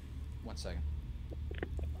on. 1 second.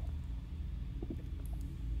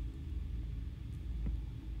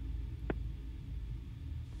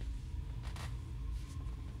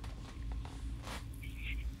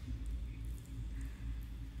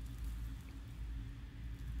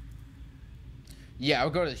 Yeah, I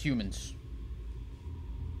would go to the humans.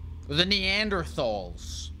 The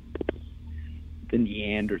Neanderthals. The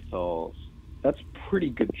Neanderthals. That's a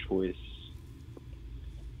pretty good choice.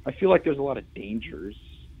 I feel like there's a lot of dangers.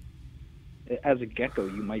 As a gecko,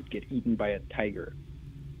 you might get eaten by a tiger.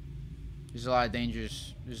 There's a lot of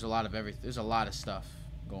dangers. There's a lot of everything. There's a lot of stuff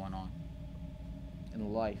going on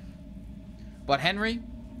in life. But Henry,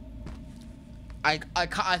 I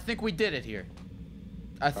think we did it here.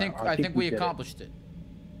 I think we accomplished it.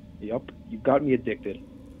 Yep, you got me addicted.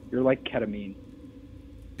 You're like ketamine.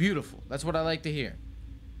 Beautiful. That's what I like to hear.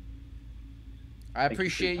 I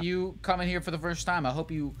appreciate you coming here for the first time. I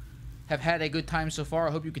hope you have had a good time so far.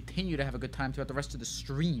 I hope you continue to have a good time throughout the rest of the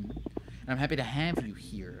stream. And I'm happy to have you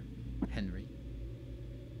here, Henry.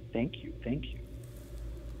 Thank you. Thank you.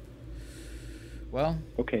 Well.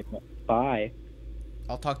 Okay, bye.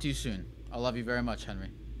 I'll talk to you soon. I love you very much,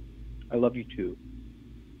 Henry. I love you too.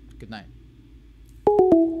 Good night.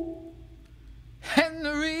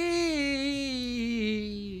 Henry!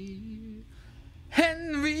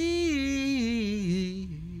 Henry!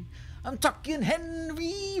 I'm talking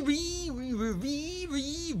Henry!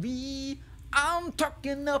 I'm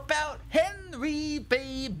talking about Henry,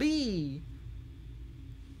 baby!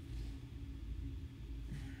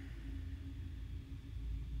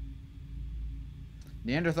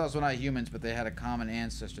 Neanderthals were not humans, but they had a common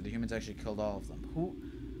ancestor. The humans actually killed all of them. Who?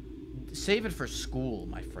 Save it for school,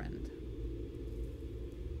 my friend.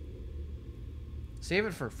 Save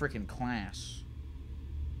it for freaking class.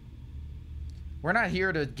 We're not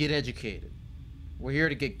here to get educated. We're here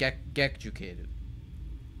to get educated.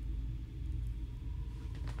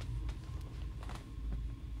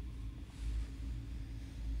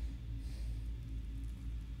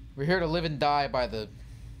 We're here to live and die by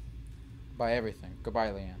everything. Goodbye,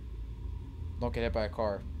 Leanne. Don't get hit by a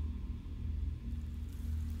car.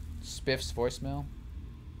 Spiff's voicemail.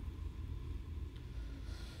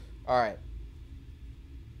 Alright.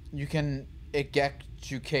 You can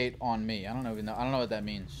educate on me. I don't know what that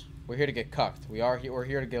means. We're here to get cucked. We're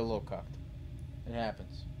here to get a little cucked. It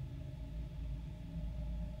happens.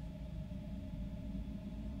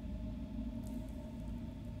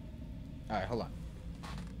 Alright, hold on.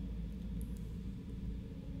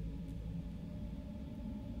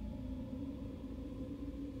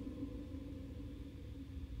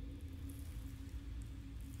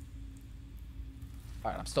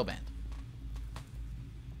 Alright, I'm still banned.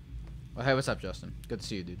 Well, hey, what's up, Justin? Good to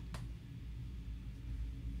see you, dude.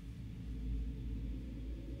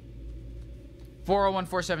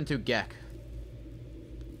 (401-472-GECK).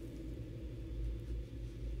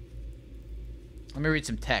 Let me read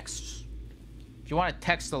some texts. If you want to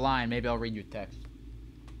text the line, maybe I'll read your text.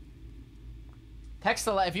 Text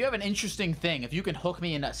the line. If you have an interesting thing, if you can hook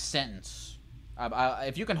me in a sentence.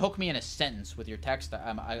 If you can hook me in a sentence with your text,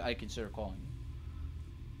 I consider calling you.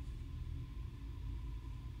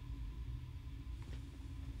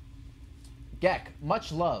 Geck,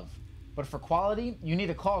 much love. But for quality, you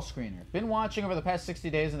need a call screener. Been watching over the past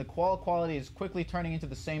 60 days, and the call quality is quickly turning into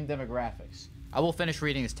the same demographics. I will finish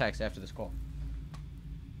reading this text after this call.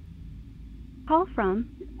 Call from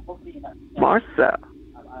Martha.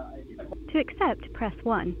 To accept, press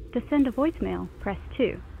 1. To send a voicemail, press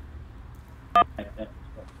 2.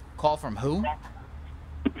 Call from who?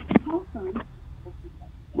 Call from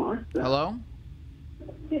Martha. Hello?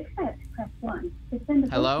 To accept, press 1. To send a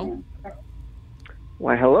Hello? voicemail, press 2.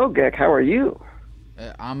 Why, hello, Geck. How are you?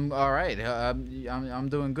 I'm all right. I'm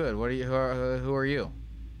doing good. What are you? Who are you?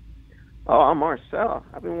 Oh, I'm Marcel.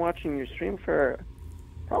 I've been watching your stream for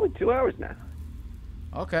probably 2 hours now.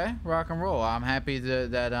 Okay, rock and roll. I'm happy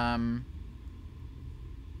that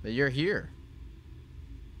you're here.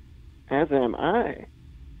 As am I.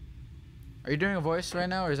 Are you doing a voice right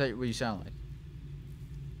now, or is that what you sound like?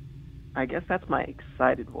 I guess that's my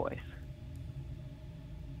excited voice.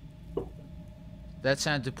 That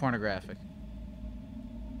sounded pornographic.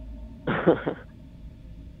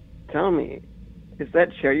 Tell me, is that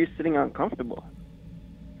chair you're sitting on comfortable?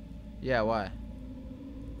 Yeah, why?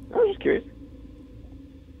 I'm just curious.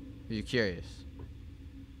 Are you curious?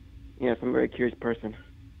 Yes, I'm a very curious person.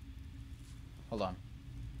 Hold on.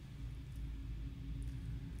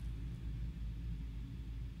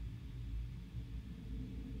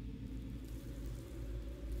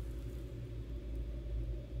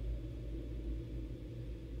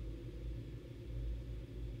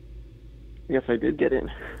 Yes, I did get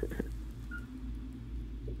in.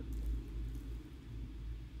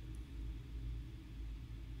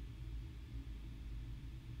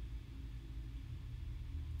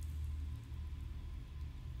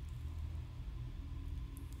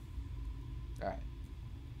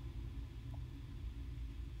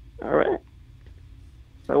 All right.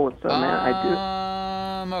 So what's up,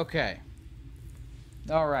 man? Okay.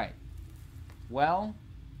 All right. Well,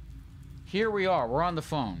 here we are. We're on the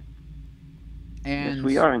phone. And yes,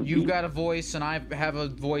 we are indeed. You've got a voice, and I have a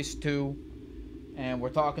voice too. And we're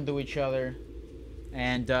talking to each other.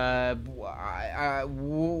 And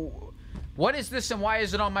what is this, and why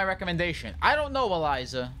is it on my recommendation? I don't know,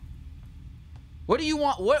 Eliza. What do you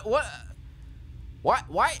want?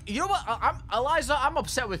 Why? You know what? Eliza, I'm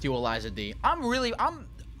upset with you, Eliza D. I'm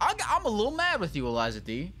a little mad with you, Eliza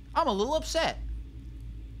D. I'm a little upset.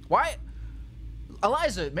 Why?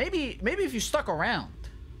 Eliza, maybe if you stuck around,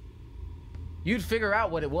 you'd figure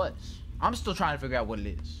out what it was. I'm still trying to figure out what it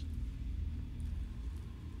is.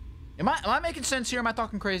 Am I making sense here? Am I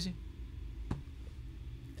talking crazy?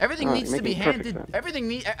 Everything needs to be handed.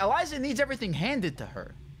 Eliza needs everything handed to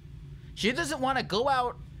her. She doesn't want to go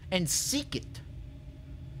out and seek it.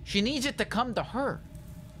 She needs it to come to her.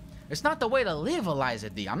 It's not the way to live, Eliza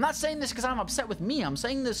D. I'm not saying this because I'm upset with me. I'm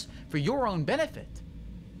saying this for your own benefit.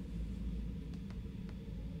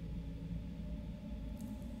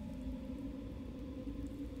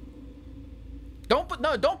 Don't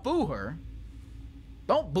boo her.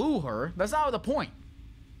 Don't boo her. That's not the point.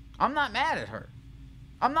 I'm not mad at her.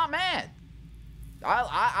 I'm not mad.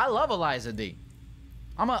 I love Eliza D.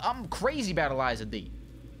 I'm crazy about Eliza D.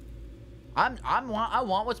 I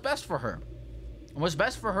want what's best for her. And what's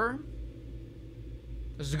best for her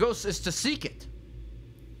is to seek it.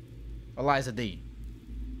 Eliza D.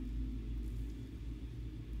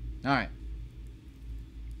 All right.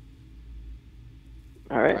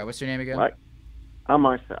 All right. What's your name again? What? I'm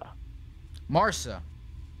Marcel. Marsa.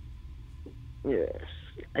 Yes.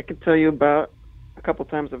 I can tell you about a couple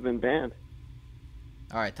times I've been banned.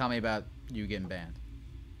 All right. Tell me about you getting banned.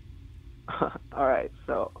 All right.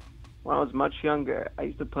 So when I was much younger, I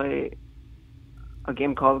used to play a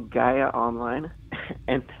game called Gaia Online,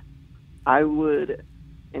 and I would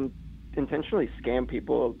intentionally scam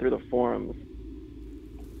people through the forums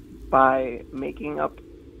by making up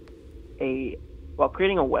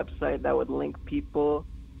creating a website that would link people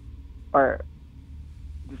or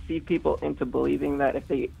deceive people into believing that if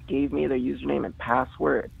they gave me their username and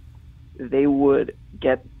password, they would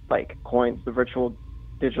get like coins, the virtual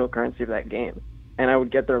digital currency of that game. And I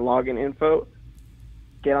would get their login info,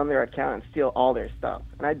 get on their account, and steal all their stuff.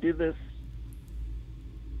 And I do this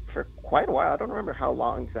for quite a while. I don't remember how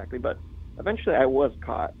long exactly, but eventually I was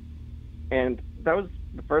caught. And that was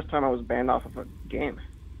the first time I was banned off of a game.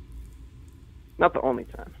 Not the only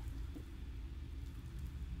time.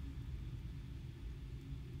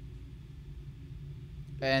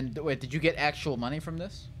 And wait, did you get actual money from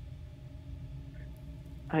this?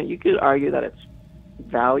 You could argue that it's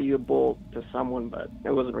valuable to someone, but it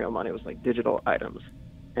wasn't real money. It was like digital items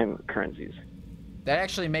and currencies. That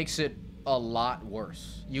actually makes it a lot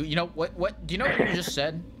worse. You know what do you know what you just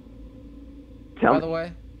said? Tell By me. the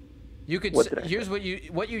way, you could here's what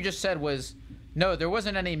you just said was, no, there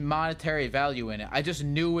wasn't any monetary value in it. I just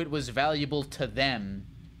knew it was valuable to them,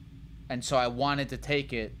 and so I wanted to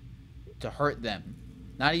take it to hurt them.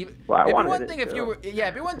 Not even. Well, it'd be one thing if you were. Yeah,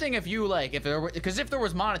 it'd be one thing if you like if there were, because if there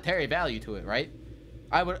was monetary value to it, right?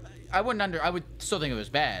 I would still think it was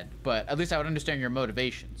bad, but at least I would understand your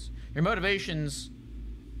motivations. Your motivations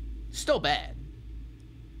still bad,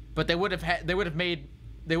 but they would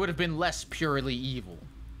have been less purely evil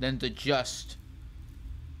than to just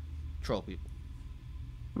troll people.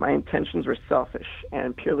 My intentions were selfish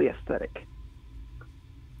and purely aesthetic.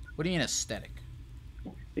 What do you mean aesthetic?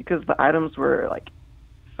 Because the items were like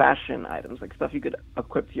fashion items, like stuff you could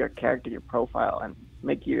equip to your character, your profile, and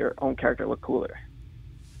make your own character look cooler.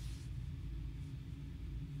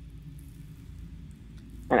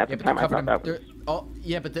 And at the time, I thought that was...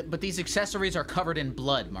 Yeah, but these accessories are covered in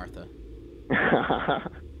blood, Martha.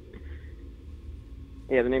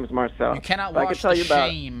 Yeah, the name is Marcel. You cannot wash the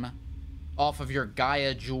shame off of your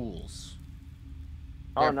Gaia jewels.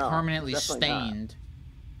 They're permanently stained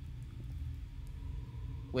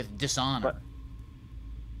with dishonor.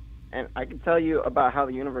 And I can tell you about how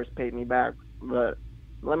the universe paid me back, but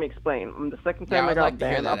let me explain. The second time I got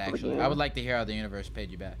banned off the game... I would like to hear how the universe paid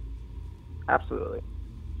you back. Absolutely.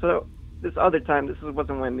 So this other time,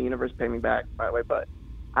 wasn't when the universe paid me back, by the way, but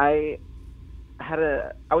I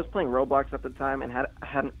was playing Roblox at the time and had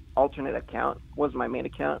an alternate account, was my main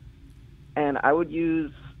account, and I would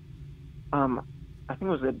use, I think it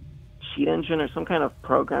was a cheat engine or some kind of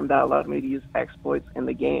program that allowed me to use exploits in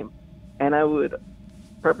the game, and I would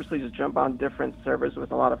purposely just jump on different servers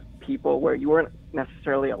with a lot of people where you weren't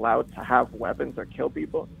necessarily allowed to have weapons or kill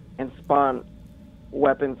people, and spawn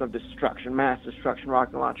weapons of destruction, mass destruction,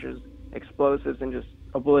 rocket launchers, explosives, and just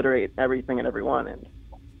obliterate everything and everyone. And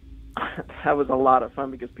that was a lot of fun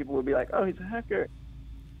because people would be like, oh, he's a hacker,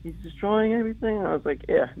 he's destroying everything. And I was like,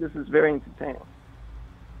 yeah, this is very entertaining.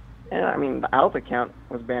 And I mean, the Alpha account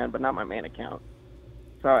was banned, but not my main account.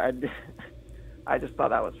 So I just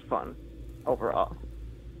thought that was fun overall.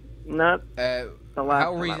 Not the last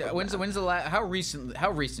how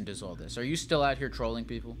recent is all this? Are you still out here trolling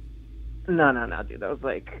people? No, dude. That was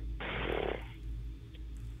like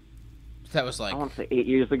I want to say 8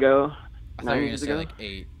 years ago. I thought you were gonna say like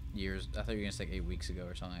 8 years. I thought you were gonna say 8 weeks ago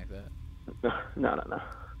or something like that. No.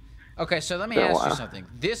 Okay, so let me ask you something.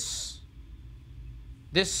 This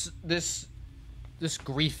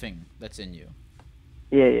griefing that's in you.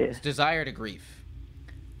 Yeah. This desire to grief.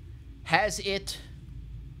 Has it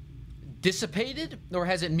dissipated, or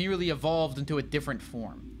has it merely evolved into a different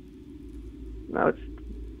form? No, it's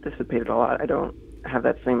dissipated a lot. I don't have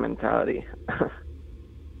that same mentality.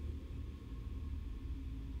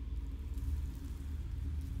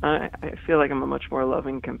 I feel like I'm a much more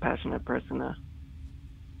loving, compassionate person now.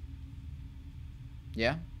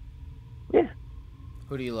 Yeah? Yeah.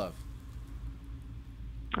 Who do you love?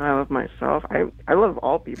 I love myself. I love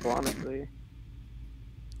all people, honestly.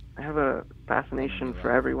 I have a fascination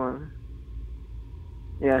for everyone.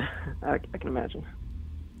 Yeah, I can imagine.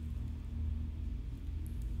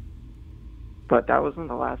 But that wasn't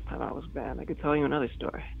the last time I was banned. I could tell you another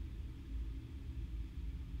story.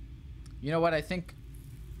 You know what? I think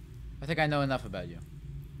I know enough about you.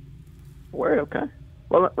 Word, okay.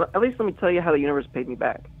 Well, at least let me tell you how the universe paid me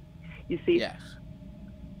back. You see, yes.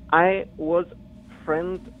 I was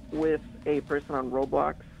friends with a person on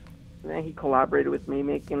Roblox, and then he collaborated with me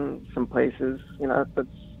making some places. That's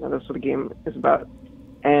what the game is about.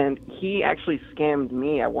 And he actually scammed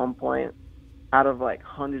me at one point out of like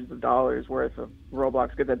hundreds of dollars worth of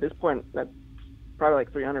Roblox goods. At this point, that's probably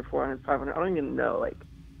like 300, 400, 500. I don't even know, like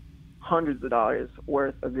hundreds of dollars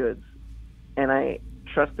worth of goods. And I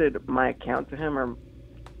trusted my account to him, or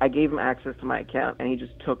I gave him access to my account, and he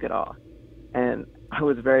just took it all. And I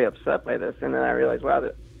was very upset by this. And then I realized, wow,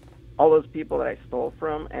 that all those people that I stole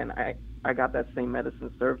from, and I got that same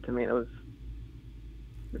medicine served to me. It was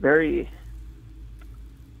very,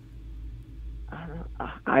 I don't know,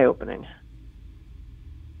 eye-opening.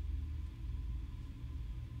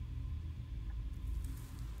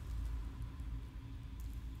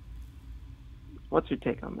 What's your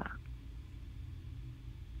take on that?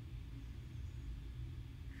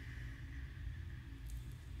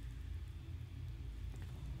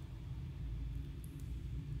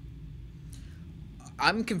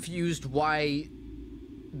 I'm confused why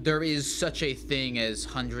there is such a thing as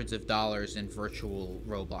hundreds of dollars in virtual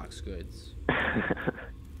Roblox goods.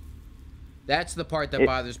 That's the part that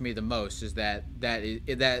bothers me the most, is that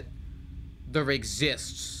there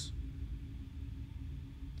exists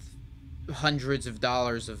hundreds of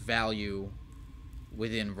dollars of value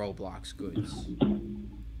within Roblox goods.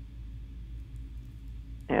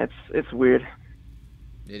 Yeah, it's weird.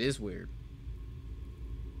 It is weird.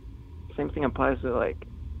 Same thing applies to like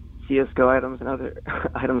CSGO items and other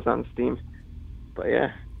items on Steam. But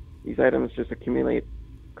yeah, these items just accumulate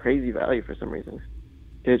crazy value for some reason.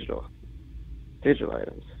 Digital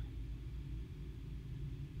items.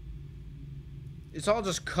 It's all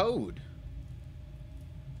just code.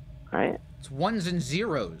 Right? It's ones and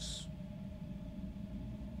zeros.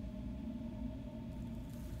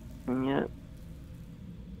 And yet,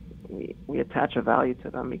 we attach a value to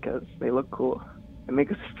them because they look cool. They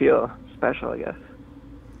make us feel special, I guess.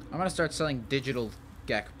 I'm gonna start selling digital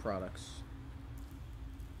GECK products.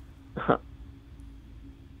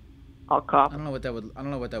 I'll cop. I don't know what that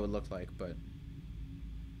would look like, but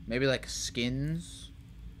maybe like skins.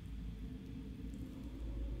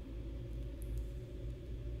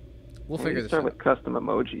 We'll Maybe figure this start out. with custom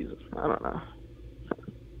emojis. I don't know.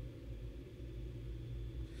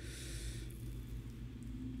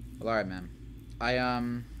 Well, all right, man.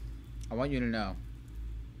 I want you to know,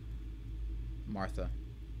 Martha,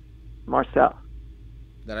 Marcel,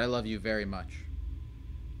 that I love you very much.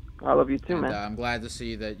 I love you too, And, man. I'm glad to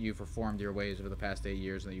see that you've reformed your ways over the past 8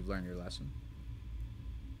 years and that you've learned your lesson.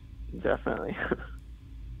 Definitely.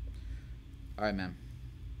 All right, man.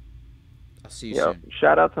 I'll see you Yo, soon.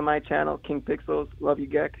 shout out to my channel, King Pixels. Love you,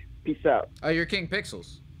 Geck. Peace out. Oh, you're King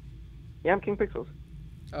Pixels. Yeah, I'm King Pixels.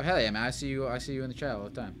 Oh, hell yeah, man. I see you in the chat all the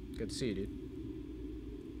time. Good to see you, dude.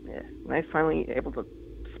 Yeah, nice finally able to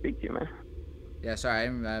speak to you, man. Yeah, sorry.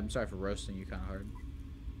 I'm sorry for roasting you kind of hard.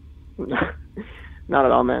 Not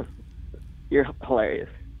at all, man. You're hilarious.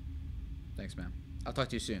 Thanks, man. I'll talk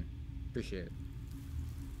to you soon. Appreciate it.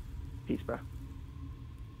 Peace, bro.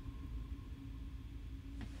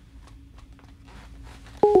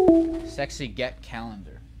 Sexy get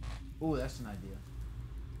calendar. Ooh, that's an idea.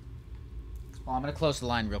 Well, I'm gonna close the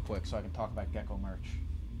line real quick so I can talk about GECKO merch.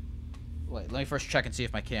 Wait, let me first check and see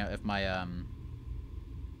if my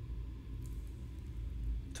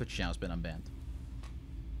Twitch channel's been unbanned.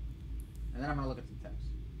 And then I'm gonna look at the text.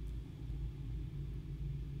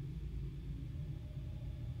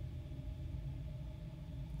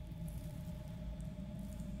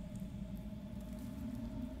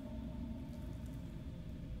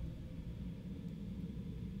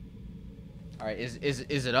 All right, is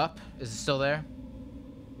it up? Is it still there?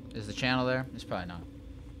 Is the channel there? It's probably not.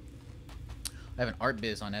 I have an art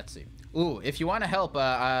biz on Etsy. Ooh, if you want to help,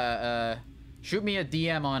 shoot me a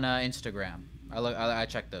DM on Instagram. I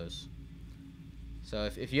check those. So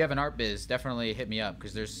if you have an art biz, definitely hit me up,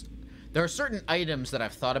 because there are certain items that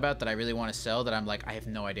I've thought about that I really want to sell that I'm like, I have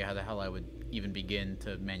no idea how the hell I would even begin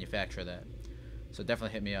to manufacture that. So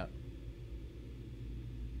definitely hit me up.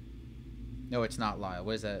 No, it's not Lyle.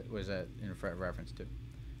 What is that? What is that in reference to?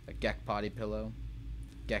 A GECK potty pillow?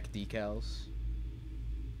 GECK decals?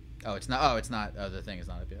 Oh, it's not. Oh, it's not. Oh, the thing is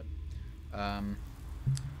not up yet.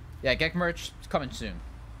 Yeah, GECK merch is coming soon.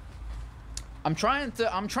 I'm trying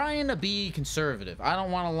to be conservative. I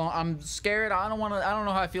don't want to. I'm scared. I don't want to. I don't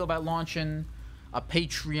know how I feel about launching a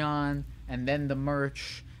Patreon and then the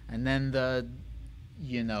merch and then the,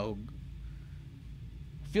 you know.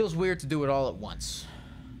 Feels weird to do it all at once.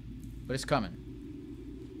 But it's coming.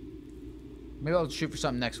 Maybe I'll shoot for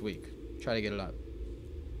something next week. Try to get it up.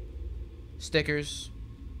 Stickers.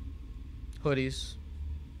 Hoodies.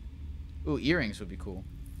 Ooh, earrings would be cool.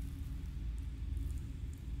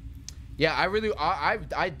 Yeah, I really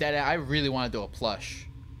want to do a plush.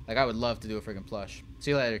 Like, I would love to do a freaking plush.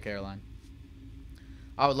 See you later, Caroline.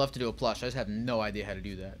 I would love to do a plush. I just have no idea how to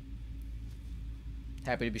do that.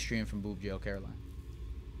 Happy to be streaming from Boob Jail, Caroline.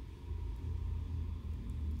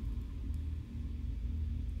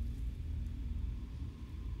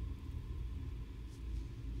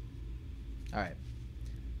 Alright.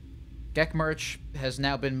 GECK merch has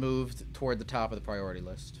now been moved toward the top of the priority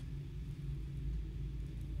list.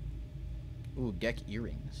 Ooh, GECK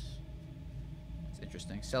earrings. That's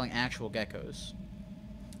interesting. Selling actual geckos.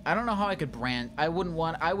 I don't know how I could brand. I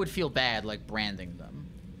would feel bad like branding them.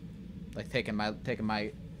 Like taking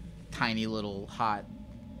my tiny little hot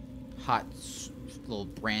little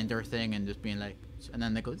brander thing and just being like, and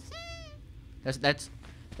then they go. That's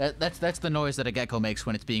the noise that a gecko makes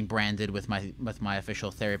when it's being branded with my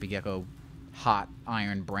official Therapy Gecko hot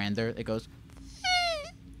iron brander. It goes,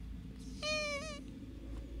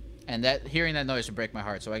 and hearing that noise would break my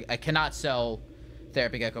heart. So I cannot sell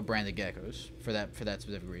Therapy Gecko branded geckos for that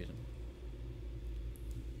specific reason.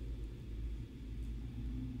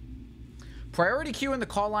 Priority queue in the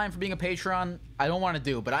call line for being a Patreon, I don't want to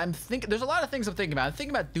do, but I'm thinking there's a lot of things I'm thinking about. I'm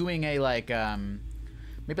thinking about doing a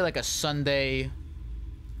maybe like a Sunday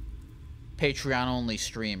Patreon only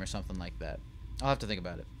stream or something like that. I'll have to think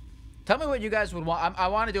about it. Tell me what you guys would want. I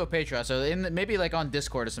want to do a Patreon, so maybe like on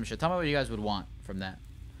Discord or some shit. Tell me what you guys would want from that.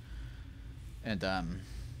 And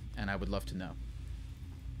I would love to know.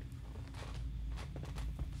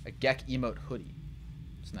 A GECK emote hoodie.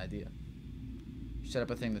 It's an idea. You set up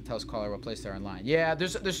a thing that tells caller what place they're online. Yeah,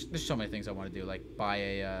 there's so many things I want to do, like buy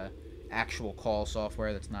a actual call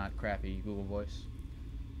software that's not crappy Google Voice.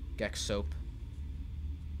 GECK soap.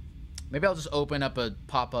 Maybe I'll just open up a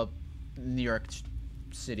pop-up New York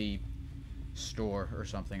City store or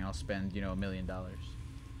something. I'll spend, $1 million.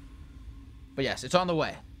 But yes, it's on the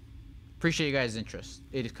way. Appreciate you guys' interest.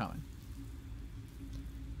 It is coming.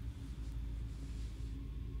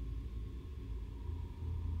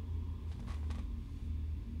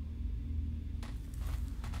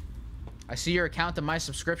 I see your account and my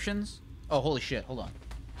subscriptions. Oh, holy shit. Hold on.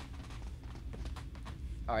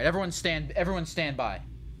 All right, everyone stand by.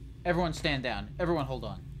 Everyone stand down. Everyone hold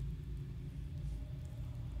on.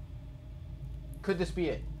 Could this be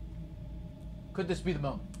it? Could this be the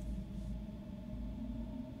moment?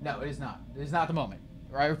 No, it is not. It is not the moment.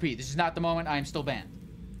 I repeat, this is not the moment. I am still banned.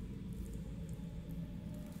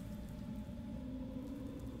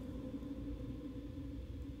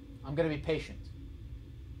 I'm gonna be patient.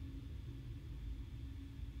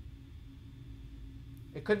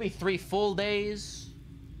 It could be 3 full days.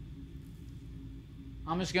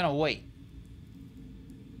 I'm just gonna wait.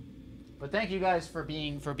 But thank you guys for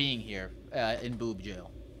being here in boob jail.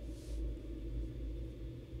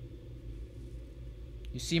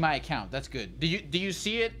 You see my account. That's good. Do you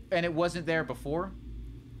see it and it wasn't there before?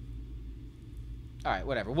 All right,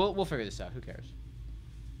 whatever. We'll figure this out. Who cares?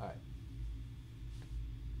 All right.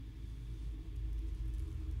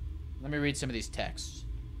 Let me read some of these texts.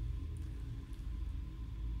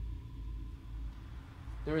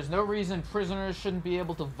 There is no reason prisoners shouldn't be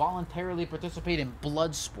able to voluntarily participate in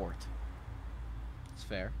blood sport. That's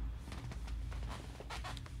fair.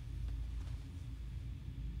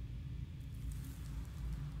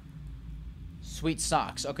 Sweet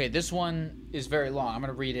socks. Okay, this one is very long. I'm going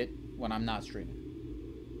to read it when I'm not streaming.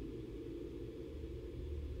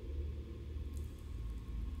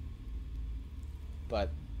 But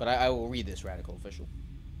I will read this, Radical Official.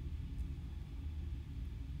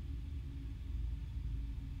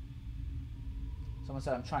 Someone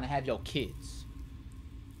said, I'm trying to have your kids.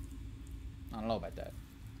 I don't know about that.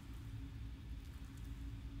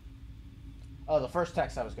 Oh, the first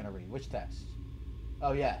text I was going to read. Which text?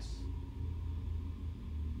 Oh, yes.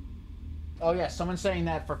 Oh, yes. Someone's saying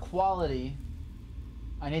that for quality,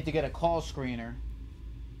 I need to get a call screener.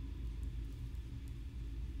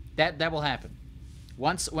 That will happen.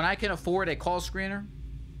 When I can afford a call screener,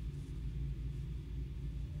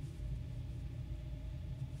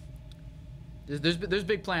 there's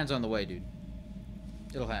big plans on the way, dude.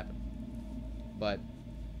 It'll happen. But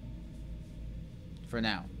for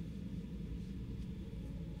now,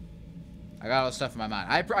 I got all the stuff in my mind.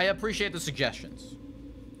 I appreciate the suggestions,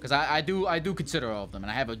 because I do consider all of them, and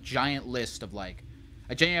I have a giant list of like,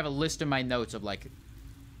 I genuinely have a list in my notes of like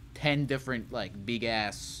 10 different like big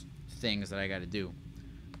ass things that I got to do.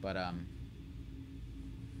 But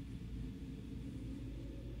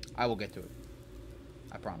I will get to it.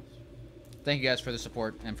 I promise. Thank you guys for the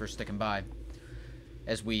support and for sticking by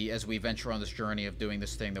as we venture on this journey of doing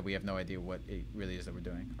this thing that we have no idea what it really is that we're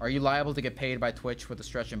doing. Are you liable to get paid by Twitch with a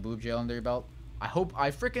stretch and boob jail under your belt? I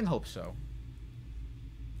freaking hope so.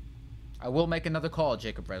 I will make another call,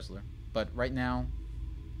 Jacob Resler, but right now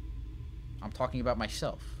I'm talking about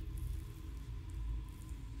myself.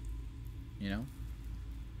 You know?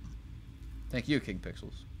 Thank you, King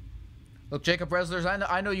Pixels. Look, Jacob Reslers,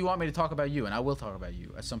 I know you want me to talk about you, and I will talk about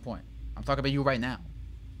you at some point. I'm talking about you right now.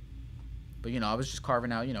 But, you know, I was just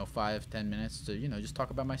carving out, 5-10 minutes to, just talk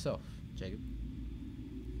about myself, Jacob.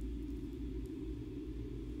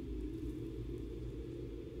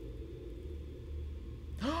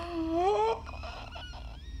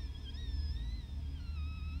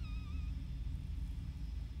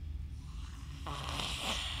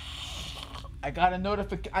 I got a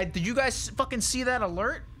notification. Did you guys fucking see that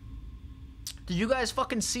alert? Did you guys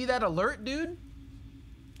fucking see that alert, dude?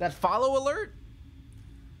 That follow alert?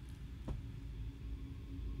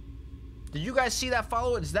 Did you guys see that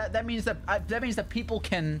follow? That means that people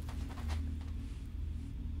can.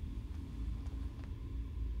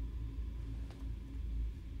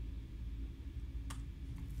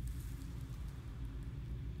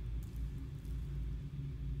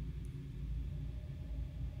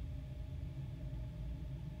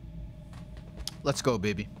 Let's go,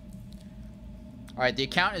 baby. All right, the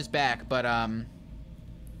account is back, but hold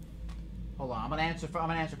on. I'm gonna answer calls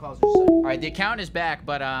in a second. All right, the account is back,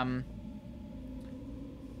 but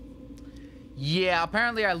yeah,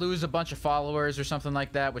 apparently I lose a bunch of followers or something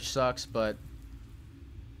like that, which sucks, but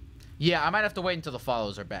yeah, I might have to wait until the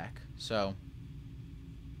follows are back. So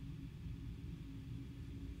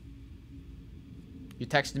you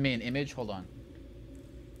texted me an image? Hold on.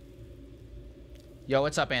 Yo,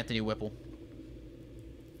 what's up, Anthony Whipple?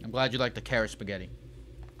 I'm glad you like the carrot spaghetti.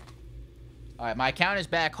 Alright, my account is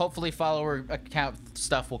back. Hopefully follower account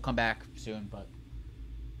stuff will come back soon, but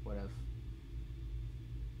whatever.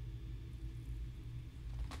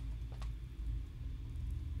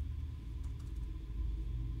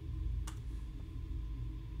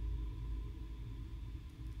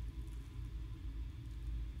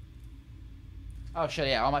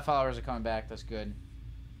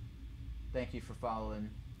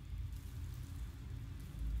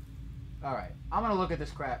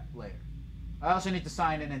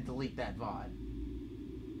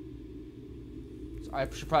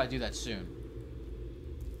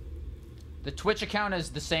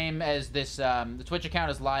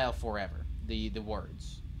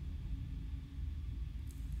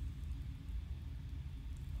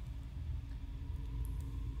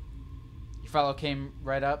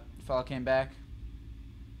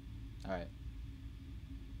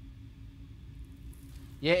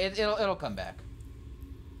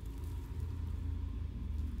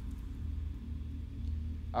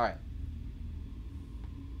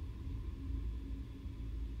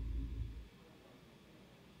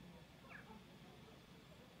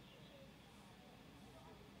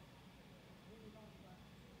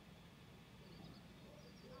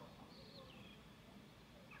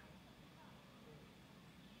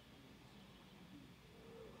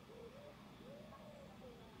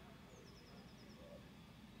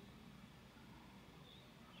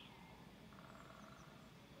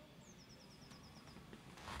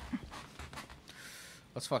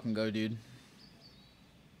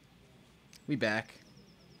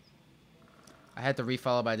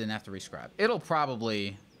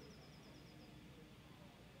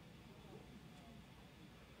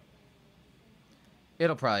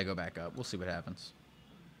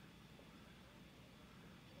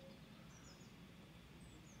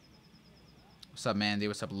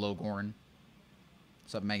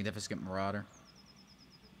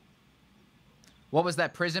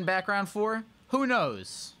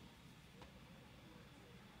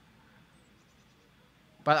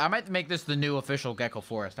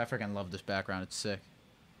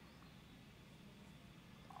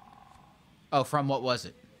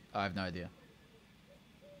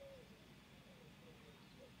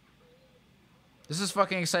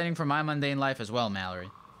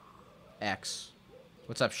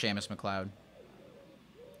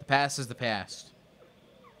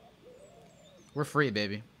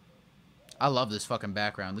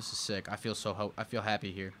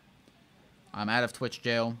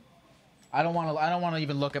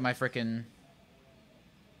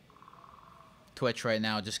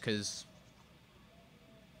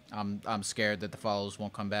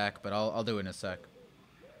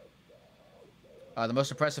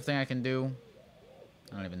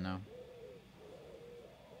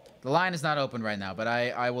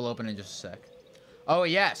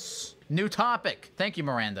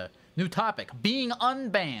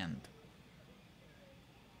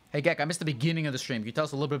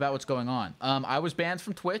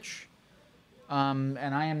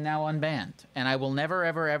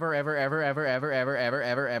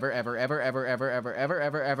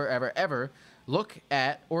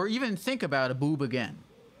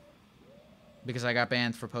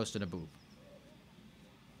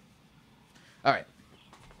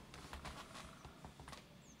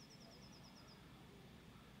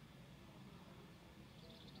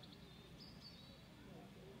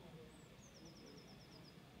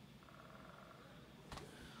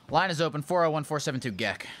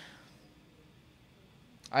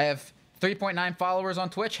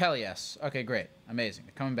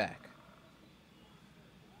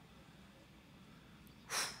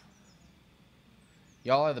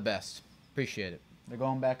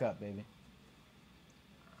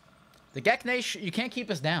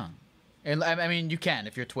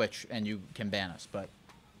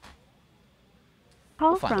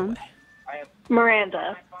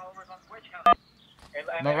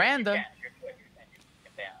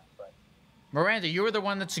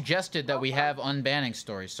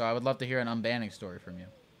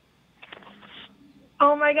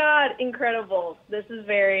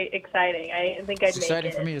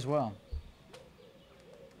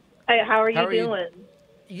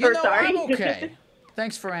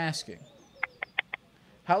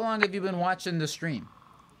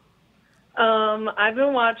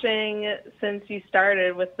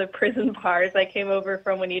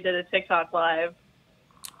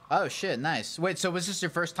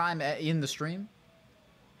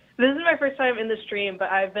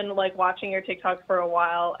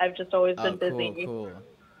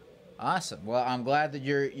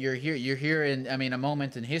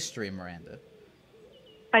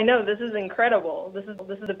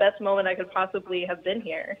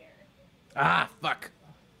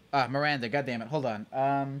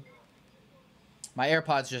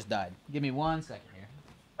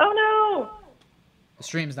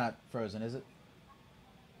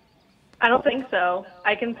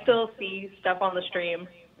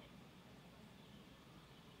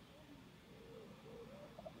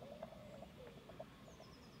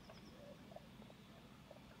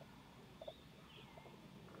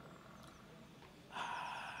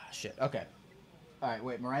 shit. Okay. All right.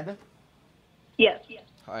 Wait, Miranda. Yes.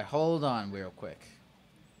 All right. Hold on, real quick.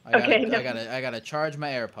 I gotta charge my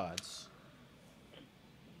AirPods.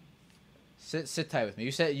 Sit tight with me.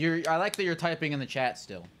 You said you're. I like that you're typing in the chat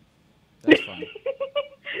still. That's fine.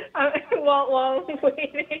 While I'm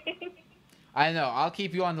waiting. I know. I'll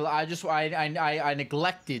keep you on the. I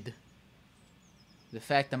neglected the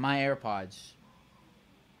fact that my AirPods.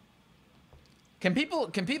 Can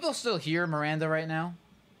people still hear Miranda right now?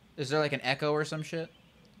 Is there like an echo or some shit?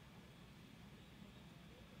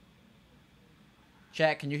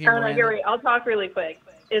 Chat, can you hear Miranda? You're right. I'll talk really quick.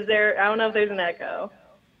 Is there? I don't know if there's an echo.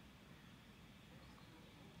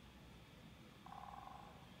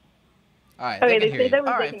 All right. Okay, they they say that All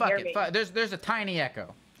they right, can fuck hear it. me. There's a tiny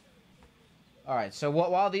echo. All right. So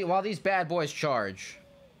while these bad boys charge.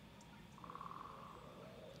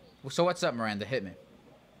 So what's up, Miranda? Hit me.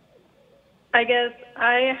 I guess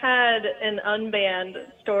I had an unbanned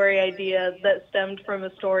story idea that stemmed from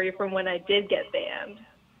a story from when I did get banned.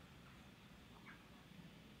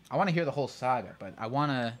 I want to hear the whole saga, but I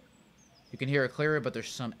want to... You can hear it clearer, but there's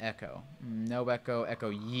some echo. No echo. Echo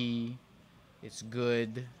ye. It's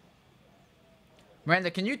good.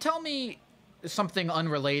 Miranda, can you tell me something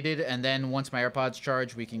unrelated, and then once my AirPods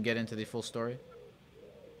charge, we can get into the full story?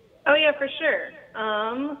 Oh, yeah, for sure.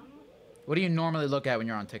 What do you normally look at when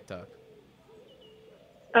you're on TikTok?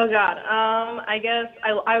 Oh, God. I guess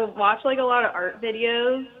I watch, like, a lot of art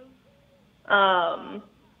videos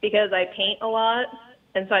because I paint a lot,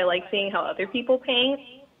 and so I like seeing how other people paint.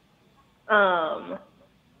 And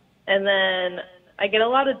then I get a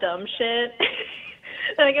lot of dumb shit.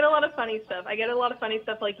 And I get a lot of funny stuff. I get a lot of funny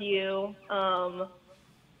stuff like you.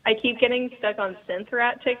 I keep getting stuck on Synth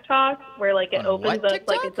Rat TikTok, where, like, it opens up,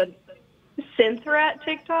 like, it's a Synth Rat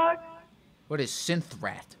TikTok. What is Synth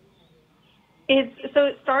Rat? So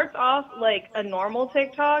it starts off like a normal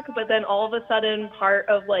TikTok, but then all of a sudden part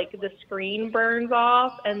of like the screen burns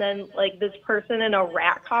off, and then like this person in a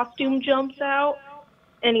rat costume jumps out,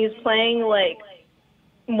 and he's playing like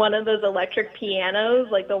one of those electric pianos,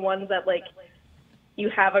 like the ones that like you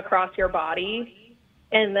have across your body,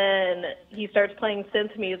 and then he starts playing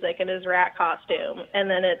synth music in his rat costume, and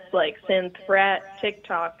then it's like Synth Rat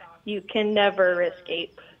TikTok. You can never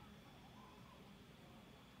escape.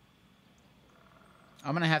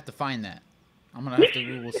 I'm gonna have to find that. I'm gonna have to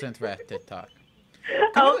Google Synth Rat TikTok.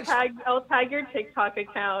 I'll tag your TikTok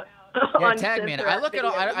account. Yeah, tag me. I look at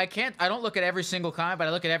all. I don't look at every single comment, but I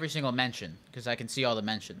look at every single mention because I can see all the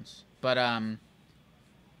mentions. But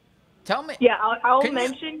tell me. Yeah, I'll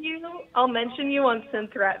mention you. I'll mention you on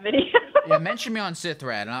Synth Rat video. Yeah, mention me on Synth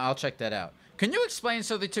Rat, and I'll check that out. Can you explain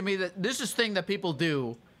something to me that this is thing that people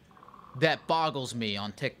do that boggles me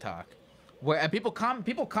on TikTok? Where people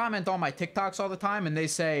comment on my TikToks all the time, and they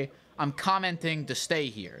say, I'm commenting to stay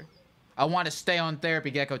here. I want to stay on Therapy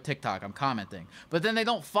GECKO TikTok. I'm commenting. But then they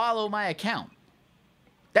don't follow my account.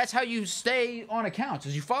 That's how you stay on accounts,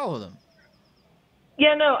 is you follow them.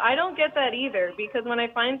 Yeah, no, I don't get that either, because when I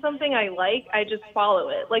find something I like, I just follow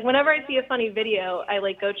it. Like, whenever I see a funny video, I,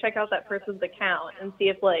 like, go check out that person's account and see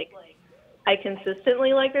if, like, I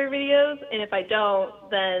consistently like their videos, and if I don't,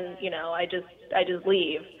 then, you know, I just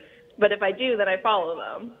leave. But if I do, then I follow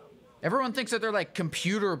them. Everyone thinks that they're like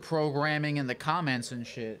computer programming in the comments and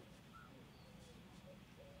shit.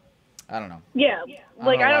 I don't know. Yeah,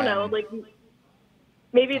 like I don't know. Like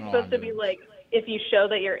maybe it's supposed to be like if you show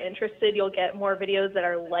that you're interested, you'll get more videos that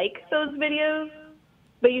are like those videos.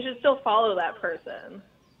 But you should still follow that person.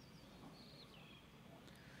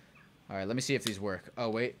 All right, let me see if these work. Oh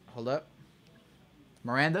wait, hold up.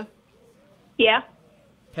 Miranda? Yeah.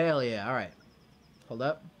 Hell yeah! All right, hold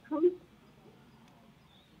up.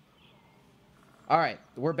 All right,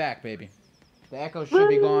 we're back, baby. The echo should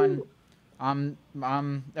be gone.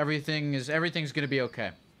 Everything's gonna be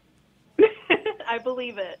okay. I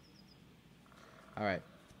believe it. All right.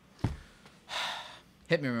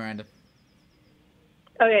 Hit me, Miranda.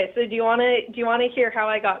 Okay, so do you want to hear how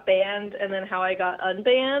I got banned and then how I got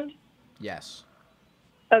unbanned? Yes.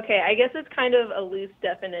 Okay, I guess it's kind of a loose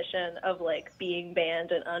definition of like being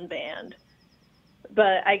banned and unbanned.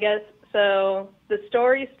 But I guess, so the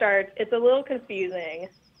story starts, it's a little confusing,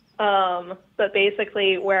 but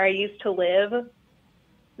basically where I used to live,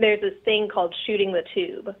 there's this thing called shooting the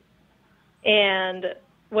tube. And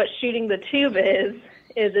what shooting the tube is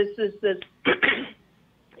it's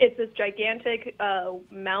this gigantic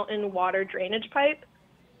mountain water drainage pipe.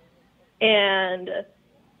 And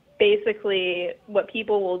basically what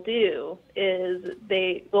people will do is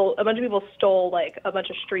a bunch of people stole like a bunch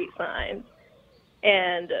of street signs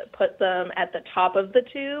and put them at the top of the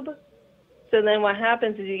tube So then what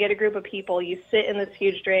happens is you get a group of people, you sit in this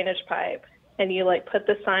huge drainage pipe, and you like put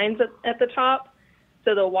the signs at the top,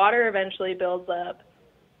 so the water eventually builds up,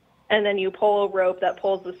 and then you pull a rope that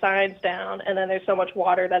pulls the signs down, and then there's so much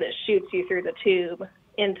water that it shoots you through the tube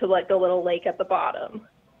into like the little lake at the bottom.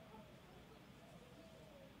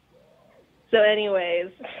 So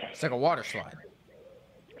anyways. It's like a water slide.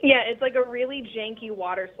 Yeah, it's like a really janky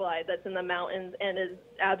water slide that's in the mountains and is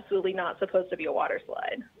absolutely not supposed to be a water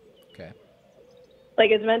slide. Okay. Like,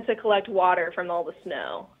 it's meant to collect water from all the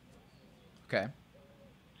snow. Okay.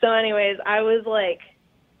 So anyways, I was like,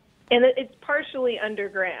 and it's partially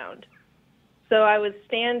underground. So I was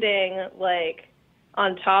standing like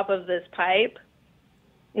on top of this pipe,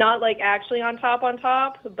 not like actually on top,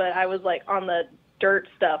 but I was like on the dirt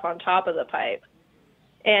stuff on top of the pipe.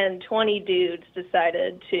 And 20 dudes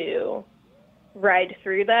decided to ride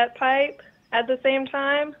through that pipe at the same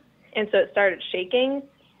time. And so it started shaking,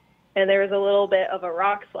 and there was a little bit of a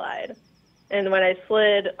rock slide. And when I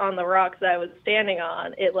slid on the rocks that I was standing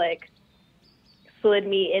on, it like slid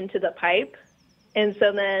me into the pipe. And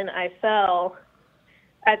so then I fell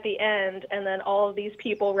at the end, and then all of these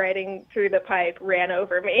people riding through the pipe ran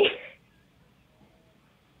over me.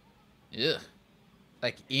 Yeah.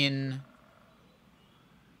 Like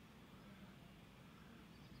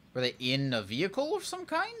were they in a vehicle of some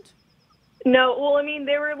kind? No, well, I mean,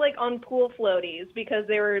 they were like on pool floaties because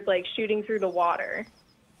they were like shooting through the water.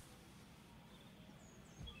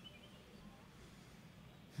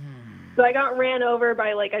 So I got ran over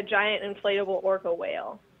by like a giant inflatable orca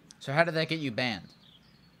whale. So how did that get you banned?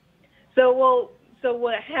 So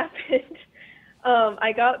what happened,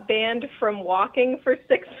 I got banned from walking for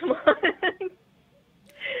 6 months.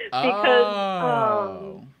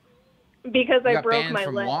 Because I broke my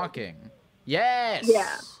leg. From walking. Yes.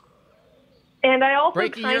 Yeah. And I also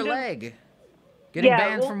breaking kind your of, leg. Getting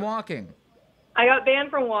banned from walking. I got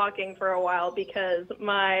banned from walking for a while because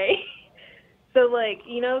so like,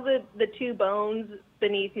 you know the two bones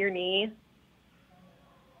beneath your knee?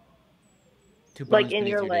 Two bones like in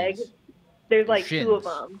your leg? There's like shins. 2 of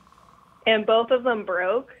them. And both of them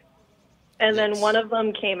broke. And then one of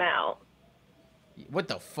them came out. What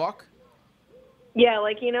the fuck? Yeah,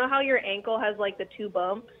 like, you know how your ankle has like the 2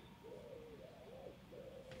 bumps?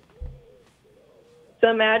 So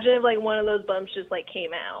imagine if like one of those bumps just like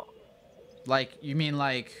came out. Like, you mean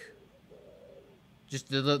like just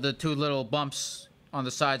the 2 little bumps on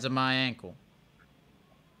the sides of my ankle?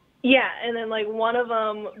 Yeah, and then like one of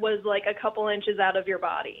them was like a couple inches out of your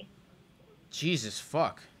body. Jesus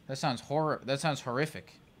fuck. That sounds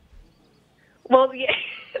horrific. Well, yeah.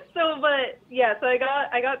 So I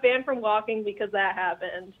got banned from walking because that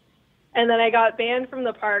happened. And then I got banned from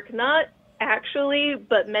the park, not actually,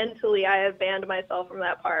 but mentally I have banned myself from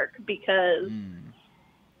that park because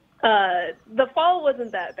the fall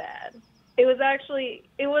wasn't that bad. It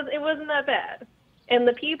wasn't that bad. And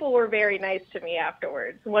the people were very nice to me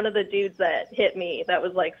afterwards. One of the dudes that hit me that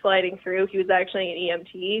was like sliding through, he was actually an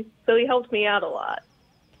EMT, so he helped me out a lot.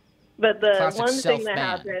 But the Classic one thing that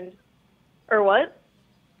happened, or what?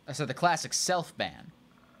 I said the classic self-ban.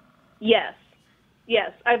 Yes.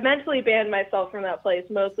 I've mentally banned myself from that place,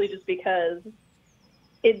 mostly just because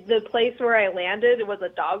the place where I landed was a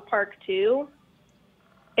dog park too.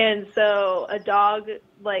 And so a dog,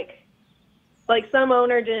 like some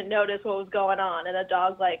owner didn't notice what was going on, and a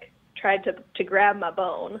dog like tried to grab my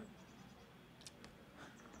bone.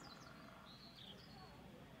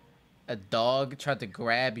 A dog tried to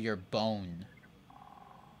grab your bone.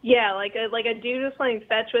 Yeah, like a dude was playing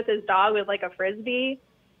fetch with his dog with like a frisbee,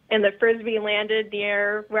 and the frisbee landed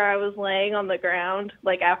near where I was laying on the ground,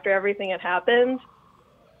 like after everything had happened.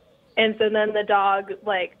 And so then the dog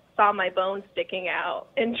like saw my bone sticking out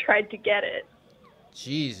and tried to get it.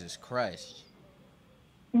 Jesus Christ.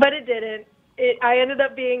 But it didn't. I ended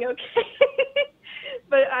up being okay.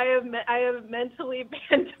 But I have mentally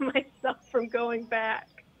banned myself from going back.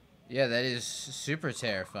 Yeah, that is super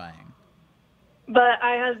terrifying. But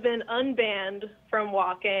I have been unbanned from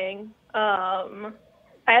walking. I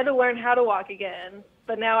had to learn how to walk again,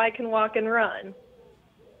 but now I can walk and run.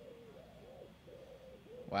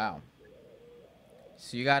 Wow.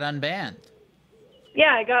 So you got unbanned.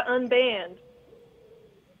 Yeah, I got unbanned.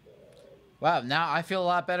 Wow, now I feel a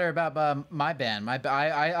lot better about my ban.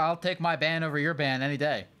 I'll take my ban over your ban any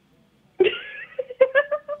day.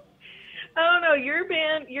 I don't know, your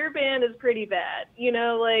ban is pretty bad. You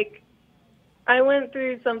know, like, I went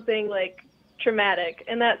through something, like, traumatic,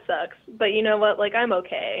 and that sucks. But you know what? Like, I'm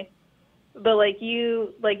okay. But, like,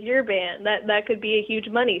 your ban, that could be a huge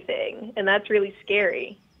money thing, and that's really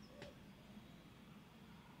scary.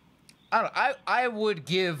 I don't. I would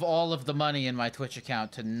give all of the money in my Twitch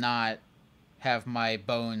account to not have my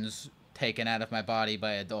bones taken out of my body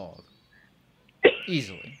by a dog.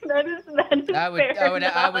 Easily. That is fair I would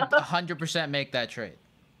enough. 100% make that trade.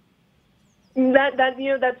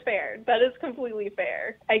 That's fair. That is completely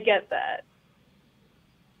fair. I get that.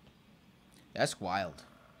 That's wild.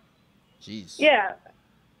 Jeez. Yeah.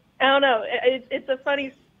 I don't know. It's a funny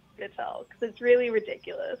story to tell because it's really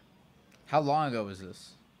ridiculous. How long ago was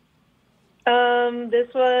this?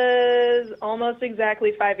 This was almost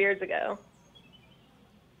exactly 5 years ago.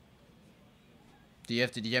 Do you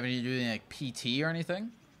have any do any like PT or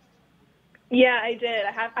anything? Yeah, I did.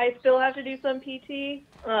 I still have to do some PT.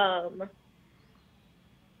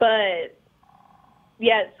 But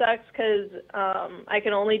yeah, it sucks because I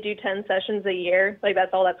can only do 10 sessions a year. Like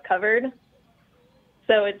that's all that's covered.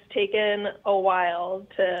 So it's taken a while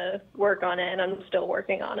to work on it, and I'm still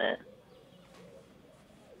working on it.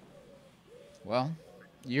 Well,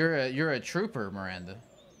 you're a trooper, Miranda.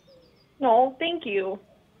 No, thank you.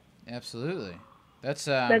 Absolutely. That's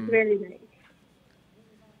very nice.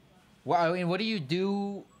 Well, I mean, what do you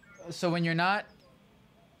do? So when you're not,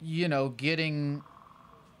 getting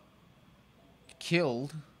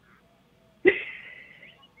killed,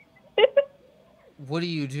 what do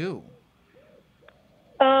you do?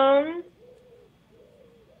 I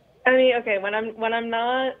mean, okay, when I'm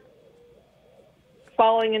not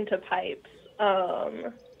falling into pipes,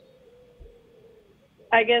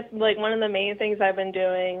 I guess like one of the main things I've been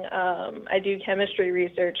doing, I do chemistry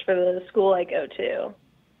research for the school I go to.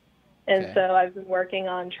 And Okay. so I've been working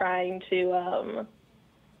on trying to,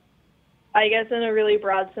 I guess in a really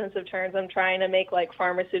broad sense of terms, I'm trying to make like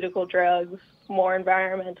pharmaceutical drugs more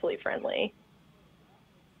environmentally friendly.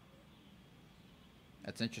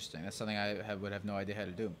 That's interesting. That's something I would have no idea how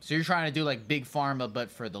to do. So you're trying to do like big pharma,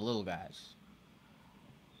 but for the little guys.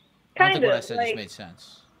 I don't think what I said just made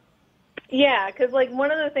sense. Yeah, because like one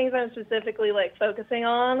of the things I'm specifically like focusing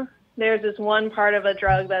on, there's this one part of a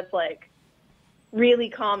drug that's like really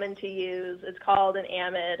common to use. It's called an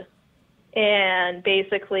amide, and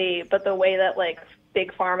basically, but the way that like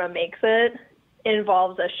big pharma makes it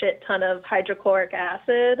involves a shit ton of hydrochloric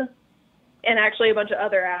acid and actually a bunch of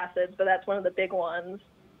other acids, but that's one of the big ones.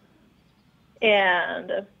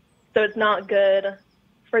 And so it's not good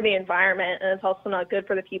for the environment, and it's also not good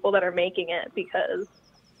for the people that are making it, because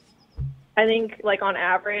I think like on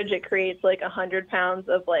average it creates like 100 pounds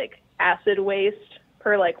of like acid waste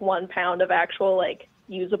per like 1 pound of actual like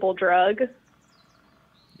usable drug.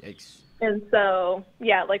 Yikes. And so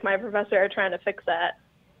yeah, like my professor are trying to fix that.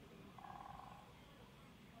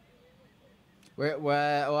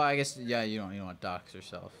 Well, I guess yeah. You don't want to dox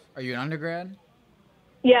yourself. Are you an undergrad?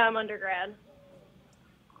 Yeah, I'm undergrad.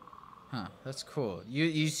 Huh. That's cool.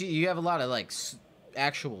 You have a lot of like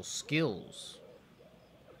actual skills.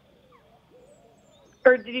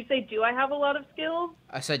 Or did you say, do I have a lot of skills?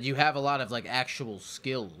 I said you have a lot of like actual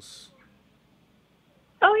skills.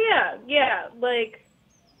 Oh yeah. Like,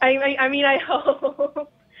 I mean, I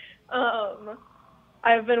hope.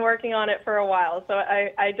 I've been working on it for a while, so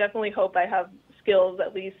I definitely hope I have skills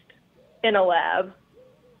at least in a lab.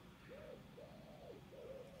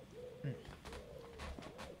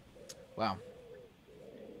 Wow.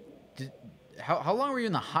 How long were you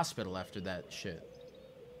in the hospital after that shit?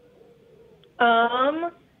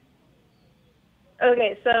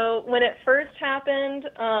 Okay, so when it first happened,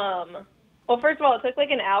 well, first of all, it took like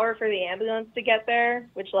an hour for the ambulance to get there,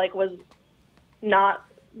 which like was not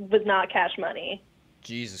cash money.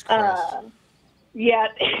 Jesus Christ. Yeah,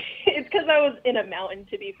 it's because I was in a mountain,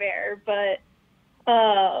 to be fair, but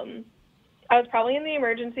I was probably in the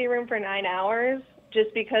emergency room for 9 hours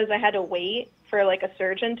just because I had to wait for like a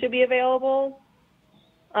surgeon to be available.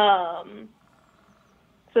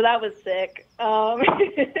 So that was sick.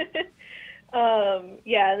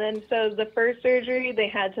 Yeah, and then so the first surgery, they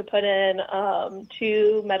had to put in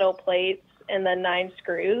 2 metal plates and then 9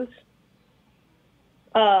 screws.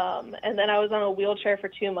 And then I was on a wheelchair for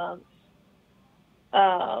 2 months.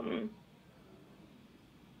 And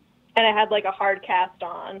I had like a hard cast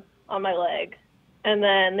on my leg. And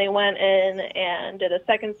then they went in and did a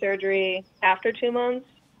second surgery after 2 months.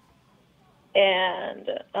 And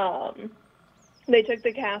they took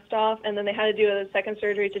the cast off, and then they had to do a second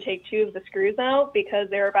surgery to take 2 of the screws out because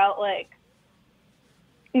they were about like,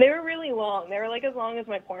 they were really long. They were like as long as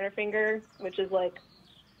my pointer finger, which is like,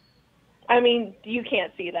 I mean, you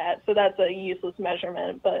can't see that, so that's a useless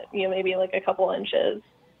measurement, but maybe like a couple inches.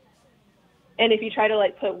 And if you try to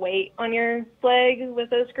like put weight on your leg with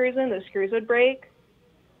those screws in, those screws would break.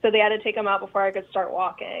 So they had to take them out before I could start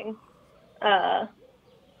walking.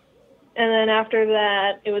 And then after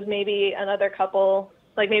that, it was maybe another couple,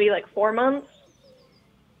 like maybe like 4 months.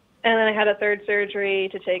 And then I had a third surgery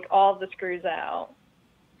to take all of the screws out.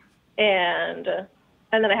 And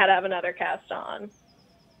then I had to have another cast on.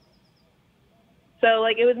 So,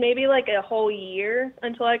 like, it was maybe like a whole year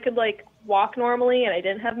until I could, like, walk normally and I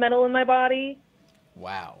didn't have metal in my body.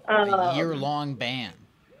 Wow. A year-long ban.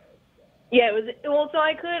 Yeah, it was, well, so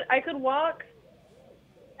I could walk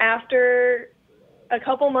after a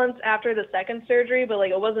couple months after the second surgery, but,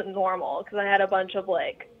 like, it wasn't normal because I had a bunch of,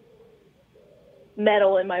 like,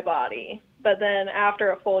 metal in my body. But then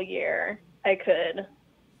after a full year, I could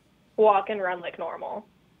walk and run like normal.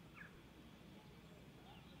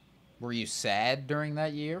 Were you sad during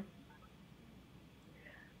that year?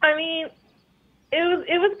 I mean,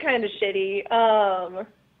 it was kind of shitty.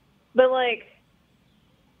 But like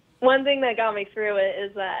one thing that got me through it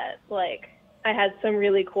is that like I had some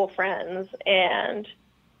really cool friends, and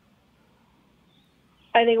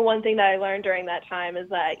I think one thing that I learned during that time is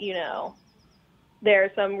that, you know, there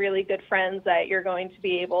are some really good friends that you're going to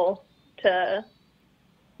be able to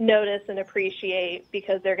notice and appreciate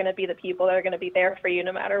because they're going to be the people that are going to be there for you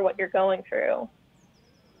no matter what you're going through.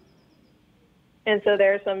 And so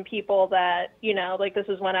there are some people that, you know, like this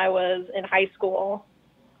is when I was in high school,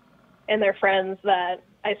 and they're friends that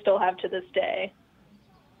I still have to this day.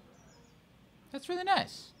 That's really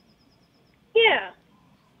nice. Yeah.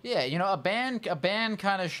 Yeah, you know, a band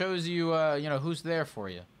kind of shows you, you know, who's there for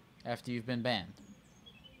you after you've been banned.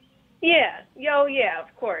 Yeah. Oh, yeah,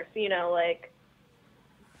 of course. You know, like,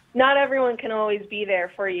 not everyone can always be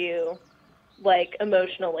there for you, like,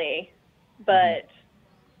 emotionally, but,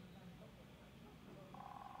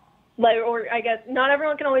 like, or I guess not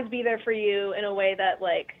everyone can always be there for you in a way that,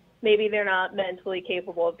 like, maybe they're not mentally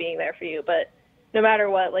capable of being there for you, but no matter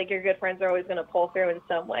what, like, your good friends are always going to pull through in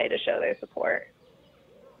some way to show their support.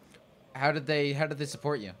 How did they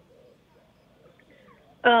support you?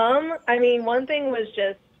 I mean, one thing was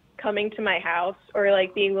just coming to my house or,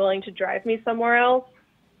 like, being willing to drive me somewhere else,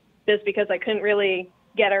 just because I couldn't really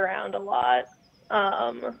get around a lot.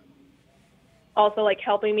 Also, like,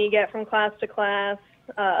 helping me get from class to class.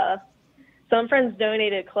 Some friends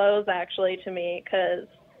donated clothes, actually, to me, because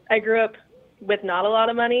I grew up with not a lot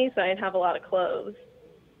of money, so I didn't have a lot of clothes.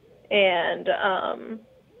 And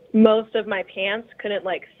most of my pants couldn't,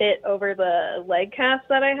 like, fit over the leg cast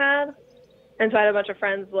that I had. And so I had a bunch of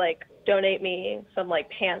friends, like, donate me some, like,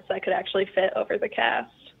 pants that could actually fit over the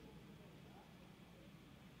cast.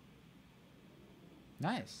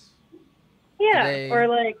 Nice. Yeah, or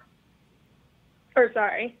like, or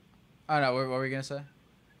sorry. Oh no, what were you gonna say?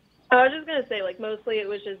 I was just gonna say, like, mostly it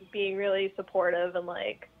was just being really supportive and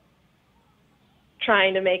like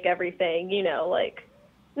trying to make everything, you know, like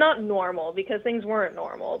not normal because things weren't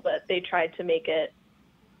normal, but they tried to make it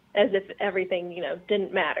as if everything, you know,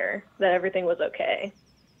 didn't matter, that everything was okay.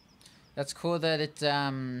 That's cool that it,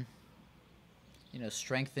 you know,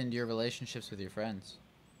 strengthened your relationships with your friends.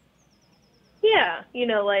 Yeah, you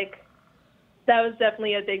know, like, that was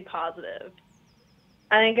definitely a big positive.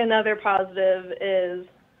 I think another positive is,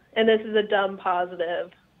 and this is a dumb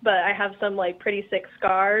positive, but I have some, like, pretty sick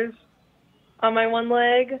scars on my one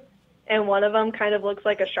leg, and one of them kind of looks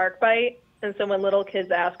like a shark bite, and so when little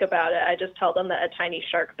kids ask about it, I just tell them that a tiny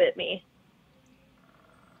shark bit me.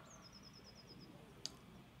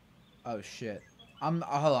 Oh, shit. Hold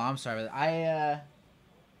on, I'm sorry.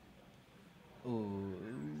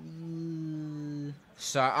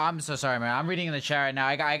 Sorry, I'm so sorry, man. I'm reading in the chat right now.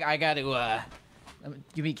 I got to, can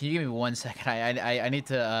you give me 1 second? I need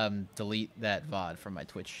to, delete that VOD from my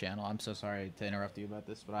Twitch channel. I'm so sorry to interrupt you about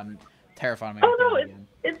this, but I'm terrified. Oh, no,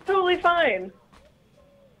 it's totally fine.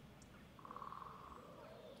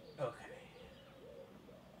 Okay.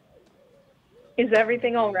 Is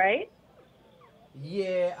everything all right?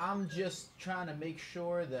 Yeah, I'm just trying to make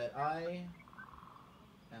sure that I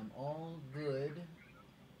am all good.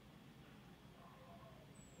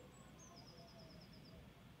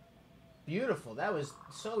 Beautiful. That was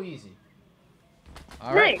so easy.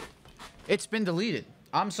 All right. Nice. It's been deleted.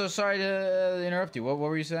 I'm so sorry to interrupt you. What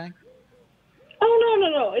were you saying? Oh,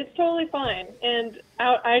 no. It's totally fine. And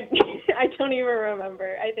I I don't even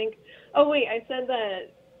remember. I think, oh, wait, I said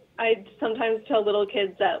that I sometimes tell little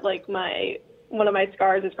kids that, like, one of my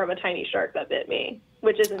scars is from a tiny shark that bit me,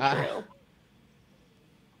 which isn't true.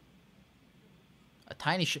 A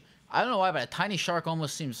tiny shark. I don't know why, but a tiny shark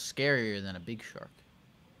almost seems scarier than a big shark.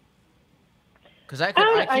 Because I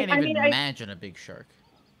can't even imagine a big shark.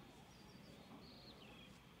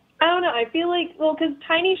 I don't know. I feel like, well, because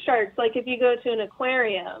tiny sharks, like if you go to an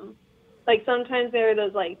aquarium, like sometimes there are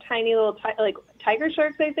those like tiny little like tiger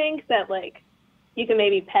sharks, I think, that like you can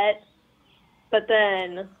maybe pet But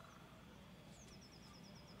then,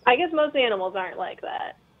 I guess most animals aren't like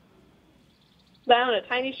that. But I don't know,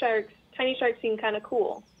 tiny sharks seem kind of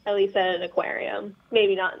cool, at least at an aquarium.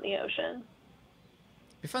 Maybe not in the ocean.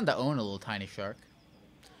 It'd be fun to own a little tiny shark.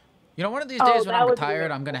 You know, one of these days when I'm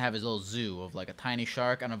retired, I'm going to have his little zoo of like a tiny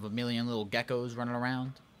shark and of a million little geckos running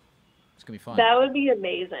around. It's going to be fun. That would be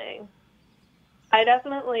amazing.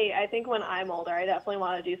 I think when I'm older, I definitely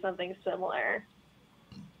want to do something similar.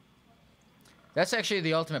 That's actually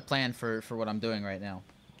the ultimate plan for what I'm doing right now.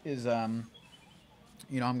 Is, you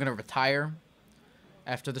know, I'm going to retire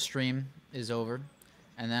after the stream is over.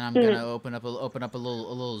 And then I'm going to open up a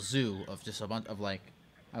little zoo of just a bunch of like,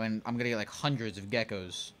 I mean, I'm going to get like hundreds of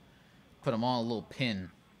geckos. Put them all in a little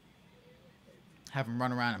pin. Have them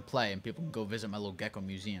run around and play, and people can go visit my little gecko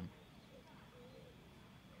museum.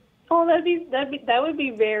 Oh, that would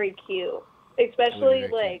be very cute. Especially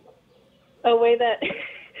like a way that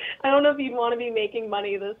I don't know if you'd want to be making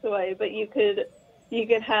money this way, but you could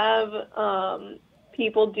have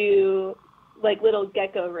people do like little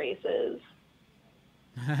gecko races.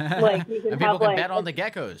 Like you can and people have, can like, bet on the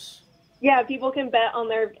geckos. Yeah, people can bet on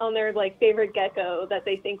their like favorite gecko that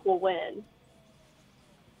they think will win.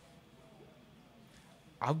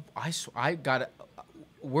 I got it.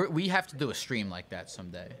 We have to do a stream like that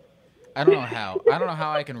someday. I don't know how. I don't know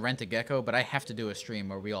how I can rent a gecko, but I have to do a stream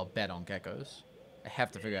where we all bet on geckos. I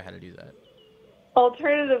have to figure out how to do that.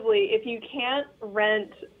 Alternatively, if you can't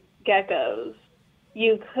rent geckos,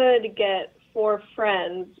 you could get 4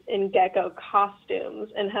 friends in gecko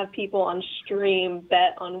costumes and have people on stream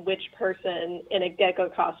bet on which person in a gecko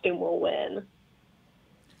costume will win.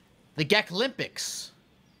 The Geck Olympics.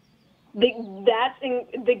 The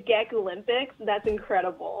Geck Olympics. That's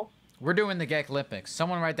incredible. We're doing the Geck Olympics.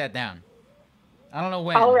 Someone write that down. I don't know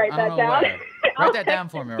when. I'll write that down. Write that down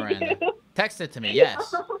for me, Miranda. Text it to me.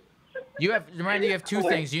 Yes. Miranda, you have 2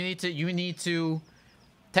 things. You need to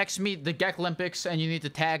text me the Geck Olympics, and you need to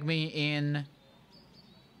tag me in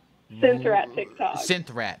Synthrat TikTok.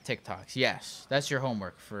 Synthrat TikToks. Yes, that's your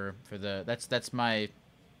homework for the. That's my.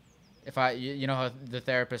 If you know how the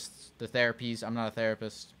therapies. I'm not a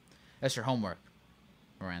therapist. That's your homework,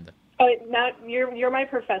 Miranda. Oh, you're my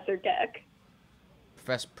Professor Geck.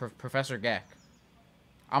 Professor Geck.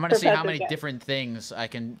 I'm gonna see how many different things I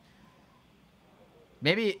can.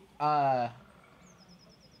 Maybe I'm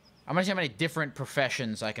gonna see how many different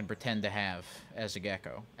professions I can pretend to have as a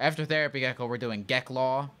gecko. After therapy gecko, we're doing Geck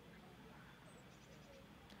Law.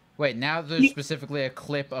 Wait, now there's specifically a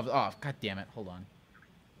clip of. Oh, god damn it! Hold on.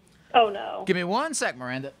 Oh no. Give me 1 sec,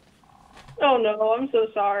 Miranda. Oh no, I'm so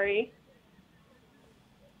sorry.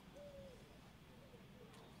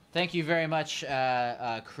 Thank you very much,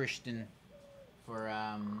 Christian, for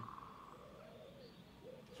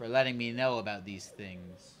letting me know about these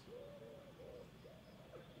things.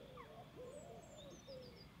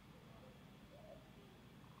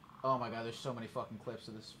 Oh my god, there's so many fucking clips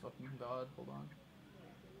of this fucking god. Hold on.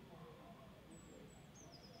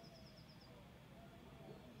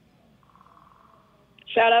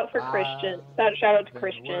 Shout out for Christian. Shout out to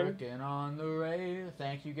Christian. Working on the radio.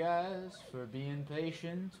 Thank you guys for being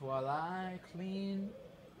patient while I clean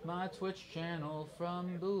my Twitch channel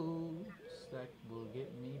from boobs that will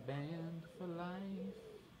get me banned for life.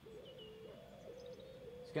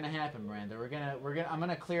 It's gonna happen, Miranda. I'm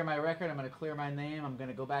gonna clear my record. I'm gonna clear my name. I'm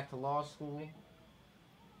gonna go back to law school.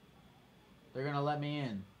 They're gonna let me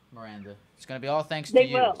in, Miranda. It's gonna be all thanks to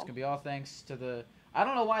you. It's gonna be all thanks to the. I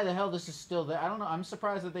don't know why the hell this is still there. I don't know. I'm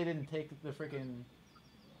surprised that they didn't take the freaking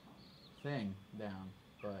thing down.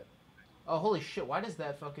 But oh, holy shit! Why does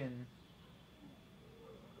that fucking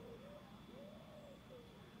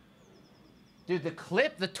dude?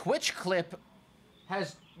 The Twitch clip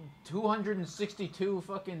has 262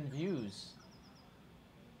 fucking views.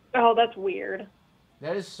 Oh, that's weird.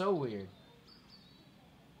 That is so weird.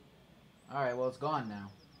 All right, well it's gone now.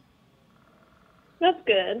 That's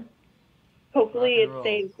good. Hopefully it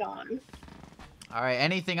stays gone. All right.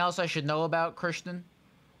 Anything else I should know about, Christian?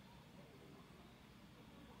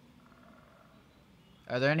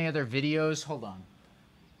 Are there any other videos? Hold on.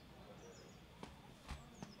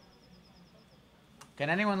 Can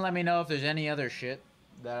anyone let me know if there's any other shit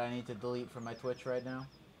that I need to delete from my Twitch right now?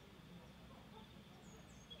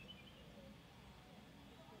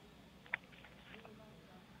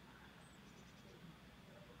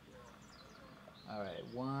 All right.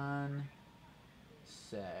 1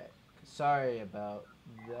 sec. Sorry about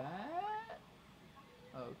that.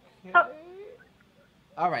 Okay. Oh.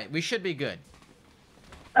 All right, we should be good.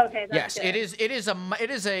 Okay. That's yes, good. It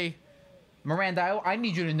is a. Miranda, I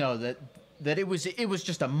need you to know that it was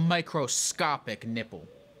just a microscopic nipple.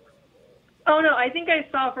 Oh, no, I think I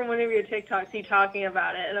saw from one of your TikToks you talking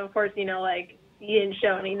about it. And, of course, you know, like, you didn't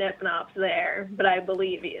show any nip-nops there, but I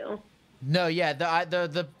believe you. No, yeah,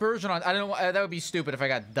 the version on... I don't know, that would be stupid if I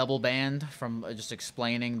got double banned from just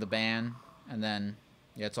explaining the ban, and then,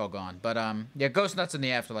 yeah, it's all gone. But, yeah, Ghost Nuts in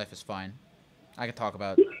the Afterlife is fine. I can talk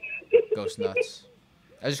about Ghost Nuts.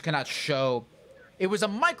 I just cannot show... It was a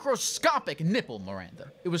microscopic nipple,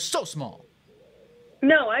 Miranda. It was so small.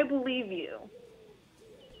 No, I believe you.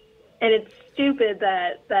 And it's stupid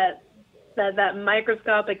that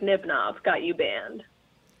microscopic nip-nop got you banned.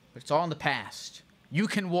 But it's all in the past. You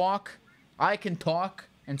can walk, I can talk,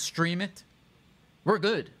 and stream it. We're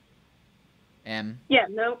good. And Yeah,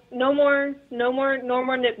 no more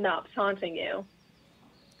nip-nops haunting you.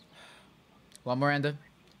 well, Miranda,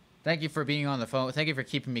 thank you for being on the phone. Thank you for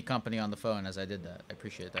keeping me company on the phone as I did that. I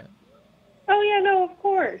appreciate that. Oh yeah, no, of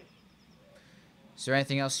course. Is there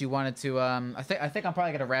anything else you wanted to? I think I'm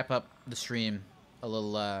probably gonna wrap up the stream a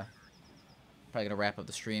little. Probably gonna wrap up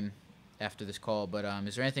the stream after this call. But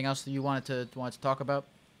is there anything else that you wanted to talk about,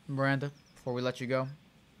 Miranda, before we let you go?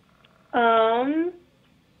 I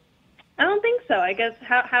don't think so. I guess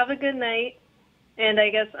have a good night, and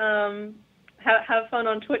I guess have fun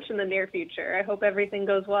on Twitch in the near future. I hope everything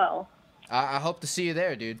goes well. I hope to see you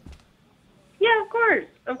there, dude. Yeah, of course.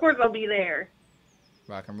 Of course I'll be there.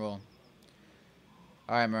 Rock and roll.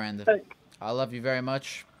 All right, Miranda. I love you very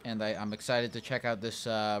much, and I'm excited to check out this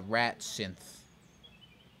rat synth.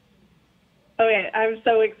 Okay, I'm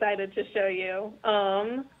so excited to show you.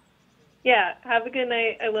 Yeah, have a good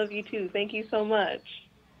night. I love you too. Thank you so much.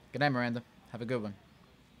 Good night, Miranda. Have a good one.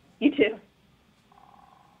 You too.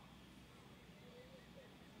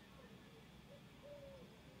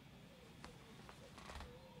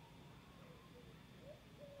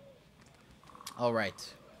 All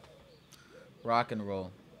right. Rock and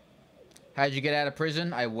roll. How'd you get out of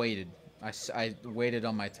prison? I waited. I waited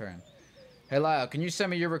on my turn. Hey, Lyle, can you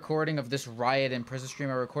send me your recording of this riot in prison stream?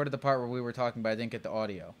 I recorded the part where we were talking, but I didn't get the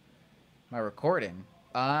audio. My recording?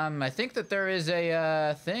 I think that there is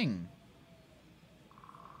a, thing.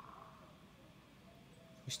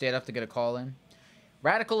 You stayed up to get a call in?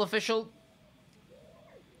 Radical official,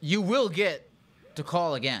 you will get to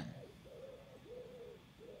call again.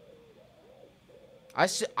 I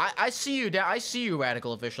see you, I see you,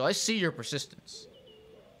 Radical Official. I see your persistence.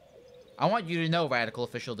 I want you to know, Radical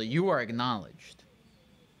Official, that you are acknowledged.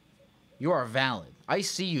 You are valid. I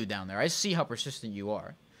see you down there. I see how persistent you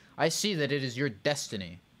are. I see that it is your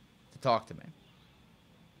destiny to talk to me.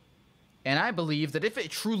 And I believe that if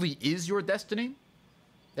it truly is your destiny,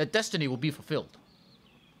 that destiny will be fulfilled.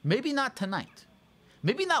 Maybe not tonight.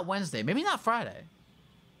 Maybe not Wednesday. Maybe not Friday.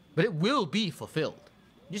 But it will be fulfilled.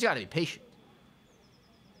 You just gotta be patient.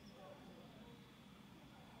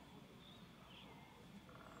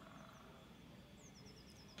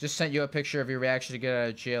 Just sent you a picture of your reaction to get out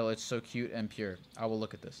of jail. It's so cute and pure. I will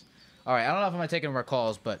look at this. All right, I don't know if I'm taking more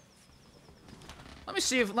calls, but let me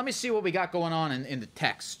see what we got going on in the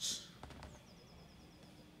texts.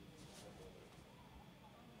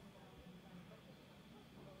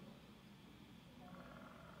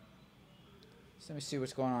 So let me see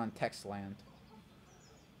what's going on in text land.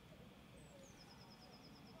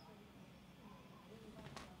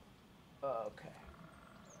 Okay.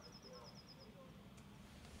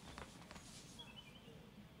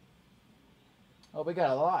 Oh, we got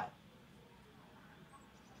a lot.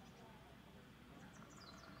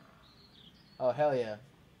 Oh, hell yeah.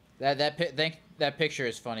 That picture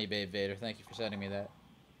is funny, Babe Vader. Thank you for sending me that.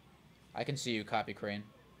 I can see you, Copy Crane.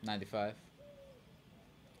 95.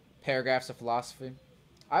 Paragraphs of philosophy.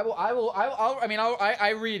 I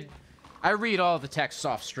read all the texts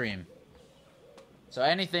off stream. So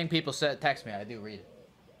anything people text me, I do read it.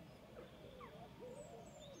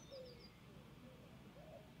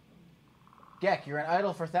 Geck, you're an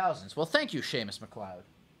idol for thousands. Well, thank you, Seamus McLeod.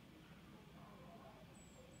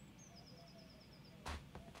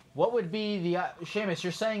 What would be the... Seamus,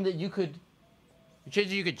 you're saying that you could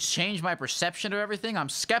change my perception of everything? I'm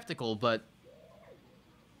skeptical, but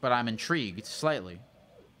I'm intrigued, slightly.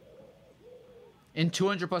 In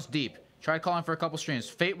 200 plus deep. Tried calling for a couple streams.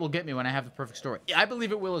 Fate will get me when I have the perfect story. I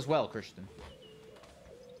believe it will as well, Christian.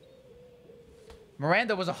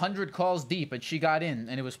 Miranda was 100 calls deep, and she got in,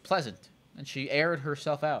 and it was pleasant. And she aired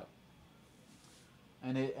herself out.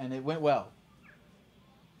 And it went well.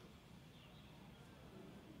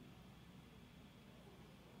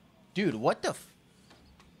 Dude, what the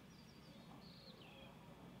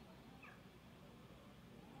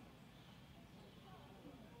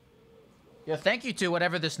Yeah, thank you to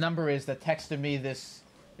whatever this number is that texted me this.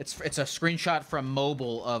 It's a screenshot from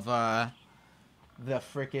mobile of the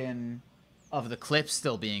frickin' of the clip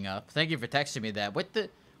still being up. Thank you for texting me that.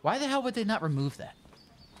 Why the hell would they not remove that?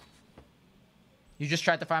 You just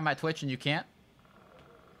tried to find my Twitch and you can't?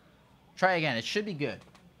 Try again. It should be good.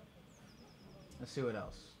 Let's see what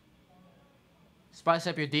else. Spice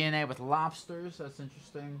up your DNA with lobsters. That's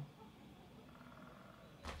interesting.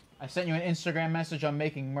 I sent you an Instagram message on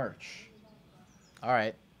making merch. All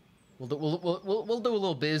right. We'll do a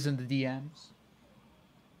little biz in the DMs.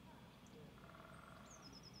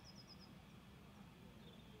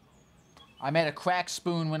 I made a crack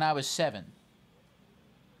spoon when I was 7.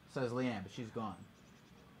 Says Leanne, but she's gone.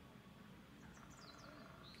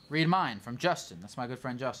 Read mine from Justin. That's my good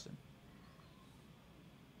friend Justin.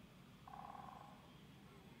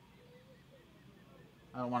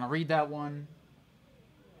 I don't want to read that one.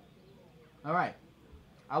 All right.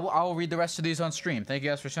 I will read the rest of these on stream. Thank you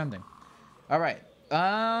guys for sending. All right.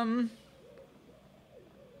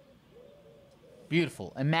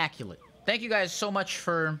 Beautiful. Immaculate. Thank you guys so much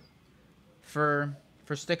for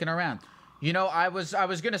sticking around. You know, I was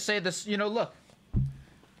going to say this, you know, look.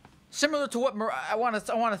 Similar to what I want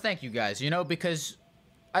to thank you guys, you know, because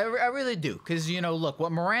I really do. Because, you know, look,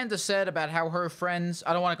 what Miranda said about how her friends...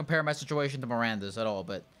 I don't want to compare my situation to Miranda's at all,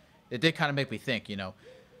 but it did kind of make me think, you know.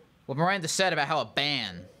 What Miranda said about how a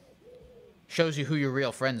band shows you who your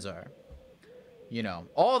real friends are. You know,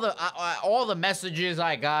 all the messages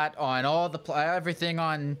I got on everything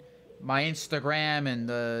on my Instagram and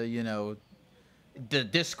the, you know, the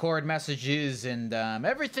Discord messages and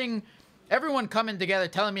everything... Everyone coming together,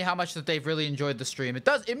 telling me how much that they've really enjoyed the stream.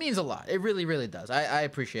 It means a lot. It really, really does. I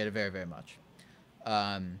appreciate it very, very much.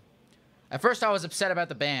 At first, I was upset about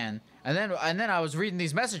the ban, and then I was reading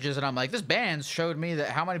these messages, and I'm like, this ban showed me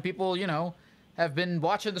that how many people, you know, have been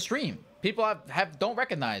watching the stream. People don't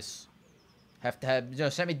recognize, have you know,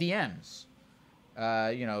 send me DMs,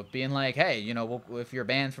 you know, being like, hey, you know, if you're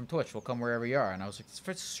banned from Twitch, we'll come wherever you are. And I was like, it's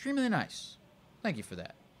extremely nice. Thank you for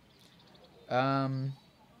that.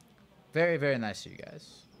 Very, very nice of you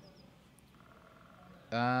guys.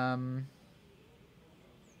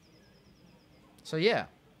 So yeah,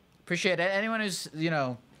 appreciate it. Anyone who's, you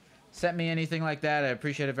know, sent me anything like that, I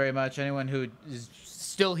appreciate it very much. Anyone who is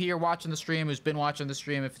still here watching the stream, who's been watching the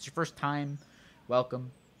stream, if it's your first time,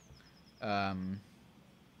 welcome. All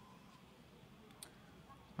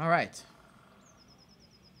right.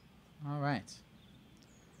 All right.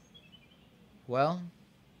 Well,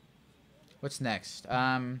 what's next?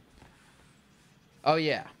 Oh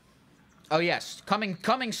yeah. Oh yes, coming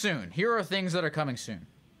soon. Here are things that are coming soon.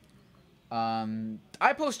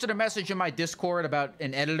 I posted a message in my Discord about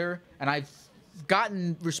an editor, and I've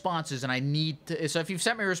gotten responses, and I need to. So if you've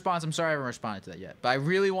sent me a response, I'm sorry I haven't responded to that yet. But I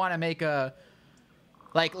really want to make a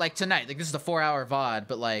like tonight. Like this is a 4-hour VOD,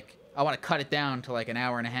 but like I want to cut it down to like an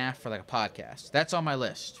hour and a half for like a podcast. That's on my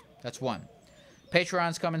list. That's one.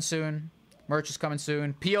 Patreon's coming soon. Merch is coming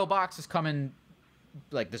soon. PO Box is coming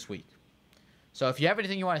like this week. So if you have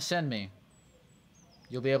anything you want to send me,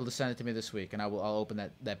 you'll be able to send it to me this week, and I'll open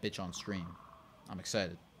that bitch on stream. I'm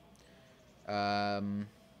excited. All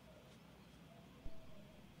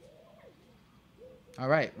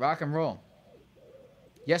right, rock and roll.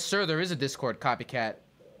 Yes, sir, there is a Discord copycat,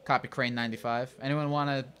 CopyCrane95. Anyone want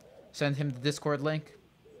to send him the Discord link?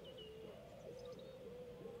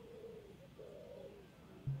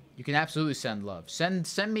 You can absolutely send love. Send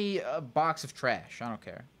me a box of trash. I don't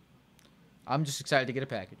care. I'm just excited to get a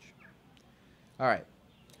package. All right.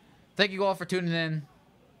 Thank you all for tuning in.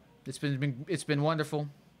 It's been wonderful.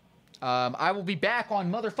 I will be back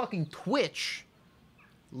on motherfucking Twitch.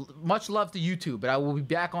 Much love to YouTube, but I will be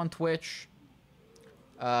back on Twitch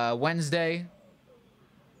Wednesday.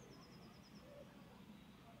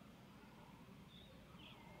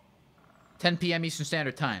 (10 p.m. Eastern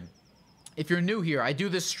Standard Time). If you're new here, I do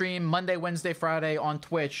this stream Monday, Wednesday, Friday on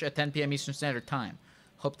Twitch at 10 p.m. Eastern Standard Time.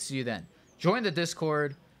 Hope to see you then. Join the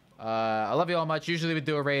Discord. I love you all much. Usually we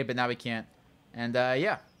do a raid, but now we can't. And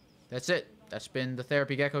yeah, that's it. That's been the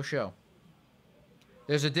Therapy Gecko show.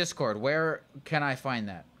 There's a Discord. Where can I find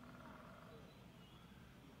that?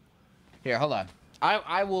 Here, hold on.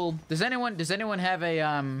 I will. Does anyone have a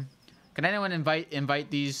Can anyone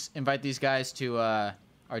invite these guys to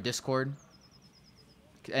our Discord?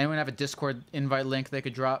 Anyone have a Discord invite link they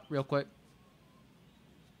could drop real quick?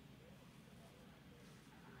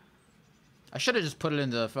 I should have just put it in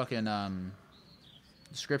the fucking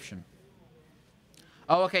description.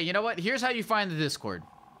 Oh, okay. You know what? Here's how you find the Discord.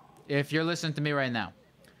 If you're listening to me right now,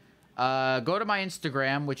 go to my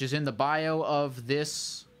Instagram, which is in the bio of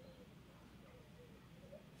this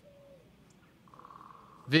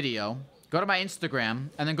video. Go to my Instagram,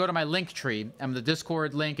 and then go to my link tree, and the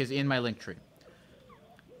Discord link is in my link tree.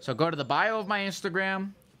 So go to the bio of my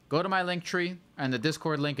Instagram, go to my link tree, and the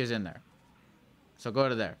Discord link is in there. So go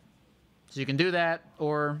to there. So you can do that,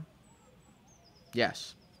 or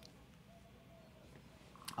yes.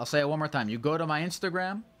 I'll say it one more time. You go to my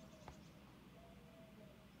Instagram,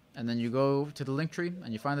 and then you go to the link tree,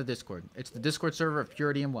 and you find the Discord. It's the Discord server of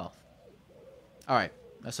Purity and Wealth. All right,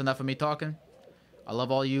 that's enough of me talking. I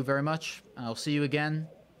love all you very much, and I'll see you again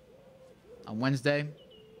on Wednesday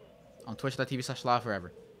on twitch.tv/LyleForever.